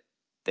credit,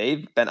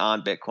 they've been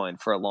on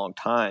Bitcoin for a long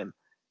time.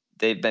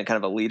 they've been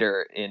kind of a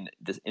leader in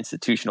this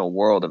institutional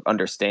world of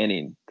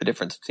understanding the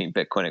difference between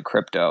Bitcoin and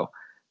crypto.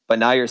 But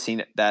now you're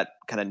seeing that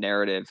kind of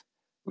narrative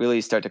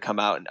really start to come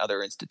out in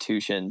other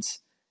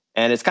institutions.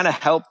 And it's kind of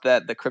helped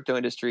that the crypto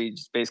industry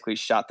just basically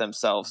shot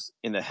themselves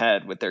in the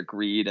head with their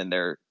greed and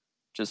their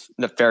just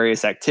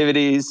nefarious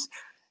activities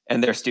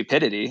and their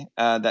stupidity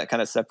that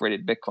kind of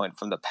separated Bitcoin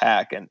from the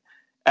pack. And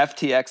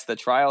FTX, the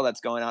trial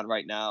that's going on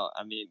right now,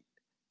 I mean,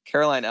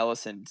 Caroline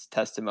Ellison's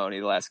testimony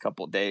the last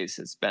couple of days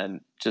has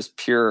been just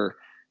pure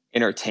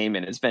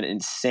entertainment. It's been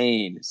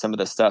insane, some of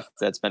the stuff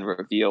that's been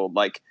revealed,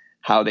 like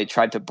how they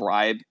tried to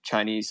bribe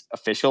Chinese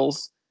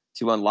officials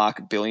to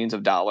unlock billions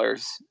of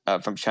dollars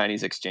from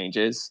Chinese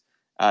exchanges.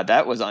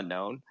 That was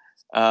unknown.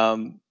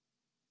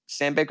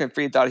 Sam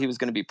Bankman-Fried thought he was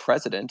going to be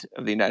president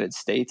of the United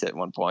States at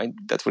one point.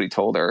 That's what he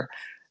told her.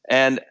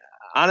 And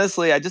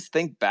honestly, I just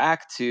think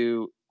back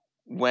to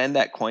when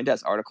that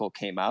CoinDesk article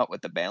came out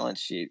with the balance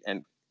sheet.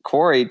 And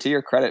Cory, to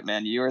your credit,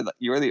 man, you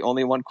were the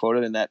only one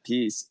quoted in that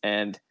piece,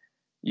 and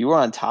you were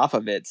on top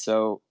of it.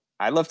 So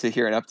I'd love to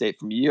hear an update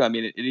from you. I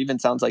mean, it even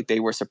sounds like they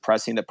were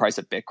suppressing the price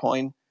of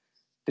Bitcoin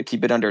to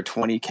keep it under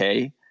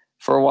 20K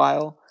for a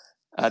while.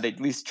 They at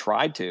least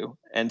tried to.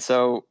 And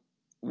so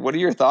what are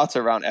your thoughts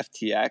around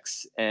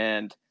FTX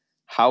and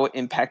how it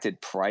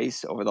impacted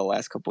price over the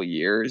last couple of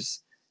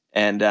years?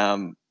 And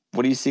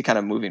what do you see kind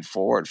of moving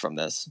forward from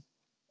this?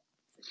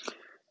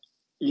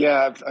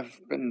 Yeah,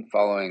 I've been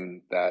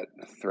following that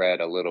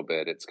thread a little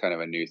bit. It's kind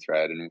of a new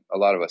thread, and a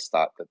lot of us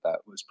thought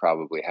that was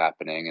probably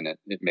happening, and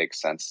it makes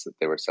sense that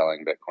they were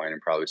selling Bitcoin and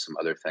probably some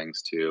other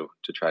things too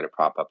to try to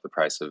prop up the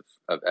price of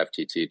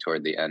FTT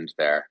toward the end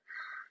there.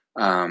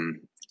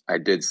 I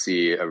did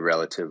see a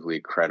relatively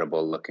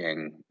credible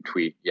looking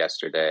tweet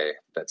yesterday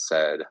that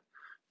said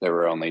there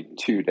were only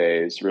 2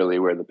 days really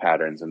where the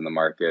patterns in the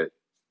market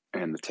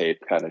and the tape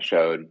kind of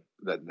showed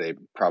that they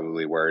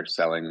probably were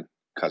selling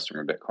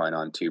customer Bitcoin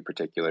on 2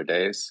 particular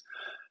days.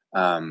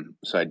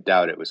 So I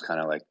doubt it was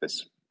kind of like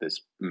this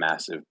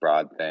massive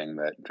broad thing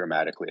that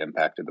dramatically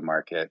impacted the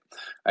market.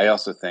 I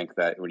also think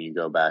that when you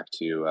go back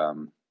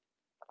to,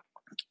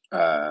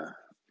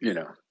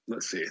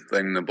 let's see,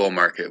 then the bull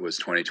market was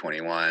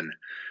 2021.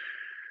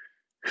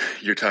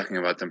 You're talking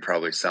about them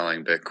probably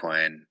selling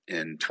Bitcoin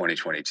in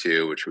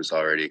 2022, which was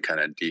already kind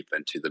of deep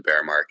into the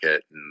bear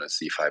market, and the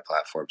CeFi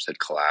platforms had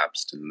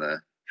collapsed and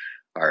the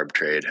ARB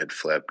trade had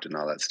flipped and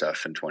all that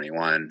stuff in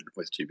 21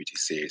 with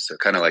GBTC. So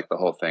kind of like the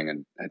whole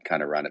thing had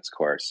kind of run its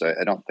course. So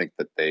I don't think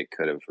that they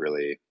could have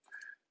really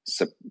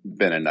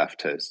been enough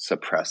to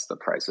suppress the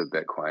price of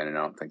Bitcoin. And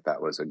I don't think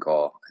that was a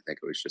goal. I think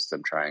it was just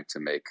them trying to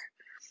make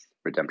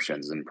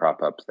redemptions and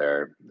prop up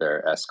their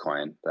S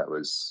coin. That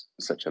was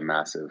such a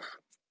massive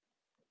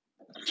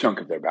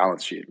chunk of their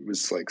balance sheet. It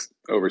was like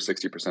over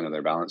 60% of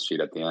their balance sheet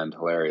at the end,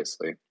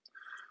 hilariously.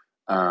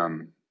 I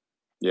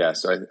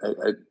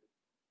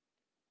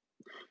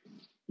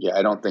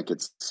don't think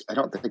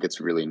it's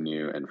really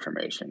new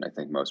information. I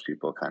think most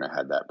people kind of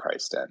had that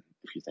priced in.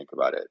 If you think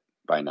about it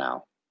by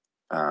now,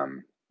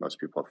 most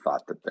people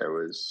thought that there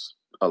was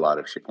a lot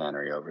of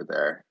chicanery over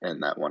there,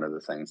 and that one of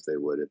the things they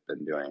would have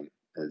been doing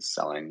is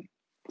selling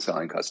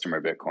customer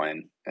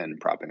Bitcoin and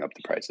propping up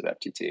the price of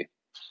FTT.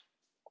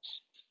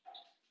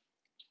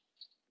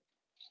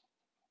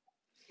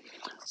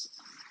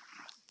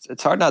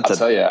 It's hard not to. I'll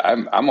tell you,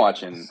 I'm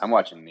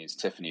watching these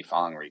Tiffany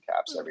Fong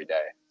recaps every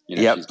day.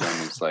 She's doing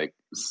these like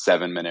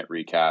 7-minute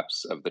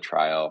recaps of the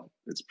trial.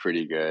 It's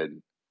pretty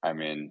good. I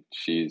mean,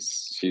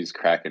 she's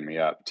cracking me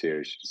up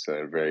too. She's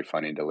a very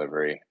funny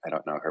delivery. I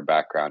don't know her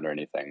background or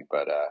anything,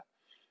 but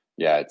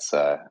it's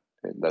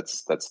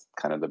that's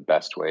kind of the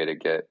best way to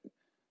get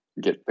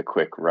the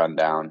quick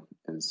rundown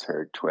is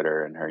her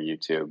Twitter and her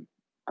YouTube,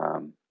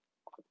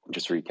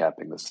 just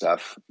recapping the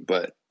stuff.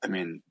 But I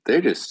mean,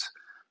 they're just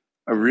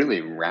a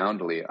really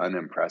roundly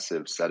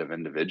unimpressive set of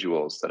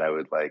individuals that I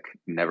would like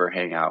never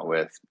hang out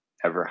with,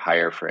 ever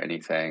hire for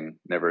anything,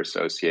 never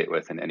associate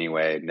with in any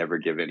way, never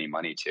give any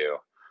money to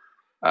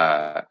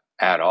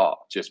at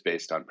all, just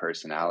based on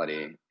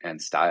personality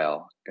and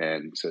style.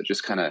 And so it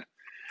just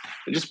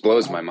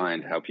blows my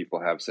mind how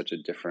people have such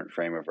a different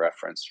frame of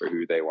reference for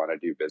who they want to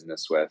do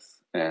business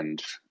with.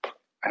 And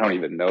I don't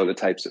even know the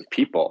types of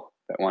people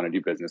that want to do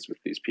business with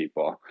these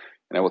people.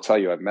 And I will tell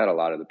you, I've met a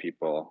lot of the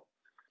people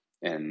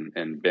and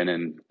been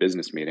in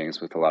business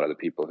meetings with a lot of the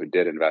people who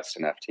did invest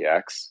in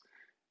FTX.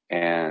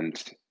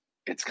 And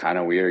it's kind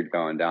of weird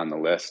going down the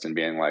list and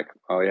being like,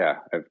 oh yeah,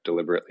 I've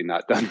deliberately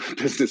not done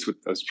business with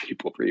those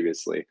people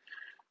previously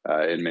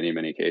in many,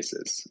 many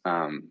cases.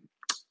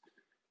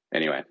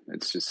 Anyway,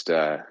 it's just,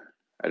 I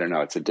don't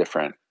know. It's a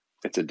different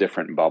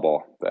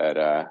bubble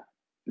that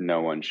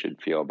no one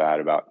should feel bad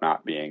about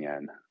not being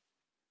in.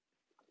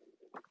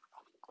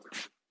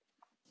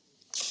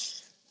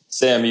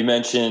 Sam, you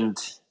mentioned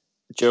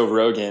Joe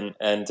Rogan,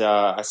 and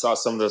I saw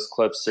some of those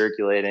clips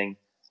circulating,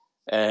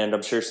 and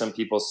I'm sure some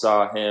people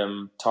saw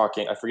him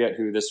talking. I forget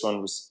who this one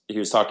was he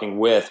was talking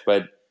with,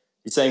 but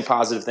he's saying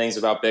positive things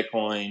about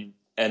Bitcoin,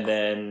 and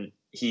then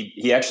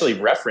he actually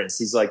referenced,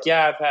 he's like,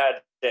 yeah, I've had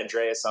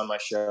Andreas on my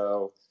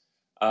show.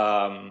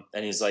 And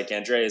he's like,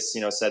 Andreas,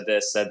 said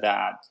this, said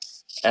that.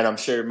 And I'm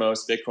sure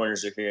most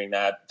Bitcoiners are hearing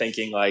that,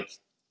 thinking like,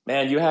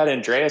 man, you had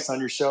Andreas on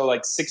your show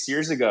like 6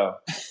 years ago.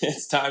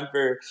 It's time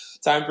for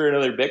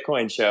another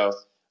Bitcoin show.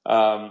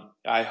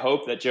 I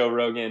hope that Joe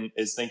Rogan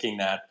is thinking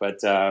that, but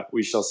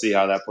we shall see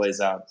how that plays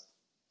out.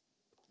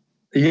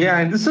 Yeah,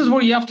 and this is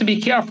where you have to be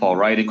careful,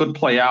 right? It could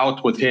play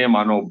out with him,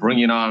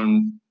 bringing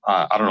on,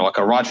 like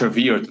a Roger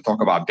Ver to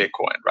talk about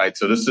Bitcoin, right?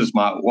 So this is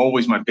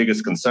always my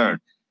biggest concern.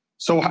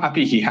 So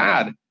happy he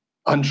had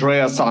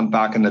Andreas on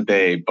back in the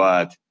day,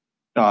 but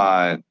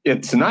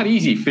it's not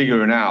easy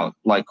figuring out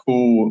like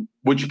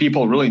which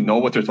people really know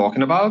what they're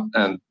talking about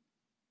and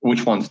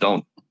which ones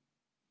don't.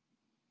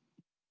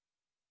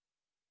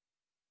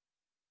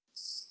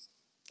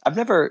 I've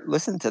never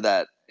listened to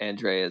that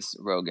Andreas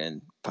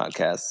Rogan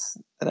podcast.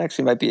 That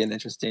actually might be an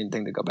interesting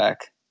thing to go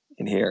back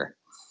and hear.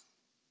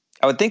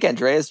 I would think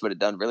Andreas would have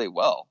done really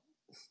well.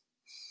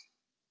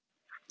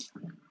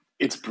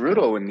 It's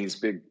brutal when these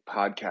big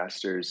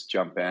podcasters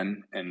jump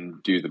in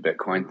and do the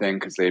Bitcoin thing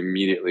because they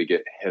immediately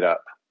get hit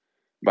up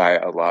by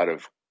a lot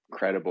of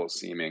credible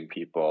seeming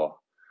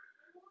people,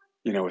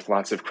 with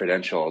lots of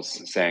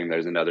credentials saying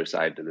there's another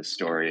side to the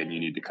story and you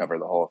need to cover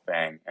the whole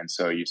thing. And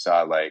so you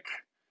saw like,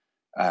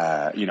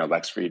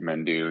 Lex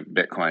Friedman do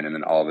Bitcoin, and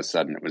then all of a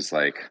sudden it was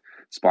like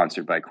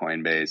sponsored by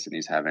Coinbase, and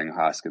he's having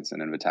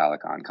Hoskinson and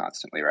Vitalik on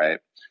constantly, right?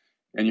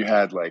 And you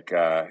had like,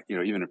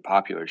 even in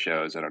popular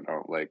shows, I don't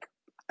know like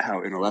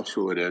how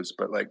intellectual it is,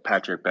 but like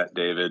Patrick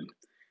Bet-David,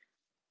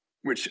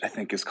 which I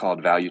think is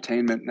called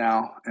Valuetainment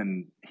now,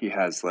 and he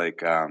has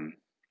like,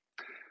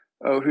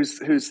 who's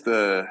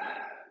the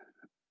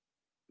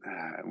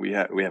we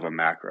have a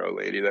macro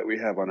lady that we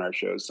have on our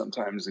shows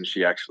sometimes, and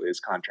she actually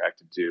is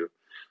contracted to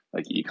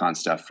like econ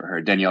stuff for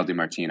her, Danielle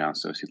DiMartino.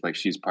 So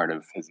she's part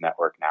of his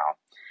network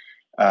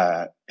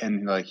now.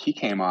 And like he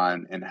came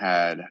on and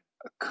had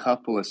a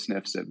couple of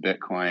sniffs at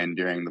Bitcoin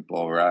during the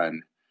bull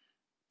run,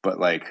 but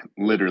like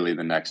literally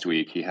the next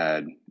week he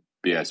had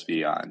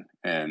BSV on,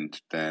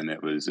 and then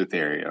it was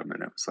Ethereum,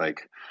 and it was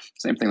like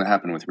same thing that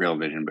happened with Real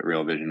Vision, but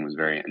Real Vision was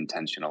very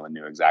intentional and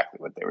knew exactly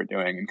what they were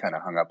doing and kind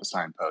of hung up a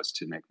signpost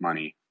to make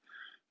money.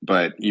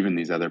 But even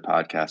these other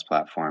podcast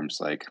platforms,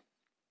 like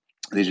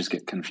they just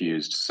get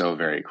confused so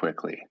very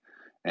quickly,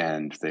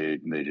 and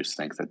they just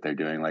think that they're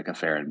doing like a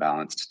fair and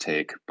balanced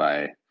take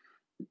by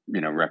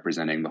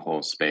representing the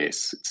whole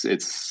space.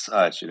 It's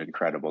such an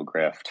incredible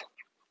grift.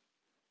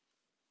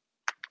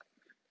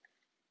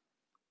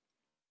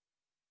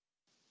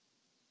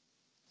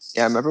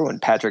 Yeah, I remember when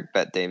Patrick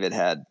Bet-David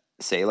had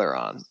Saylor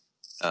on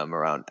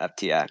around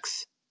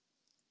FTX.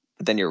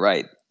 But then you're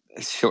right.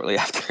 Shortly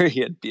after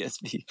he had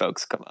BSV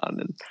folks come on,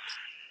 and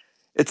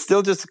it's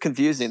still just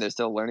confusing. There's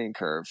still a learning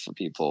curve for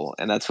people,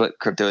 and that's what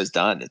crypto has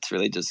done. It's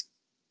really just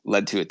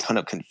led to a ton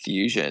of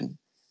confusion.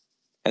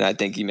 And I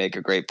think you make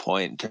a great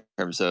point in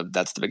terms of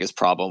that's the biggest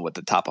problem with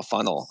the top of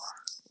funnel,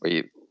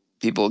 where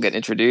people get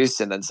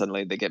introduced and then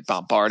suddenly they get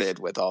bombarded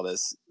with all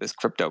this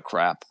crypto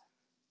crap.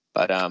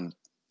 But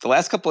the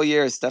last couple of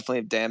years definitely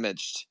have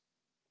damaged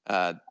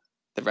the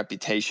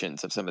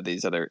reputations of some of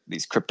these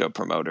crypto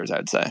promoters,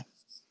 I'd say.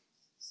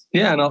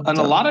 Yeah, and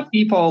a lot of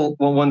people,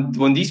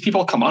 when these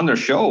people come on their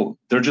show,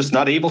 they're just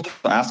not able to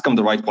ask them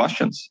the right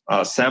questions.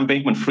 Sam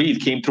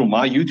Bankman-Fried came through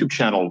my YouTube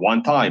channel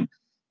one time.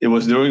 It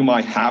was during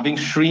my halving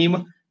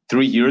stream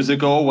 3 years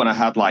ago when I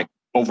had like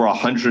over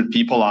 100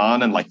 people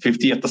on and like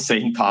 50 at the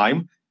same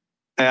time.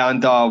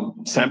 And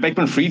Sam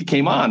Bankman-Fried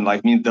came on.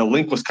 The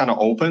link was kind of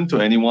open to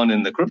anyone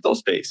in the crypto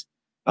space,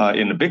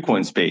 in the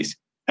Bitcoin space.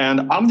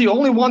 And I'm the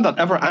only one that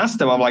ever asked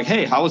them. I'm like,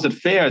 hey, how is it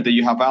fair that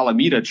you have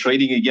Alameda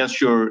trading against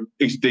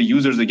the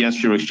users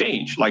against your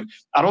exchange? Like,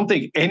 I don't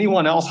think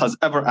anyone else has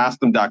ever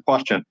asked him that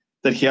question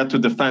that he had to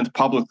defend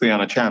publicly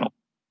on a channel.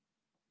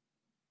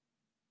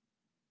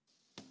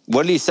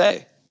 What did he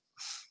say?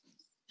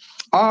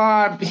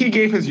 He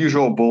gave his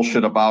usual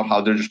bullshit about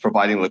how they're just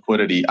providing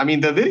liquidity. I mean,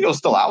 the video is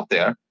still out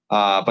there,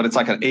 but it's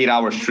like an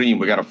 8-hour stream.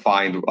 We got to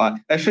find.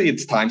 Actually,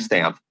 it's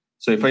timestamped.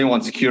 So if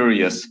anyone's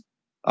curious,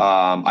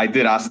 I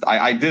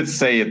did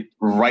say it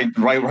right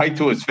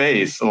to his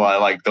face.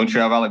 Like, don't you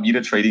have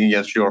Alameda trading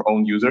against your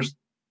own users?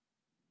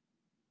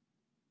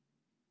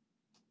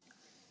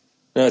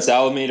 No, it's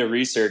Alameda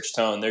Research,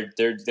 Tone.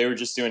 They were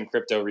just doing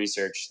crypto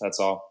research. That's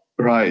all.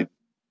 Right.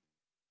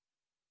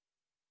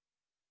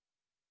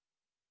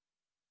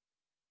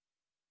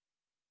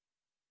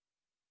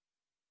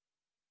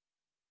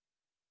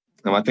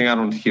 No, I think I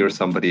don't hear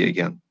somebody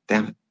again.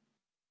 Damn it.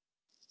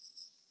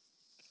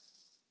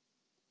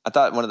 I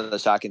thought one of the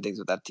shocking things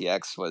with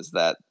FTX was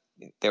that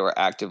they were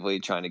actively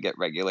trying to get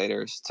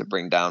regulators to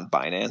bring down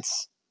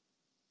Binance.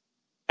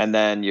 And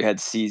then you had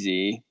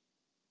CZ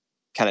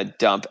kind of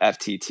dump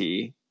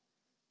FTT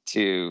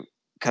to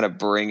kind of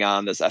bring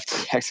on this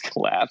FTX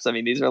collapse. I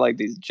mean, these are like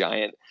these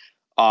giant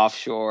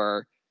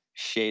offshore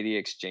shady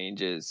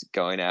exchanges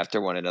going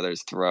after one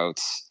another's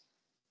throats.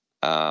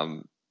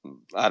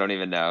 I don't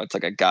even know. It's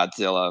like a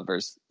Godzilla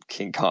versus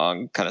King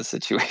Kong kind of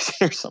situation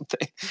or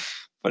something,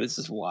 but it's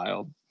just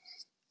wild.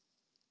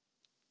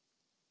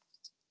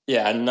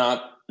 Yeah,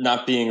 not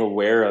not being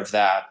aware of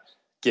that,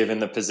 given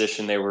the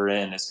position they were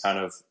in, is kind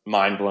of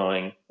mind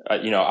blowing.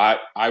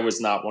 I was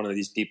not one of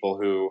these people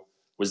who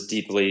was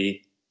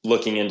deeply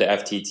looking into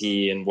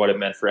FTT and what it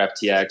meant for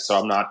FTX. So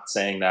I'm not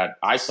saying that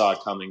I saw it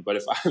coming, but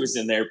if I was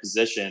in their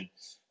position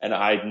and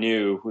I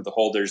knew who the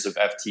holders of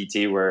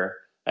FTT were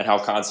and how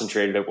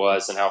concentrated it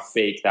was and how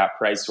fake that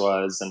price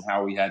was and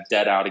how we had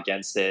debt out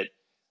against it,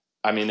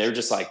 I mean, they were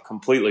just like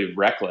completely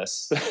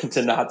reckless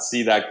to not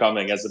see that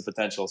coming as a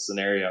potential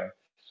scenario.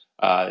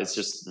 It's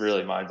just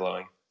really mind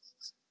blowing.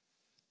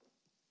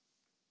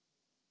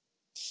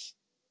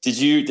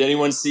 Did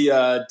anyone see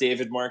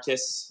David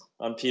Marcus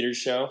on Peter's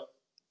show?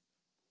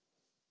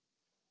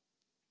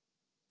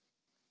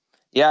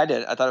 Yeah, I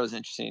did. I thought it was an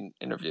interesting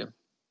interview.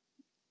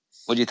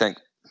 What do you think?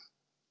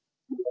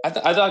 I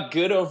thought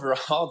good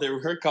overall. There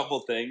were a couple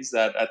things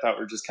that I thought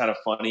were just kind of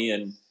funny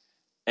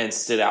and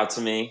stood out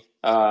to me.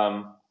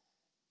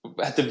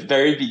 At the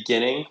very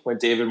beginning, when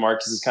David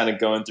Marcus is kind of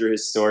going through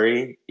his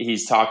story,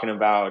 he's talking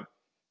about,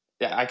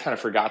 I kind of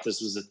forgot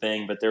this was a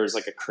thing, but there was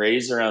like a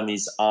craze around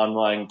these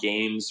online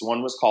games.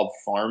 One was called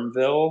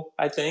Farmville,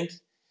 I think.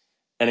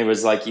 And it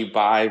was like you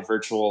buy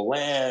virtual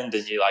land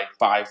and you like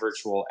buy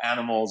virtual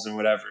animals and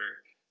whatever.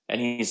 And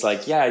he's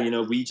like, yeah,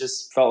 we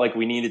just felt like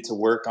we needed to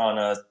work on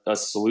a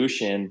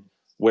solution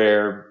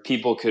where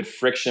people could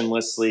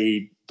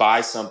frictionlessly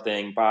buy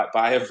something,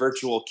 buy a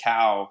virtual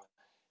cow.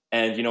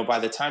 And, by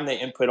the time they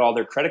input all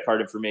their credit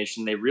card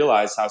information, they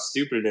realize how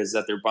stupid it is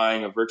that they're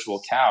buying a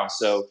virtual cow.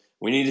 So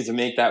we needed to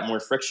make that more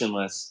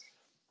frictionless.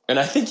 And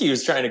I think he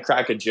was trying to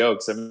crack a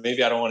joke. So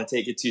maybe I don't want to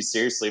take it too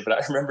seriously, but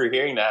I remember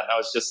hearing that and I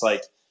was just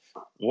like,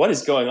 what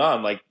is going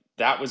on? Like,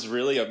 that was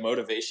really a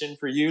motivation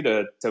for you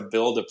to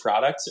build a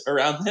product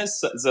around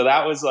this. So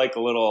that was like a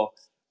little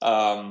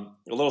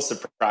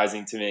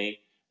surprising to me.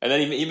 And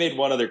then he made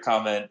one other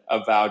comment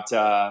about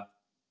the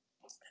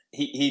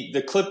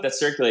clip that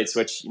circulates,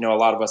 which a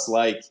lot of us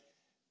like,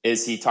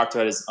 is he talked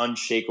about his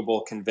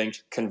unshakable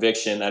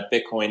conviction that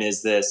Bitcoin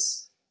is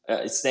this.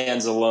 It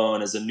stands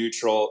alone as a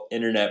neutral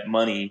internet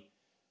money.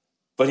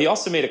 But he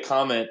also made a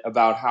comment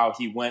about how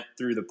he went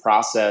through the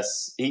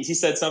process. He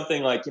said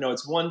something like,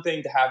 it's one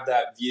thing to have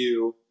that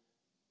view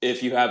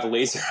if you have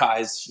laser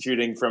eyes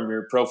shooting from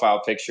your profile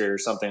picture or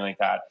something like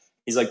that.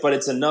 He's like, but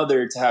it's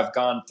another to have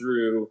gone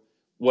through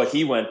what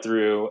he went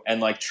through and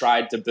like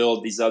tried to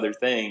build these other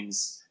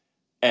things.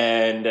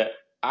 And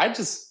I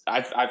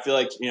feel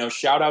like,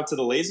 shout out to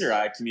the laser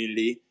eye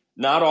community.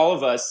 Not all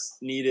of us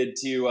needed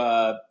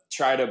to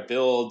try to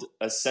build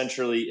a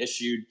centrally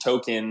issued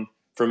token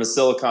from a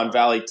Silicon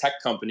Valley tech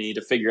company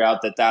to figure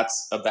out that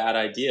that's a bad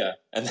idea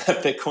and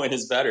that Bitcoin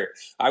is better.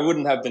 I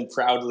wouldn't have been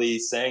proudly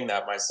saying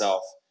that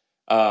myself.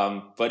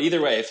 But either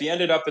way, if he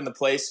ended up in the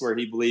place where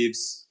he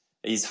believes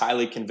he's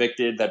highly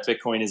convicted that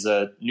Bitcoin is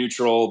a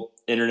neutral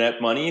internet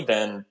money,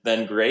 then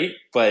great.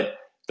 But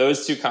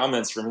those two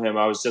comments from him,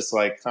 I was just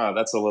like,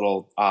 that's a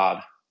little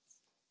odd.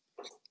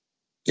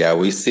 Yeah,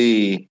 we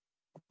see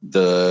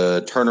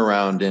the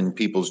turnaround in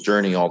people's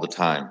journey all the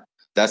time.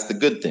 That's the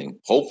good thing.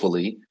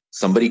 Hopefully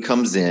somebody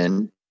comes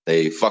in,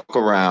 they fuck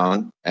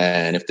around,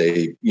 and if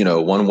they,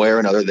 one way or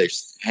another, they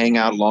hang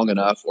out long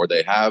enough or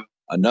they have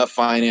enough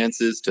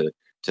finances to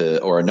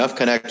or enough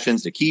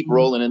connections to keep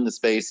rolling in the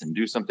space and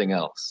do something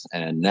else.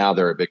 And now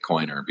they're a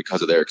Bitcoiner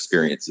because of their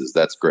experiences.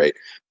 That's great.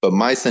 But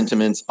my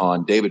sentiments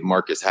on David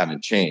Marcus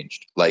haven't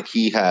changed. Like,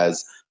 he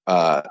has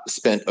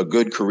spent a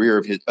good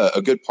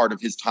part of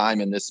his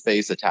time in this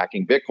space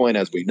attacking Bitcoin,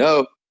 as we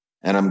know.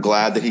 And I'm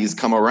glad that he's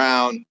come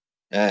around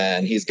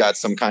and he's got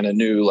some kind of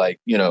new,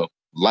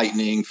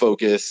 lightning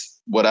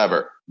focus,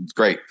 whatever. It's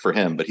great for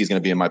him, but he's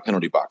going to be in my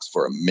penalty box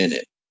for a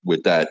minute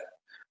with that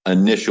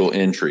initial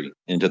entry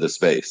into the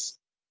space.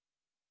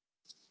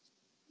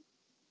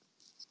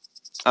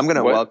 I'm going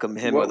to welcome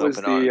him with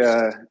open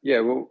arms.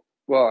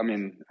 Well, I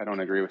mean, I don't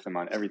agree with him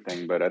on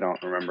everything, but I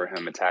don't remember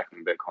him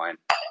attacking Bitcoin.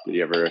 Did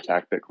he ever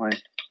attack Bitcoin?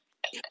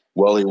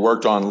 Well, he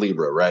worked on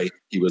Libra, right?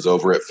 He was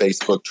over at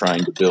Facebook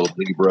trying to build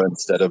Libra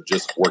instead of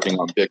just working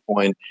on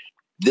Bitcoin.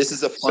 This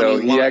is a funny So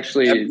he line.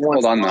 actually,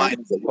 Everyone's hold on, line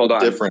is a little hold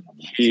on. different.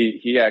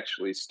 He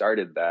actually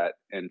started that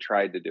and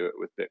tried to do it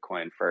with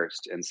Bitcoin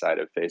first inside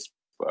of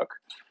Facebook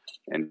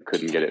and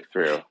couldn't get it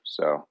through.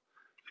 So,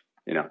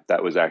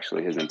 that was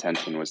actually his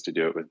intention, was to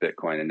do it with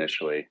Bitcoin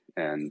initially,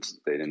 and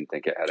they didn't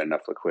think it had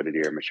enough liquidity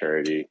or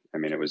maturity. I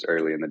mean, it was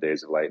early in the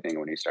days of Lightning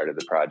when he started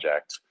the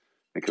project.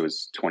 I think it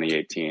was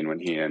 2018 when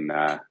he and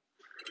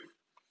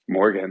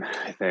Morgan,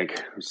 I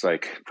think, was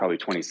like probably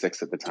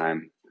 26 at the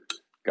time,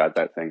 got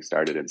that thing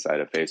started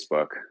inside of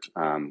Facebook.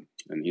 And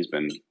he's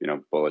been,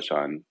 bullish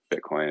on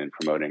Bitcoin and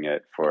promoting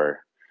it for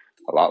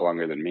a lot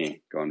longer than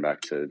me, going back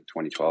to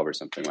 2012 or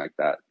something like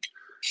that.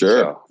 Sure,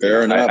 so,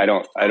 fair enough. I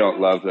don't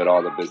love that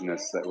all the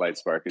business that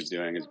Lightspark is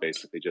doing is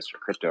basically just for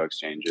crypto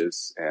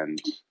exchanges and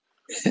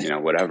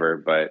whatever.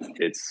 But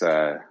it's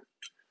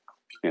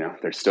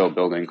they're still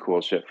building cool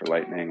shit for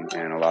Lightning,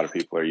 and a lot of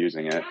people are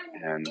using it,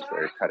 and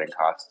they're cutting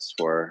costs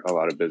for a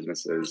lot of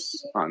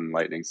businesses on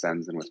Lightning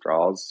sends and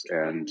withdrawals,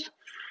 and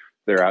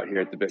they're out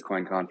here at the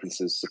Bitcoin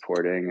conferences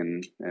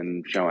supporting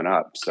and showing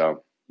up.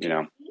 So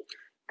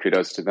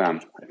kudos to them.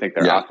 I think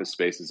their office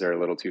spaces are a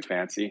little too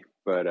fancy,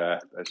 but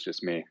that's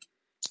just me.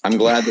 I'm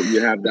glad that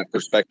you have that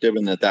perspective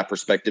and that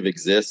perspective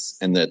exists,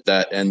 and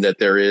that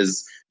there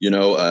is,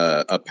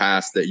 a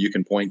past that you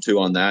can point to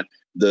on that.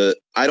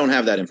 I don't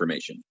have that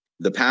information.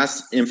 The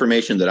past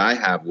information that I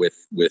have with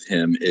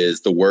him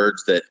is the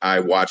words that I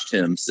watched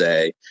him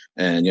say,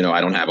 and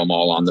I don't have them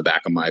all on the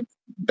back of my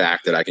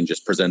back that I can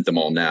just present them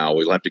all now.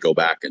 We'll have to go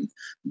back and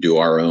do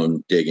our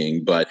own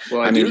digging. But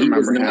I do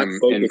remember him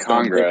in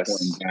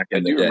Congress.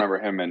 Remember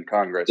him in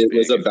Congress. It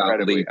was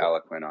incredibly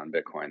eloquent on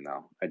Bitcoin,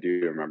 though. I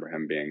do remember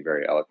him being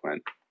very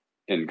eloquent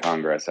in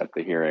Congress at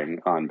the hearing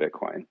on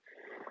Bitcoin,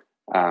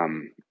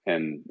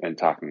 and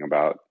talking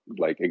about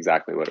like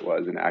exactly what it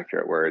was in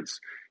accurate words.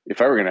 If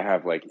I were going to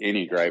have like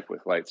any gripe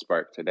with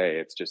LightSpark today,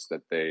 it's just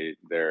that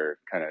their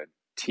kind of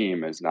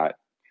team is not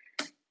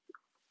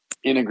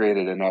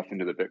integrated enough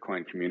into the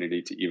Bitcoin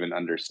community to even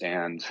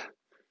understand,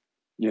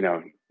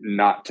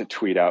 not to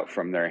tweet out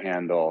from their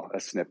handle a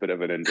snippet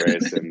of an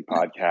Andreessen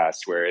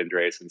podcast where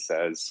Andreessen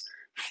says,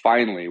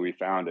 "Finally, we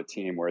found a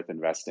team worth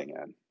investing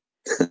in."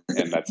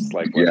 And that's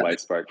like what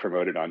LightSpark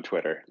promoted on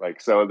Twitter. Like,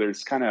 so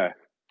there's kind of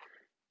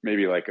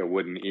maybe like a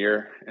wooden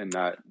ear and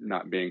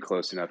not being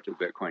close enough to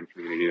the Bitcoin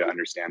community to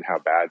understand how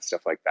bad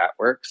stuff like that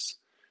works.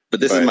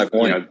 But this is my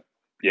point.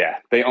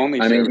 They only.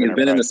 He's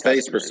been in the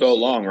space for so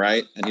long,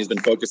 right? And he's been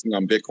focusing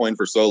on Bitcoin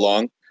for so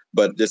long.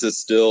 But this is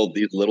still,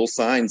 these little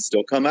signs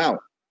still come out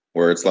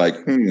where it's like,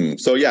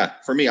 So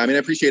for me, I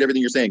appreciate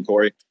everything you're saying,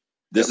 Cory.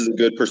 This is a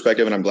good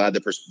perspective, and I'm glad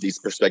that these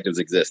perspectives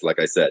exist. Like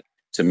I said,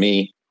 to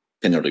me,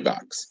 penalty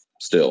box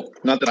still.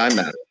 Not that I'm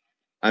mad.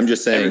 I'm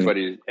just saying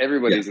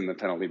everybody's in the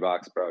penalty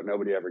box, bro.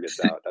 Nobody ever gets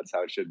out. That's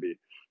how it should be.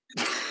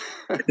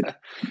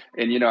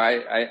 And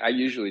I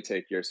usually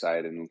take your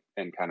side and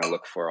kind of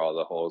look for all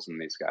the holes in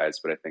these guys,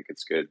 but I think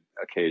it's good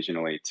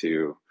occasionally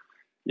to,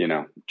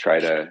 try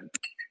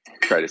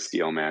to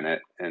steel man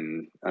it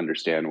and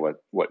understand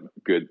what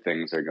good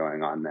things are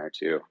going on there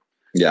too.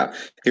 Yeah.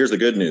 Here's the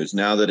good news.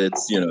 Now that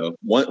it's,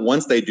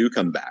 once they do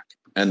come back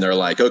and they're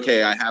like,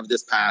 okay, I have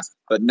this past,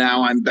 but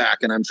now I'm back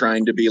and I'm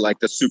trying to be like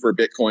the super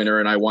Bitcoiner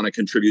and I want to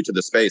contribute to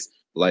the space.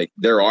 Like,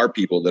 there are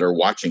people that are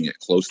watching it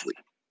closely.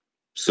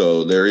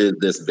 So there is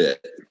this bit.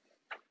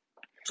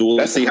 So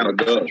we'll see how it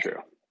goes. True.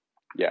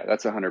 Yeah,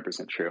 that's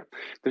 100% true.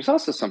 There's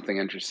also something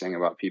interesting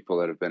about people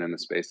that have been in the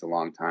space a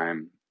long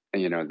time.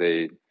 And,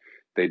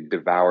 they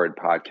devoured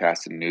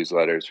podcasts and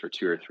newsletters for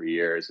 2 or 3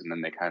 years, and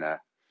then they kind of,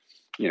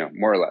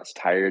 more or less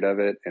tired of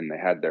it, and they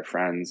had their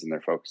friends and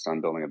they're focused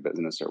on building a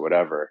business or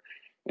whatever.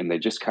 And they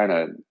just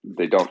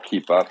they don't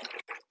keep up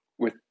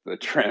with the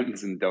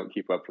trends and don't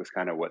keep up with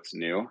kind of what's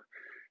new.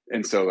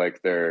 And so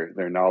like their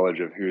knowledge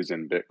of who's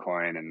in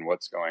Bitcoin and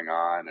what's going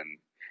on,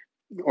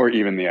 or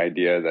even the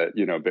idea that,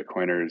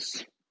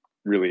 Bitcoiners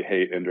really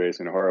hate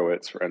Andreessen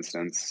Horowitz, for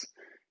instance,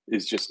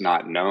 is just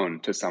not known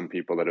to some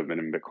people that have been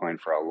in Bitcoin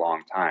for a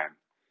long time,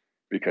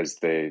 because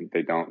they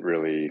don't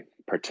really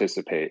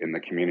participate in the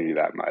community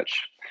that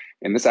much.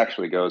 And this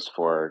actually goes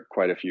for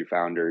quite a few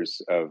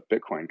founders of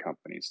Bitcoin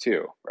companies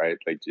too, right?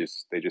 They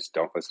just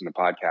don't listen to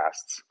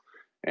podcasts,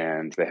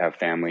 and they have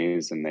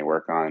families and they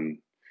work on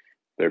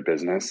their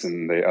business,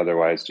 and they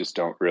otherwise just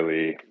don't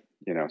really,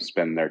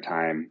 spend their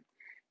time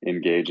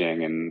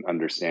engaging and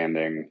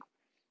understanding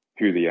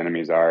who the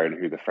enemies are and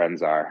who the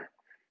friends are.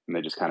 And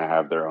they just kind of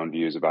have their own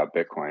views about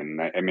Bitcoin.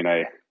 And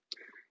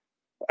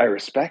I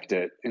respect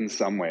it in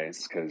some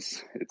ways,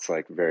 because it's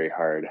like very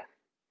hard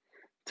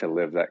to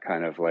live that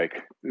kind of like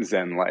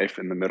Zen life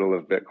in the middle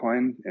of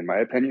Bitcoin. In my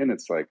opinion,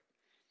 it's like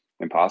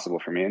impossible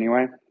for me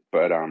anyway.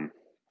 But I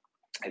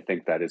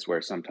think that is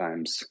where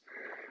sometimes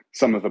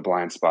some of the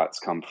blind spots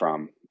come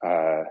from,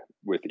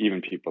 with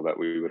even people that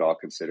we would all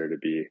consider to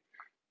be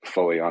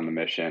fully on the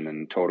mission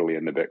and totally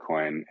into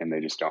Bitcoin, and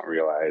they just don't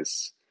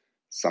realize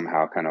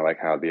somehow kind of like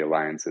how the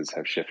alliances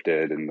have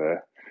shifted and the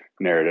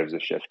narratives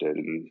have shifted,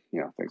 and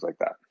things like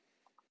that.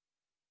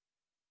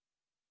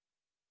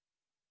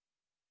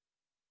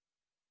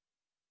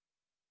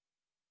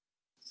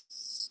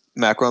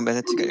 Macro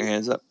minutes, get your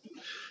hands up.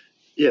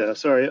 Yeah,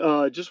 sorry.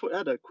 Just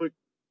had a quick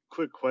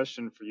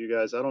question for you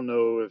guys. I don't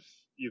know if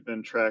you've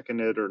been tracking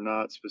it or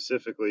not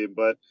specifically,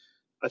 but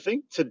I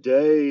think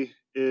today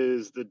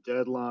is the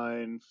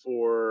deadline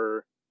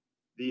for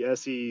the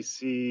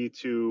SEC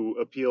to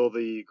appeal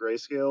the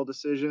Grayscale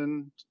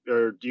decision.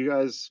 Or do you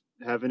guys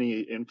have any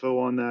info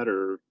on that,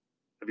 or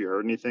have you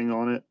heard anything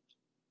on it?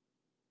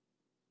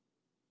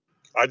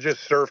 I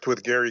just surfed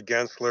with Gary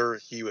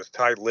Gensler. He was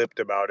tight-lipped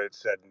about it,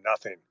 said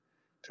nothing,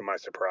 to my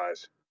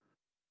surprise.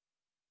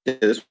 Yeah,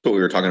 this is what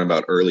we were talking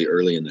about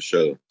early in the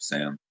show,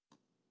 Sam.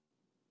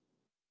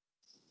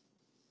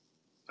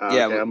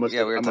 Yeah, okay. we I must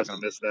talking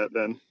have missed that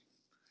then.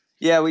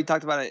 Yeah, we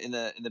talked about it in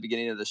the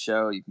beginning of the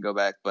show. You can go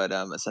back, but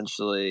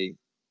essentially,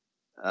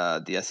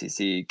 the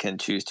SEC can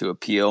choose to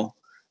appeal.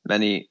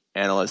 Many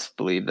analysts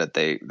believe that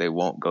they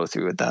won't go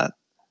through with that.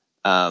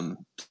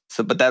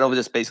 But that'll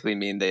just basically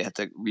mean they have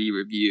to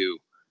re-review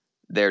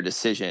their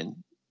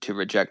decision to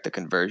reject the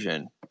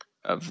conversion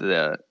of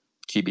the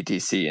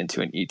GBTC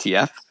into an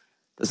ETF.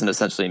 doesn't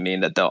essentially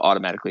mean that they'll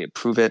automatically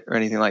approve it or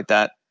anything like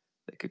that.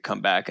 They could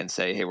come back and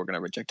say, hey, we're going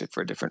to reject it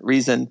for a different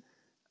reason.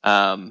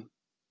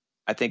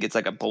 I think it's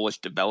like a bullish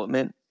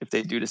development if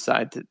they do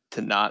decide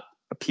to not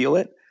appeal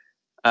it.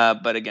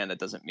 But again, that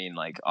doesn't mean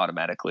like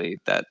automatically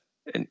that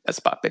a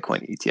spot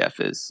Bitcoin ETF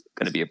is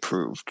going to be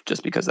approved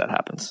just because that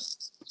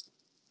happens.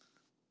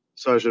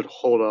 So I should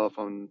hold off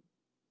on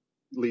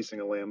leasing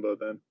a Lambo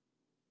then?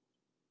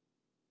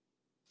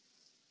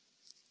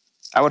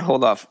 I would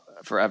hold off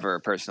forever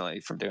personally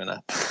from doing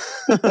that.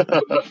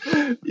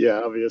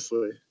 Yeah,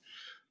 obviously.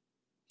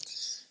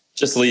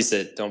 Just lease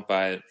it. Don't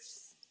buy it.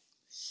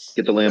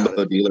 Get the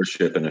Lambo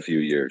dealership in a few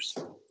years.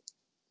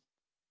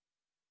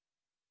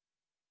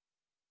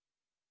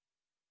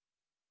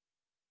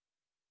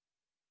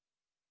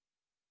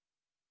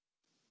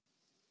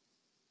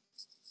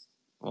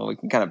 Well, we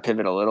can kind of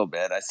pivot a little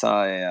bit. I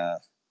saw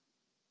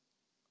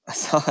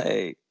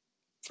a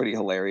pretty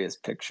hilarious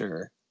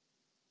picture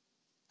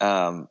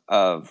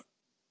of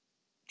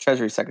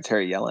Treasury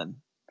Secretary Yellen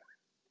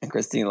and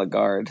Christine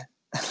Lagarde.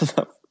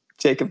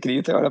 Jacob, can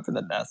you throw it up in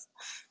the nest?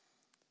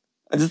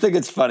 I just think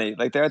it's funny.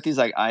 Like they're at these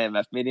like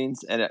IMF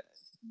meetings, and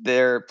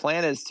their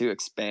plan is to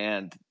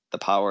expand the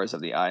powers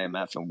of the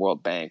IMF and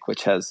World Bank,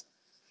 which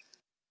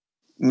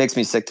makes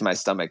me sick to my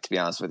stomach, to be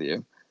honest with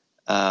you.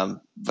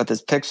 But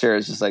this picture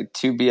is just like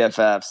two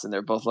BFFs, and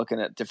they're both looking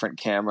at different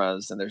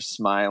cameras, and they're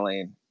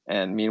smiling.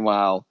 And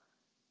meanwhile,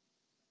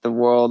 the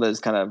world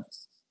is kind of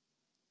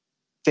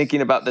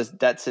thinking about this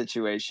debt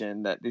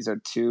situation, that these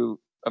are two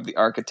of the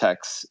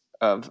architects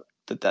of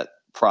the debt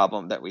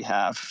problem that we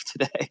have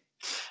today.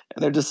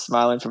 And they're just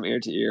smiling from ear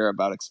to ear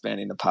about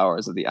expanding the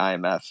powers of the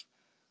IMF,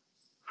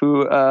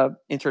 who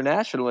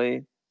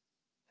internationally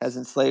has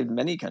enslaved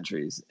many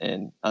countries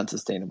in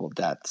unsustainable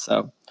debt.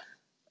 So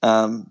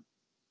I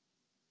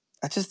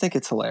just think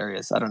it's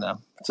hilarious. I don't know.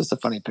 It's just a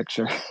funny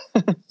picture.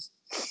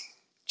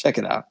 Check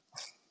it out.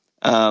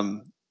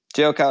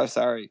 Joe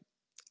Kawasari,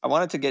 I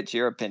wanted to get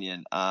your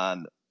opinion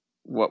on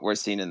what we're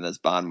seeing in this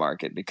bond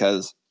market,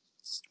 because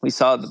we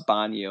saw the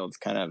bond yields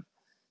kind of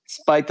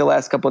spike the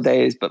last couple of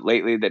days, but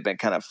lately they've been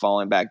kind of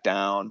falling back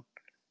down.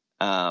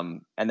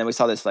 And then we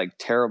saw this like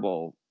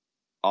terrible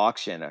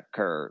auction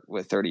occur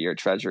with 30-year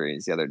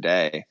treasuries the other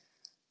day.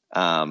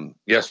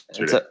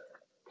 Yesterday.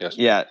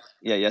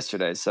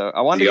 Yesterday. So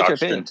I wanted to get your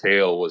opinion. The auction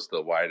tail was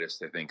the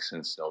widest, I think,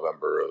 since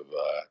November of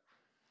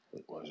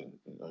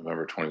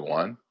November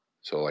 21.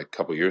 So like a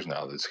couple of years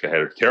now, this guy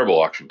had a terrible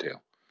auction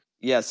tail.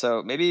 Yeah,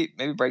 so maybe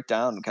break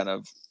down kind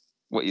of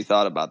what you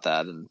thought about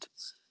that. And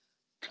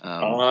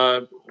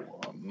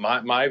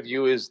my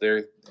view is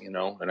they're,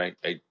 and I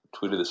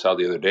tweeted this out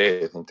the other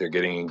day. I think they're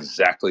getting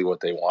exactly what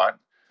they want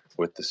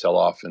with the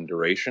sell-off and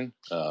duration.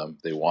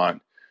 They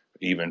want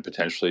even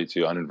potentially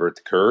to uninvert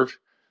the curve.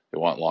 They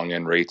want long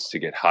end rates to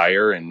get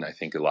higher, and I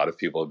think a lot of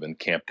people have been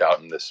camped out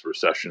in this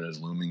recession as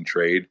looming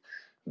trade,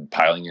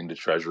 piling into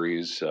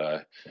treasuries.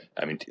 The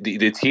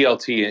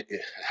TLT.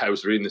 I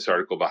was reading this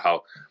article about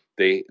how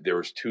there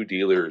was two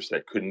dealers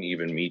that couldn't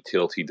even meet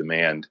TLT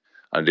demand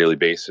on a daily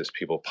basis.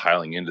 People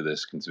piling into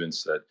this,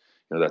 convinced that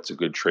that's a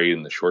good trade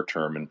in the short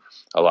term, and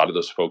a lot of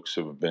those folks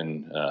who have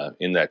been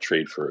in that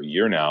trade for a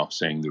year now,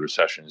 saying the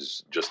recession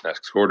is just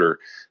next quarter,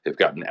 they've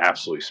gotten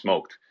absolutely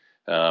smoked.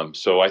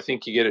 So I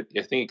think you get it.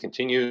 I think it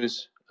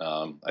continues.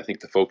 I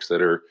think the folks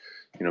that are,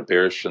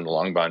 bearish in the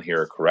long bond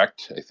here are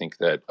correct. I think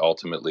that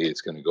ultimately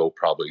it's going to go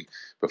probably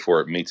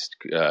before it meets,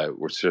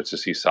 we're starting to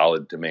see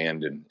solid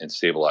demand and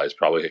stabilize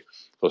probably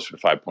closer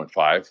to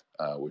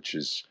 5.5, which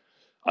is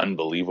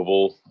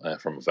unbelievable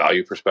from a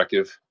value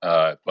perspective.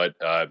 But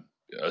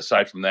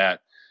aside from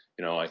that,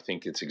 I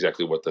think it's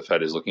exactly what the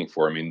Fed is looking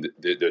for. I mean,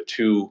 the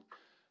two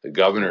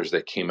governors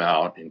that came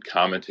out and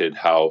commented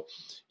how,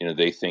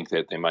 they think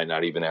that they might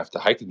not even have to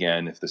hike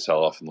again if the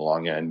sell-off in the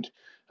long end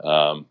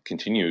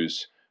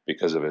continues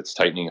because of its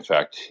tightening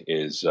effect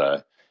is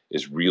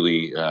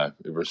really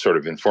sort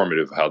of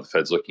informative of how the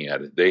Fed's looking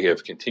at it. They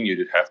have continued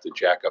to have to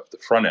jack up the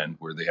front end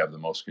where they have the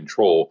most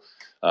control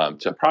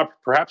to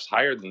perhaps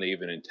higher than they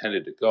even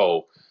intended to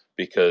go,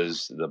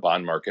 because the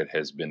bond market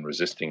has been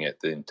resisting it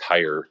the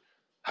entire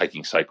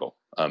hiking cycle.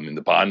 In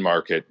the bond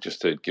market,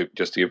 just to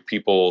give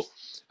people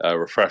a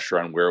refresher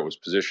on where it was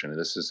positioned, and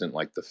this isn't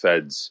like the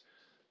Fed's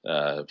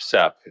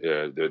SEP,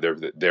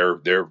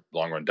 their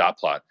long run dot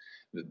plot.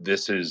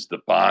 This is the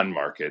bond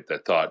market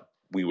that thought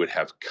we would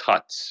have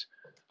cuts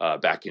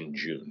back in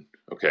June.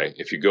 Okay,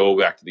 if you go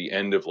back to the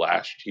end of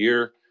last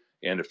year,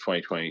 end of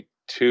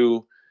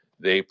 2022,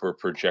 they were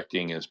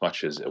projecting as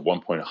much as at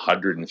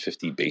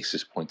 150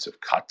 basis points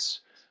of cuts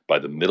by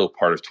the middle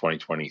part of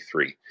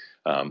 2023.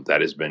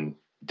 That has been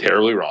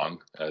terribly wrong.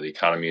 The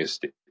economy is,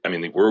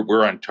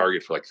 we're on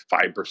target for like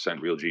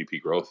 5% real GDP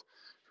growth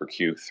for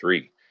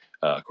Q3,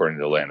 according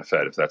to the Atlanta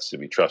Fed, if that's to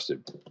be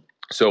trusted.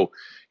 So,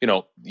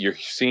 you're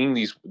seeing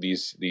these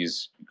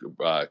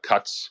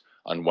cuts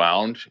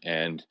unwound,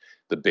 and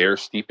the bear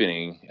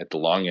steepening at the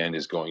long end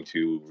is going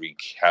to wreak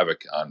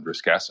havoc on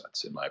risk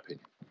assets, in my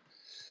opinion.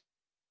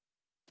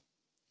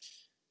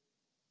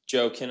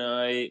 Joe, can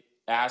I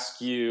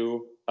ask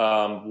you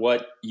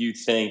what you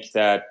think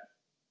that,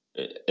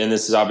 and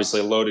this is obviously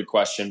a loaded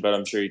question, but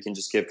I'm sure you can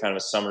just give kind of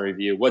a summary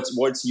view.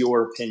 What's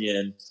your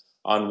opinion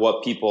on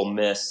what people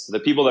missed? The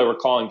people that were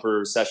calling for a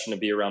recession to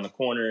be around the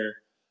corner,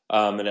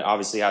 and it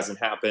obviously hasn't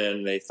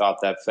happened. They thought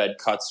that Fed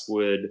cuts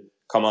would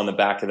come on the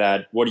back of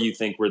that. What do you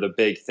think were the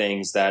big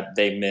things that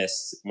they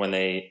missed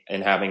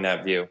in having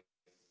that view?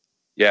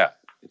 Yeah,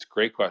 it's a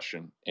great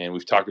question. And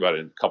we've talked about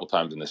it a couple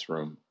times in this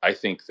room. I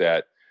think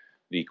that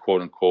the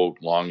quote unquote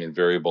long and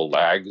variable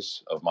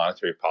lags of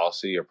monetary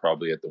policy are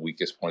probably at the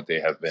weakest point they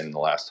have been in the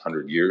last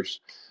 100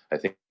 years. I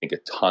think a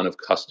ton of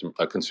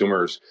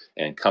consumers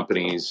and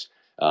companies,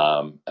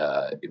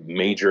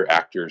 major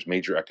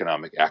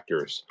economic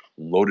actors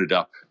loaded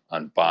up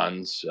on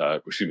bonds,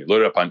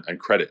 loaded up on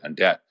credit, on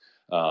debt,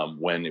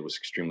 when it was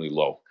extremely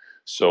low.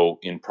 So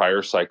in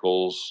prior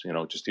cycles,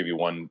 just to give you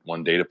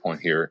one data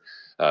point here,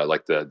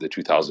 like the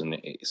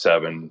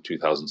 2007,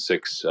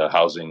 2006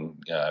 housing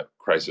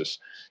crisis,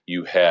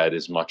 you had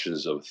as much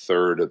as a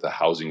third of the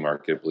housing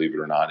market, believe it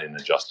or not, in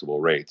adjustable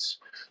rates.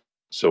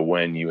 So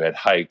when you had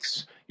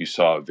hikes, you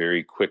saw a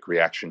very quick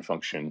reaction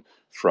function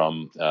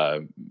from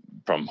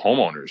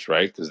homeowners,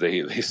 right? Because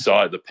they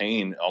saw the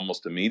pain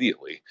almost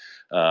immediately,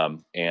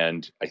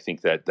 and I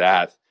think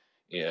that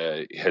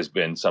has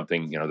been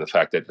something. The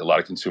fact that a lot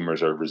of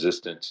consumers are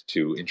resistant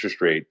to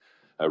interest rate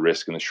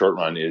risk in the short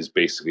run is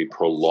basically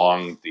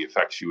prolonged the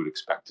effects you would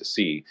expect to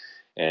see.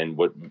 And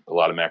what a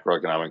lot of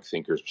macroeconomic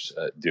thinkers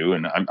do,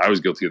 and I was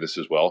guilty of this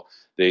as well,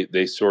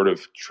 they sort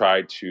of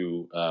tried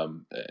to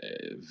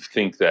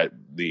think that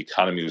the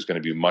economy was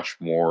going to be much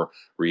more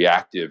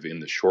reactive in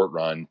the short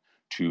run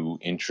to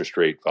interest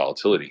rate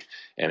volatility,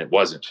 and it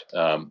wasn't.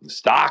 The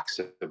stocks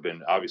have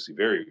been obviously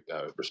very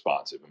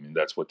responsive. I mean,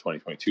 that's what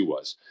 2022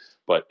 was.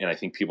 And I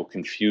think people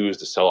confuse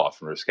the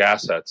sell-off in risk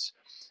assets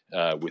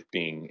with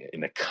being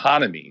an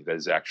economy that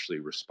is actually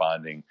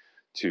responding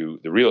to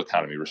the real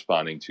economy,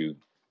 responding to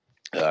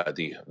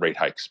the rate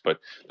hikes. But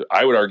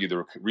I would argue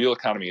the real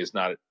economy is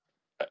not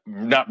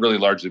really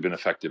largely been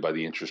affected by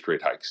the interest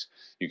rate hikes.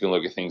 You can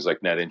look at things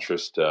like net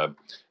interest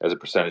as a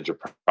percentage of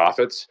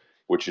profits,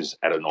 which is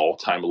at an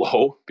all-time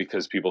low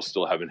because people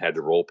still haven't had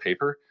to roll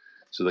paper.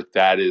 So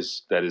that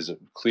is a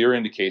clear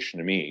indication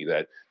to me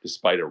that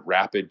despite a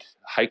rapid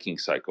hiking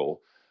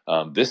cycle,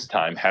 this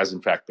time has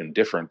in fact been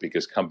different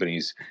because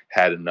companies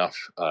had enough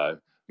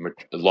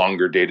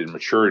longer dated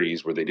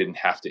maturities where they didn't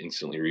have to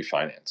instantly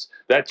refinance.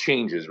 That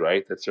changes,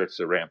 right? That starts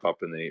to ramp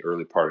up in the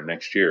early part of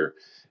next year.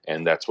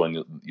 And that's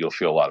when you'll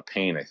feel a lot of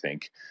pain, I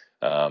think.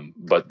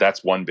 But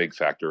that's one big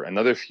factor.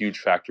 Another huge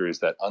factor is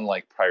that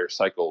unlike prior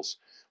cycles,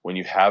 when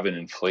you have an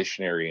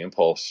inflationary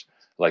impulse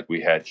like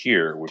we had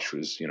here, which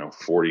was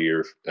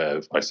 40-year,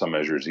 by some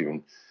measures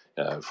even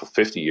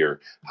 50-year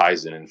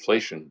highs in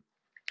inflation,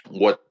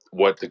 what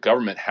the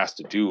government has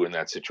to do in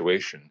that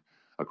situation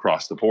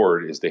across the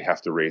board is they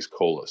have to raise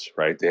COLAs,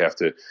 right? They have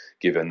to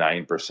give a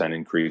 9%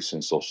 increase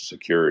in Social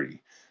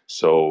Security.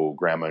 So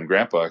grandma and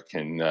grandpa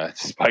can,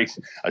 despite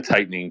a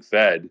tightening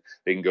Fed,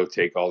 they can go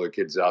take all their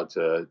kids out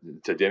to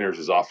dinners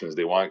as often as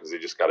they want because they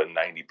just got a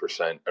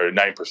 90% or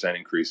 9%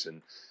 increase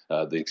in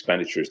the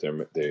expenditures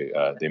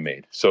they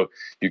made. So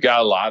you've got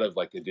a lot of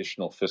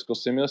additional fiscal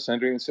stimulus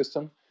entering the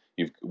system,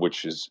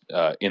 which is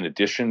in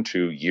addition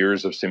to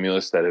years of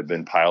stimulus that have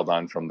been piled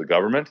on from the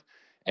government.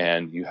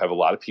 And you have a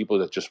lot of people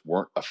that just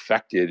weren't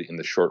affected in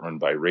the short run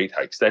by rate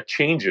hikes. That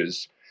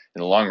changes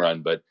in the long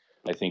run, but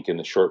I think in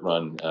the short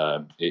run,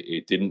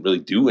 it didn't really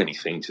do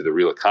anything to the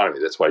real economy.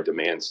 That's why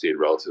demand stayed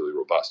relatively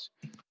robust.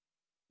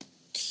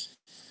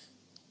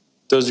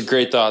 Those are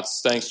great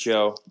thoughts. Thanks,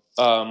 Joe.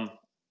 A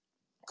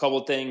couple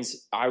of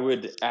things I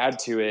would add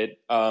to it,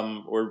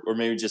 or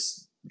maybe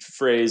just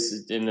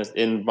phrase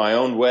in my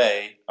own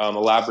way,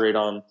 elaborate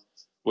on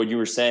what you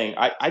were saying.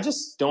 I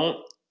just don't.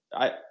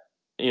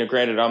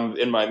 Granted, I'm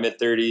in my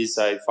mid-30s.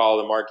 I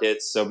follow the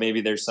markets, so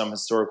maybe there's some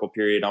historical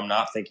period I'm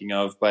not thinking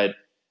of, but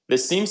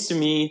this seems to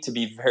me to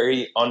be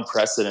very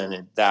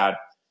unprecedented that,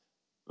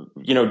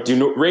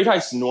 do rate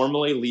hikes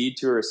normally lead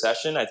to a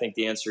recession? I think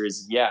the answer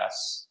is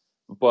yes.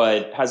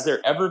 But has there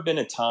ever been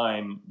a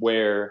time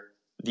where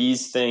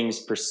these things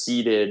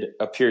preceded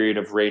a period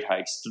of rate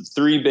hikes?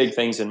 Three big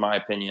things, in my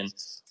opinion.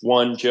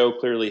 One, Joe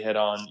clearly hit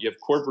on. You have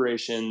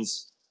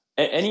corporations,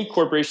 any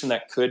corporation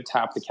that could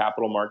tap the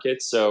capital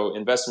markets, so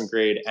investment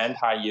grade and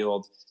high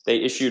yield,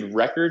 they issued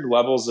record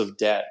levels of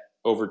debt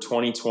over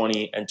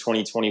 2020 and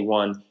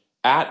 2021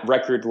 at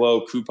record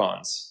low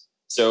coupons.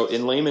 So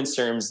in layman's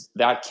terms,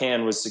 that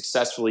can was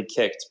successfully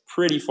kicked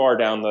pretty far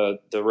down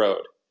the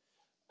road.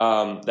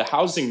 The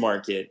housing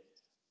market,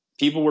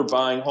 people were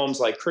buying homes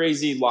like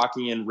crazy,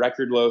 locking in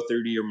record low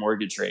 30-year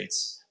mortgage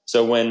rates.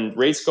 So when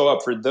rates go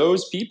up for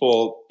those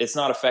people, it's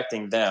not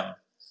affecting them.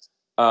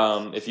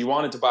 If you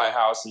wanted to buy a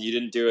house and you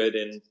didn't do it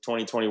in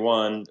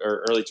 2021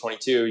 or early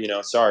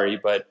 22, sorry,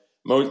 but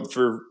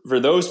for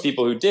those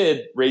people who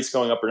did, rates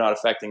going up are not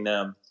affecting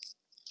them.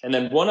 And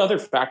then one other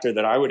factor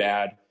that I would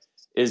add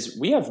is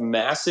we have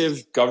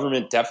massive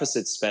government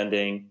deficit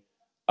spending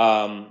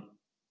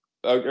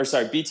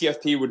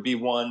BTFP would be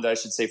one that I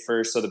should say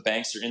first. So the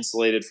banks are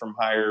insulated from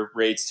higher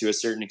rates to a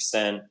certain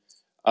extent.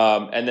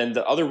 And then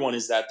the other one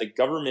is that the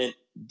government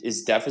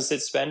is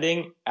deficit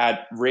spending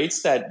at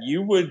rates that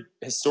you would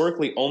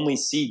historically only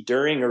see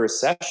during a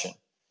recession.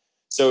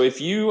 So if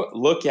you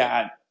look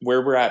at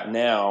where we're at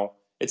now,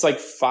 it's like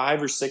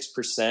 5 or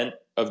 6%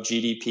 of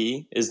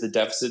GDP is the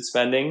deficit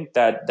spending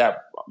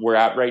that we're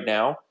at right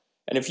now.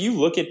 And if you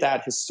look at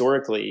that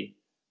historically,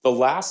 the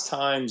last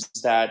times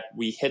that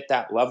we hit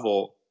that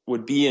level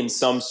would be in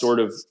some sort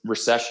of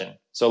recession.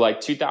 So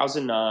like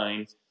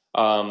 2009,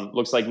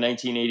 looks like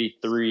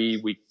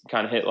 1983, we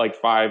kind of hit like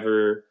 5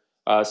 or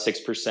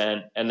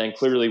 6%. And then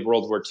clearly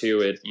World War II,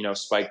 it,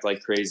 spiked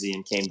like crazy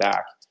and came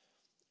back.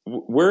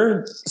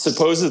 We're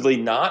supposedly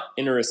not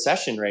in a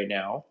recession right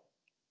now,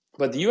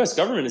 but the U.S.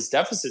 government is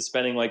deficit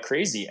spending like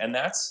crazy. And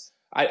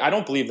I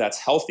don't believe that's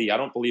healthy. I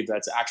don't believe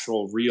that's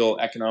actual real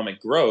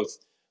economic growth,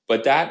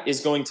 but that is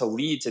going to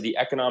lead to the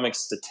economic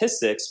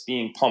statistics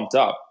being pumped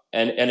up.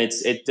 And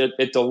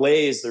it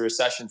delays the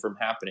recession from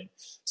happening.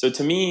 So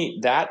to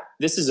me,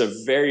 this is a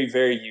very,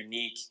 very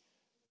unique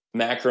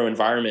macro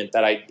environment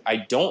that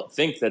I don't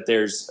think that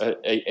there's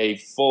a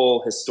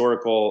full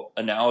historical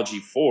analogy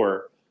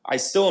for. I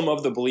still am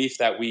of the belief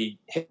that we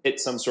hit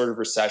some sort of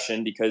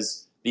recession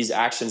because these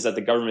actions that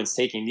the government's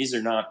taking, these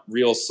are not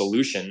real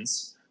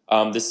solutions.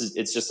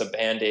 It's just a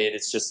Band-Aid.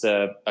 It's just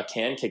a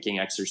can kicking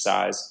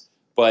exercise.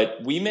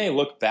 But we may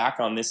look back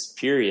on this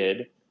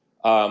period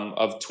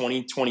of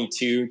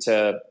 2022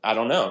 to,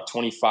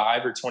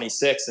 25 or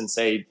 26 and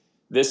say,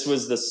 this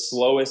was the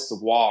slowest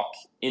walk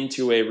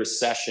into a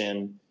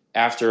recession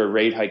after a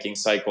rate hiking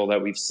cycle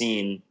that we've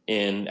seen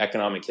in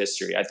economic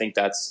history. I think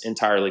that's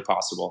entirely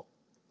possible.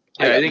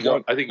 Yeah,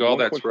 I think all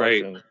that's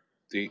right.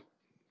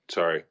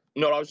 Sorry.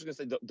 No, I was just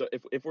gonna say,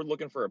 if we're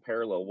looking for a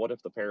parallel, what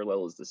if the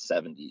parallel is the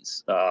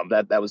 70s?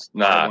 That was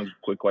one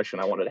quick question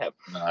I wanted to have.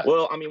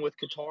 Well, I mean, with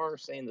Qatar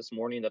saying this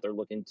morning that they're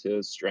looking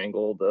to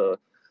strangle the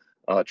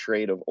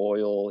trade of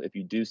oil, if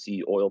you do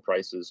see oil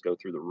prices go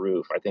through the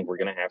roof, I think we're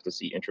going to have to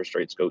see interest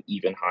rates go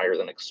even higher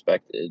than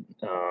expected.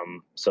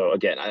 So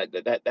again,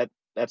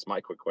 that's my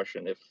quick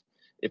question.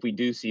 If we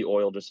do see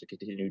oil just to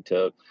continue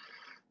to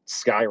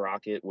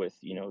skyrocket with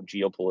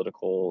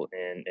geopolitical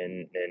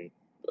and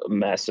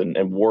mess and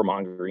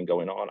warmongering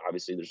going on,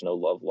 obviously there's no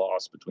love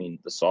lost between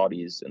the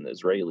Saudis and the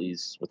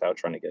Israelis, without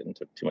trying to get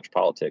into too much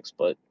politics,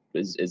 but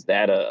is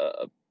that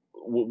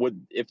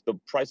if the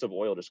price of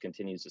oil just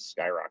continues to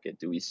skyrocket,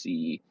 do we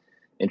see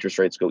interest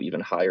rates go even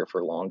higher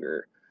for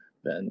longer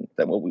than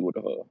what we would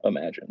have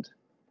imagined?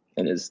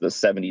 And is the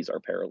 70s our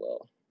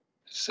parallel?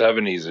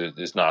 70s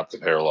is not the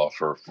parallel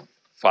for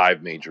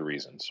 5 major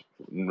reasons.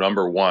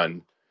 Number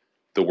one,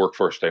 the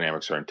workforce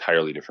dynamics are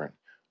entirely different.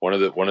 One of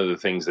the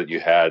things that you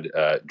had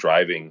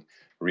driving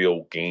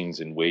real gains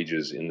in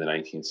wages in the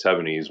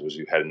 1970s was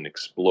you had an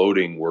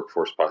exploding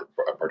workforce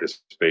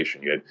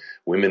participation. You had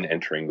women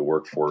entering the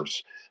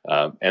workforce,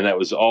 and that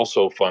was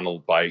also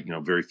funneled by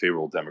very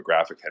favorable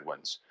demographic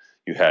headwinds.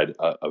 You had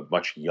a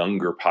much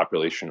younger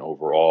population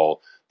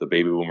overall. The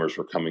baby boomers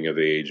were coming of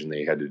age, and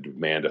they had to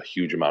demand a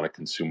huge amount of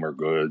consumer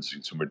goods,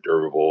 consumer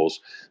durables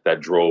that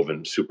drove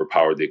and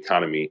superpowered the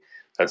economy.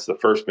 That's the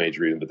first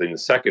major reason. But then the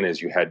second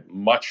is you had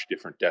much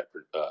different debt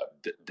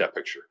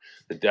picture.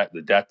 The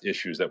debt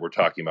issues that we're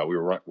talking about,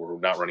 we're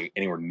not running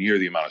anywhere near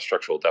the amount of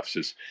structural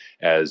deficits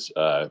as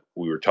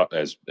we were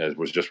as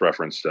was just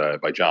referenced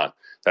by John.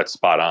 That's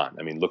spot on.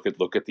 I mean, look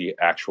at the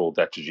actual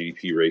debt to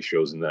GDP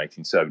ratios in the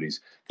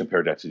 1970s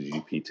compared to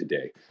GDP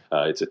today.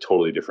 It's a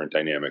totally different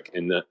dynamic.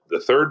 And the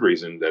third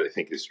reason that I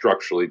think is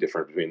structurally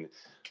different between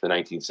the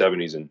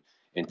 1970s and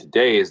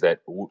today is that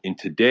in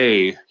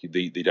today,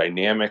 the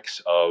dynamics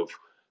of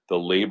the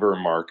labor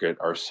market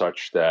are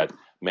such that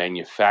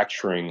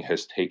manufacturing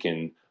has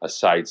taken a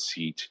side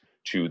seat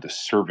to the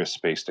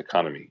service-based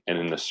economy,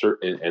 and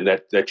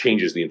that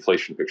changes the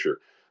inflation picture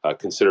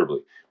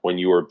considerably. When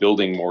you are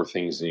building more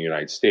things in the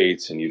United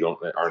States and you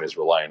aren't as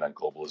reliant on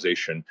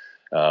globalization,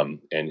 and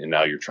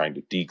now you're trying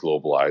to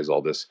deglobalize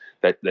all this,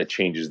 that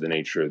changes the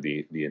nature of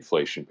the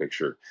inflation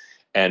picture.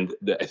 And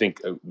I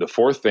think the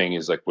fourth thing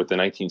is, like with the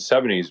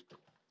 1970s,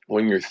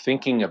 when you're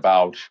thinking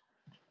about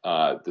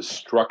the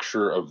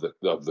structure of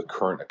the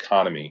current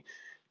economy,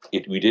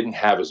 we didn't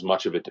have as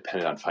much of it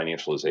dependent on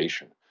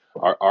financialization.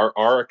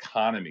 Our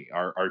economy,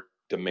 our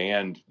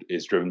demand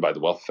is driven by the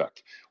wealth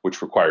effect,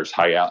 which requires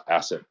high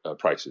asset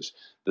prices.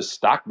 The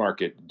stock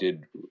market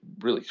did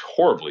really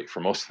horribly for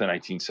most of the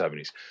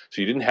 1970s.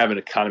 So you didn't have an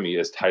economy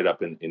as tied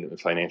up in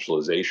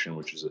financialization,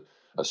 which is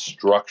a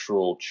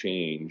structural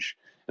change.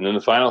 And then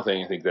the final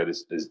thing I think that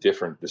is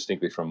different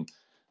distinctly from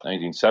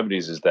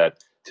 1970s is that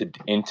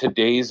in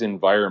today's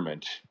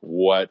environment,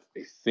 what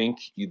I think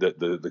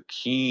the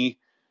key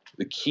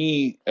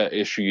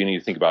issue you need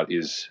to think about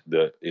is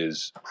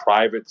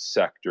private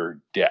sector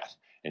debt.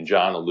 And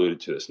John alluded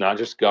to this, not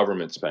just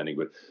government spending,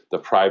 but the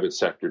private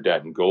sector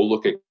debt. And go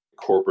look at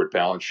corporate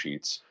balance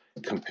sheets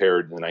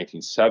compared to the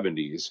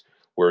 1970s,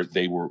 where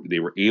they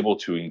were able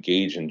to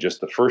engage in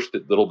just the first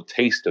little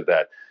taste of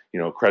that,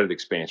 credit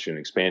expansion,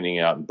 expanding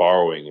out and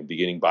borrowing and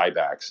beginning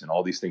buybacks and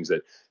all these things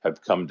that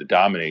have come to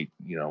dominate,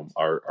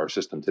 our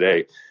system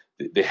today.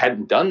 They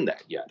hadn't done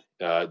that yet.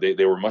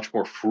 They were much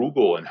more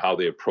frugal in how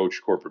they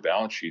approached corporate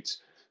balance sheets.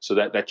 So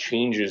that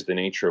changes the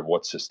nature of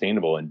what's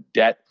sustainable. And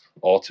debt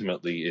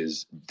ultimately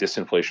is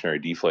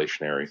disinflationary,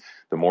 deflationary.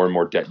 The more and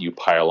more debt you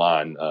pile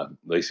on,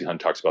 Lacey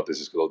Hunt talks about this,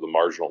 is called the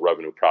marginal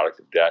revenue product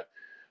of debt.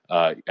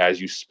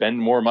 As you spend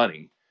more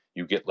money,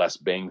 you get less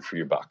bang for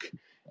your buck.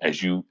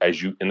 And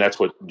that's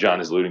what John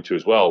is alluding to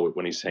as well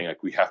when he's saying,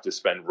 like, we have to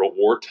spend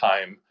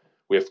wartime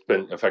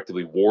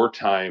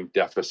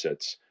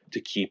deficits to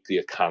keep the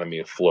economy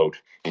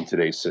afloat in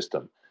today's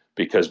system,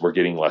 because we're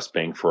getting less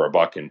bang for our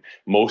buck. And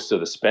most of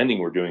the spending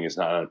we're doing is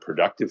not on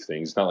productive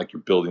things. It's not like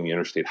you're building the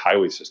interstate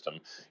highway system.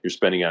 You're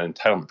spending on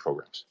entitlement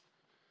programs.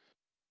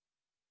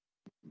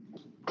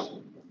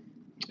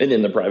 And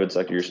in the private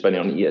sector, you're spending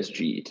on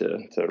ESG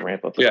to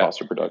ramp up the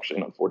cost of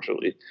production,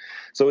 unfortunately.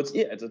 So it's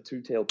a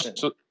two-tailed thing.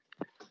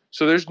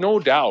 So there's no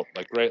doubt,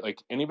 like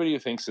anybody who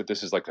thinks that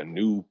this is like a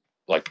new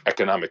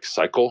economic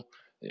cycle,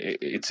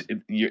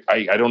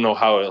 I don't know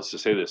how else to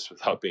say this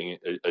without being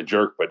a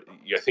jerk, but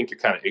I think you're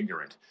kind of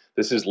ignorant.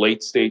 This is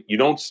late stage. You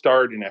don't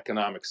start an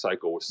economic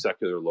cycle with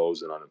secular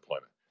lows in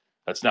unemployment.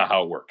 That's not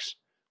how it works.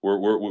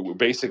 We're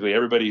basically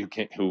everybody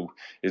who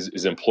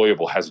is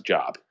employable has a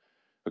job.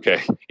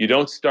 Okay, you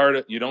don't start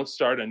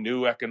a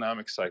new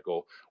economic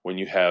cycle when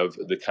you have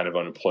the kind of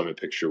unemployment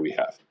picture we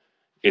have.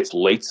 It's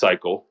late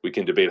cycle. We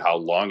can debate how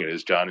long it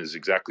is. John is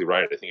exactly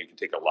right. I think it can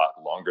take a lot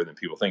longer than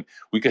people think.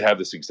 We could have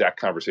this exact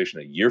conversation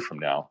a year from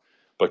now,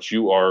 but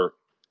you are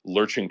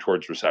lurching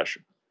towards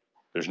recession.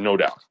 There's no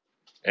doubt.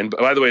 And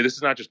by the way, this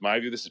is not just my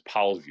view. This is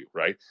Powell's view,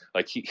 right?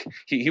 Like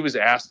he was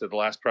asked at the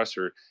last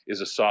presser, is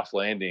a soft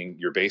landing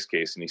your base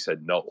case? And he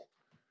said no.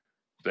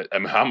 But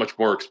how much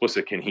more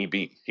explicit can he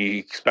be? He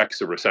expects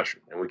a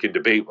recession. And we could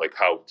debate like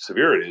how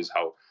severe it is,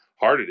 how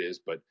hard it is,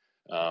 but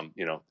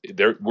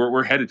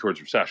we're headed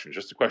towards recession. It's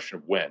just a question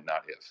of when,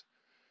 not if.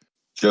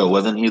 Joe,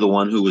 wasn't he the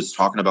one who was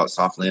talking about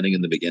soft landing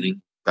in the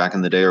beginning back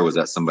in the day, or was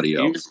that somebody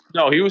else?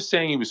 He was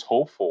saying he was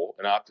hopeful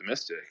and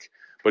optimistic,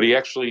 but they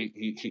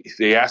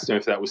asked him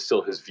if that was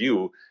still his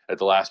view at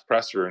the last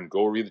presser, and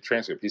go read the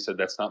transcript. He said,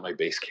 that's not my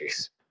base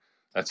case.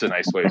 That's a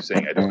nice way of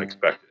saying I don't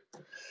expect it.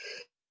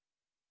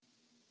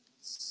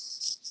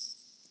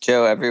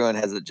 Joe, everyone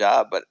has a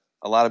job, but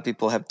a lot of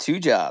people have two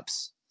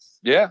jobs.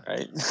 Yeah.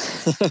 Right.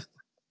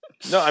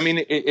 No, I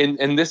mean,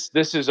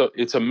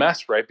 it's a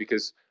mess, right?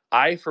 Because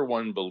I, for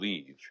one,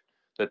 believe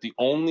that the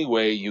only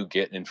way you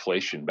get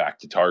inflation back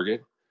to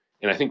target,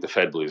 and I think the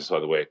Fed believes this, by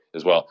the way,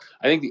 as well.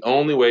 I think the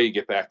only way you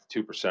get back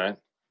to 2%,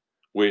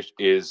 which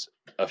is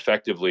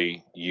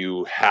effectively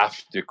you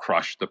have to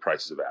crush the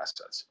prices of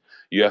assets.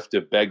 You have to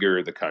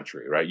beggar the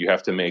country, right? You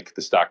have to make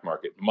the stock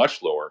market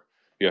much lower.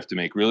 You have to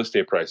make real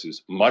estate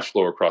prices much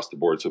lower across the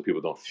board so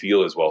people don't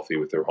feel as wealthy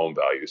with their home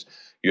values.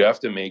 You have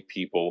to make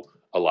people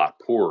a lot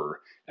poorer,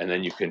 and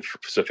then you can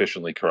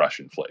sufficiently crush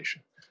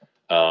inflation.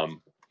 And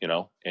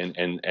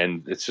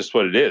it's just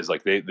what it is.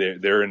 Like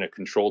they're in a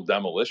controlled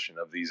demolition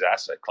of these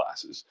asset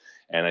classes,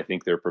 and I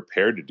think they're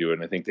prepared to do it.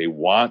 And I think they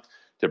want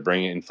to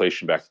bring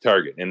inflation back to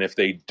target. And if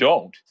they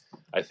don't,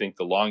 I think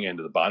the long end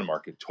of the bond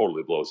market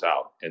totally blows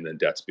out, and then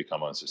debts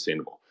become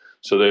unsustainable.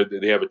 So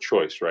they have a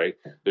choice, right?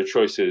 Their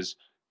choice is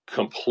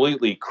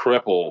completely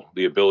cripple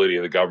the ability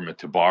of the government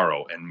to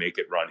borrow and make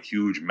it run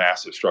huge,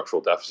 massive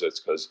structural deficits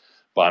because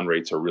bond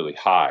rates are really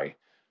high.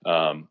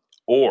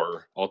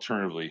 Or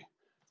alternatively,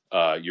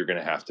 you're going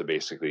to have to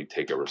basically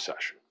take a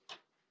recession.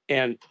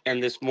 And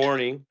this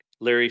morning,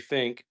 Larry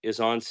Fink is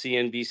on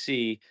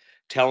CNBC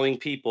telling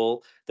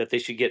people that they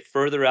should get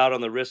further out on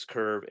the risk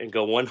curve and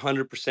go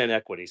 100%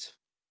 equities.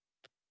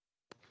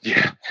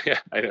 Yeah,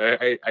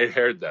 I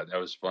heard that. That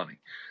was funny.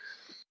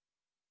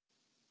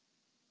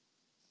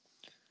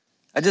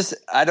 I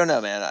don't know,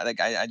 man.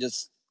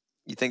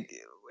 You think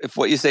if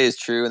what you say is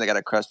true and they got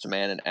to crush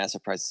demand and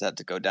asset prices have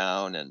to go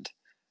down, and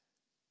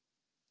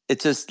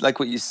it's just like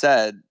what you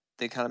said,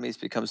 the economy has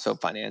become so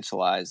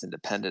financialized and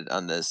dependent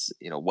on this,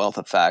 wealth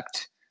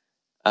effect.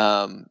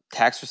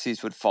 Tax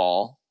receipts would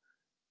fall,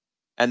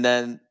 and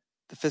then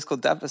the fiscal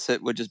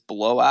deficit would just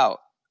blow out.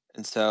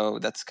 And so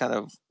that's kind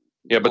of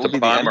but the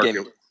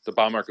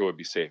bond market would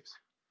be saved.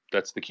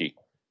 That's the key.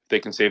 If they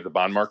can save the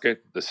bond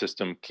market, the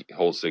system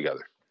holds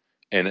together.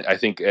 And I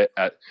think,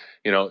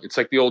 it's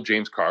like the old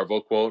James Carville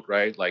quote,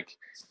 right? Like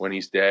when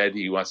he's dead,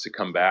 he wants to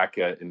come back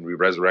and be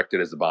resurrected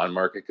as the bond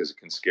market because it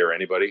can scare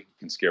anybody. It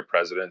can scare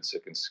presidents.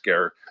 It can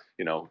scare,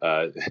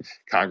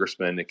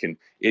 congressmen.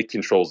 It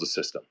controls the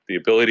system. The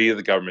ability of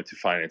the government to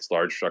finance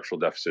large structural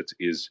deficits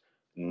is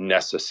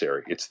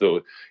necessary. It's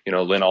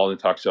Lynn Alden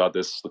talks about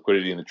this.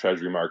 Liquidity in the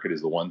treasury market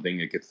is the one thing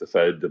that gets the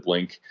Fed to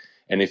blink.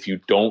 And if you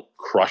don't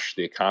crush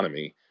the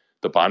economy,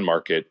 the bond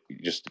market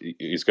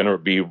is going to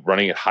be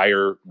running at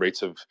higher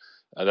rates of.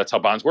 That's how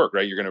bonds work,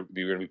 right? You're going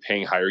to be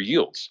paying higher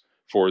yields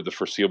for the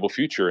foreseeable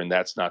future, and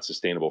that's not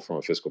sustainable from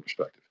a fiscal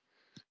perspective.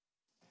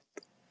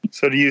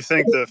 So do you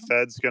think the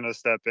Fed's going to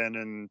step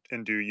in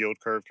and do yield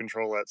curve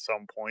control at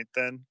some point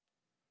then?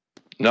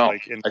 No,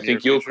 Like in the I near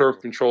think yield future?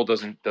 curve control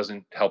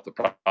doesn't help the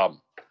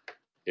problem.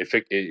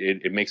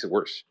 It makes it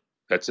worse.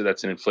 That's an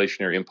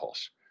inflationary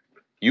impulse.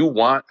 You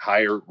want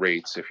higher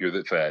rates if you're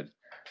the Fed.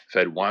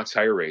 Fed wants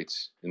higher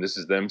rates, and this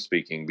is them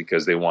speaking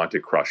because they want to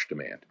crush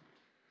demand.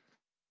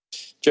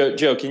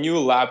 Joe, can you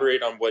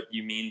elaborate on what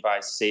you mean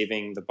by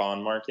saving the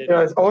bond market?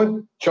 Yeah, I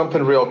want to jump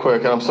in real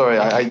quick, and I'm sorry.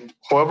 I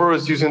whoever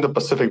is using the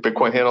Pacific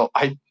Bitcoin handle,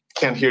 I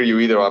can't hear you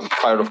either. I'm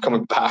tired of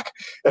coming back.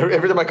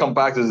 Every time I come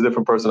back, there's a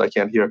different person I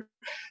can't hear.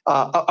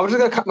 I was just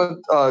going to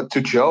comment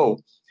to Joe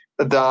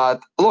that,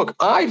 look,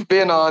 I've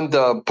been on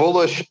the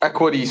bullish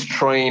equities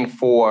train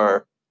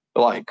for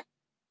like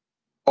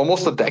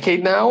almost a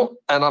decade now,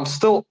 and I'm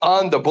still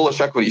on the bullish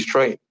equities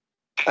train.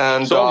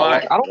 And So am I,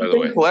 like, I by don't the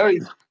think way. Larry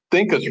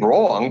think is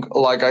wrong.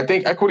 Like, I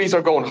think equities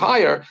are going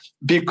higher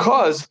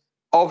because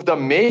of the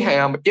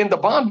mayhem in the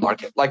bond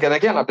market. Like, and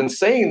again, I've been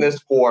saying this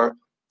for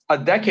a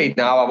decade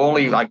now. I've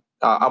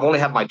only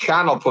had my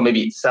channel for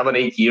maybe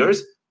 7-8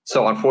 years.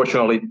 So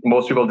unfortunately,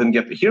 most people didn't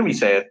get to hear me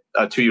say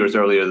it 2 years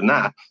earlier than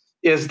that.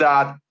 Is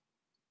that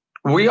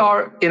we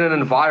are in an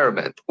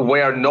environment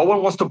where no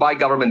one wants to buy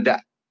government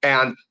debt,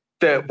 and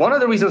one of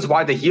the reasons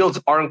why the yields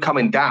aren't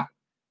coming down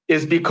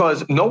is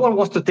because no one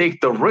wants to take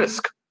the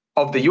risk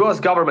of the U.S.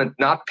 government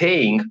not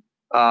paying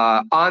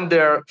on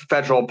their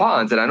federal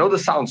bonds. And I know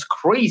this sounds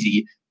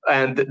crazy,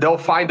 and they'll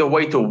find a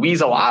way to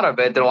weasel out of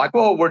it. They're like,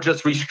 well, we're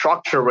just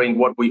restructuring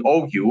what we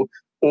owe you,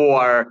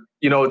 or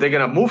they're going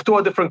to move to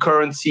a different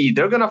currency.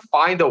 They're going to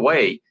find a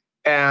way.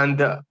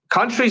 And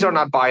countries are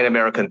not buying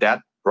American debt.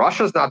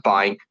 Russia's not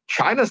buying.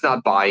 China's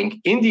not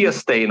buying. India's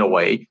staying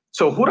away.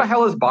 So who the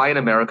hell is buying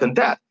American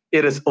debt?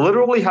 It is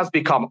literally has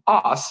become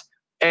us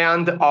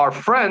and our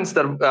friends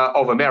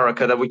of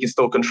America that we can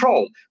still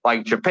control,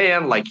 like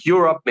Japan, like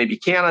Europe, maybe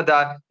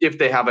Canada, if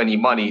they have any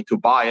money to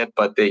buy it,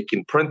 but they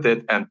can print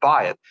it and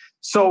buy it.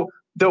 So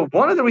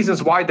one of the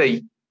reasons why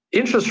the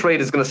interest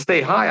rate is going to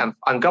stay high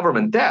on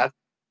government debt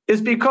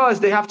is because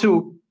they have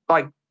to,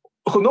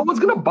 no one's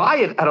going to buy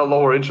it at a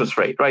lower interest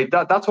rate, right?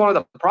 That's one of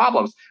the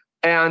problems.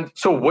 And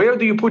so where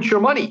do you put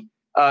your money,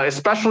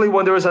 especially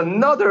when there is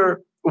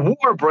another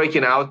war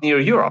breaking out near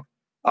Europe?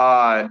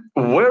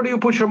 Where do you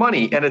put your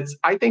money? And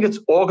I think it's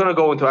all going to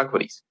go into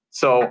equities.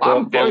 So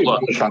I'm very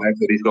bullish on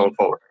equities going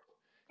forward.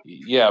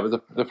 Yeah,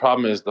 but the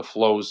problem is the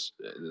flows.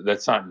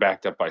 That's not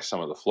backed up by some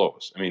of the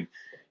flows. I mean,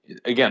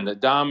 again, the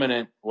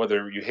dominant,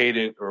 whether you hate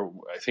it or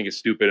I think it's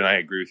stupid, and I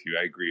agree with you.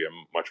 I agree.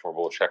 I'm much more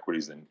bullish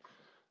equities than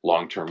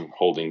long-term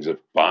holdings of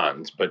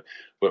bonds. But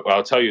what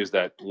I'll tell you is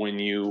that when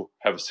you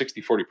have a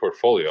 60-40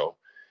 portfolio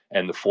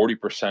and the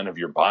 40% of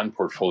your bond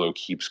portfolio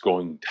keeps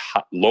going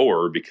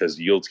lower because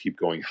yields keep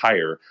going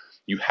higher,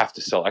 you have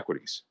to sell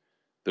equities.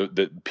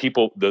 The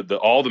people,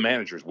 all the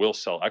managers will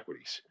sell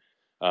equities.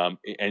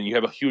 And you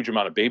have a huge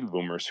amount of baby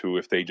boomers who,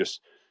 if they just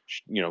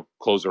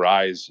close their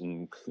eyes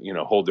and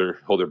hold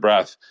their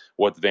breath,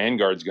 what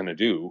Vanguard's going to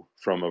do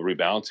from a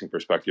rebalancing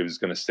perspective is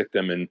going to stick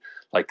them in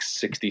like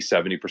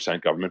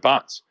 60-70% government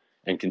bonds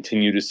and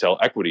continue to sell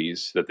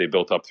equities that they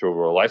built up through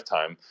over a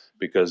lifetime,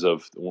 because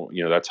of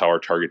that's how our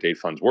target date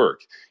funds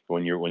work.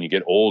 When you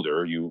get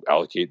older, you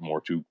allocate more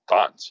to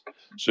bonds.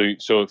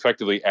 So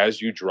effectively,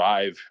 as you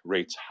drive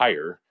rates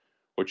higher,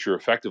 what you're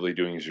effectively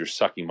doing is you're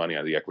sucking money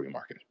out of the equity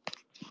market.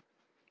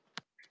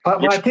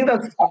 But I think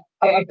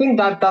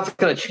that's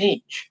going to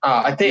change.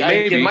 I think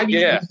maybe, it might be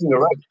you're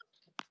right.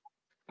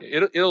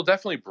 It'll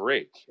definitely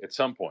break at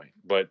some point.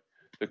 But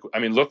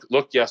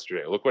look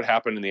yesterday. Look what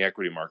happened in the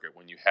equity market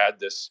when you had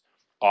this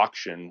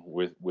auction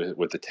with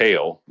the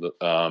tail.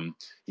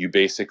 You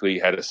basically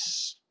had a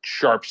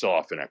sharp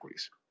sell-off in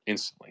equities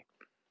instantly,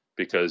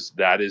 because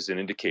that is an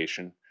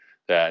indication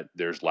that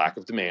there's lack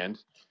of demand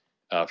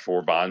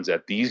for bonds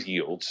at these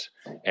yields,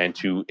 and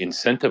to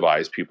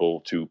incentivize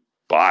people to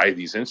buy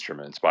these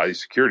instruments, buy these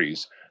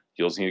securities,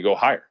 yields need to go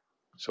higher.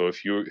 So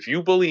if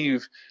you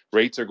believe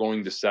rates are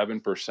going to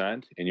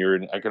 7% and you're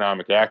an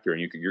economic actor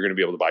and you're going to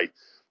be able to buy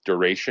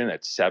duration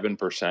at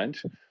 7%,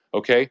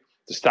 okay,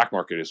 the stock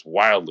market is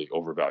wildly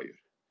overvalued.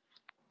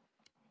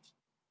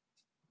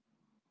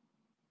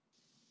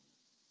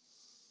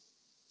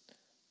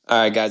 All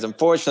right, guys.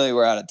 Unfortunately,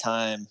 we're out of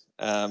time.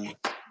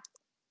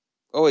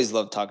 Always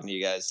love talking to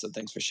you guys, so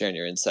thanks for sharing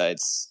your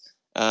insights.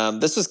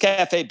 This was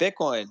Cafe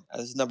Bitcoin.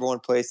 This is the number one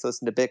place to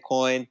listen to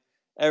Bitcoin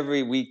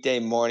every weekday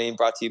morning,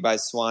 brought to you by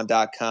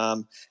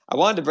Swan.com. I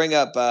wanted to bring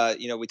up,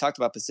 we talked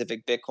about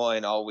Pacific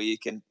Bitcoin all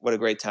week and what a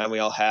great time we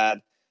all had.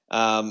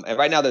 And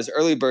right now there's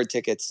early bird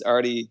tickets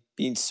already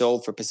being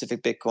sold for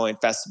Pacific Bitcoin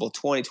Festival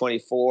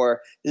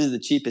 2024. This is the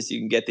cheapest you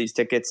can get these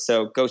tickets,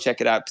 so go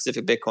check it out,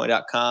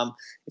 pacificbitcoin.com.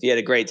 If you had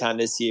a great time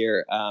this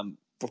year,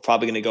 we're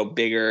probably going to go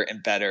bigger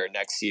and better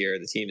next year.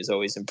 The team is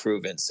always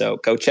improving, so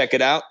go check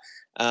it out.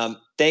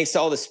 Thanks to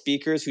all the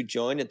speakers who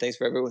joined, and thanks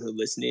for everyone who's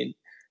listening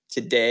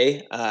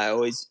today. I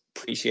always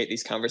appreciate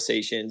these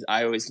conversations.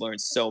 I always learn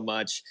so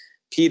much.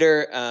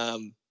 Peter,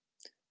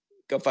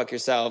 go fuck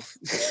yourself.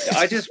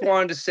 I just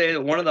wanted to say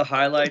that one of the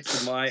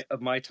highlights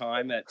of my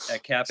time at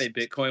Cafe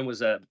Bitcoin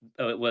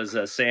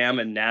was Sam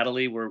and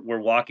Natalie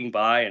were walking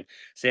by, and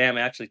Sam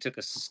actually took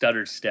a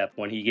stuttered step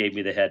when he gave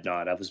me the head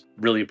nod. I was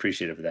really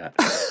appreciative of that.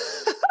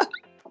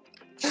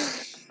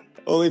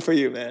 Only for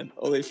you, man.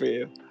 Only for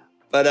you.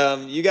 But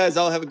you guys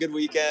all have a good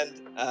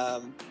weekend.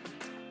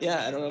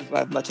 Yeah, I don't know if I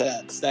have much to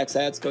add. Stack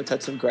sats, go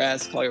touch some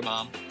grass, call your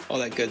mom, all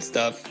that good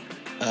stuff.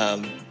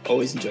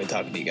 Always enjoy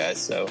talking to you guys.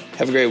 So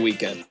have a great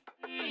weekend.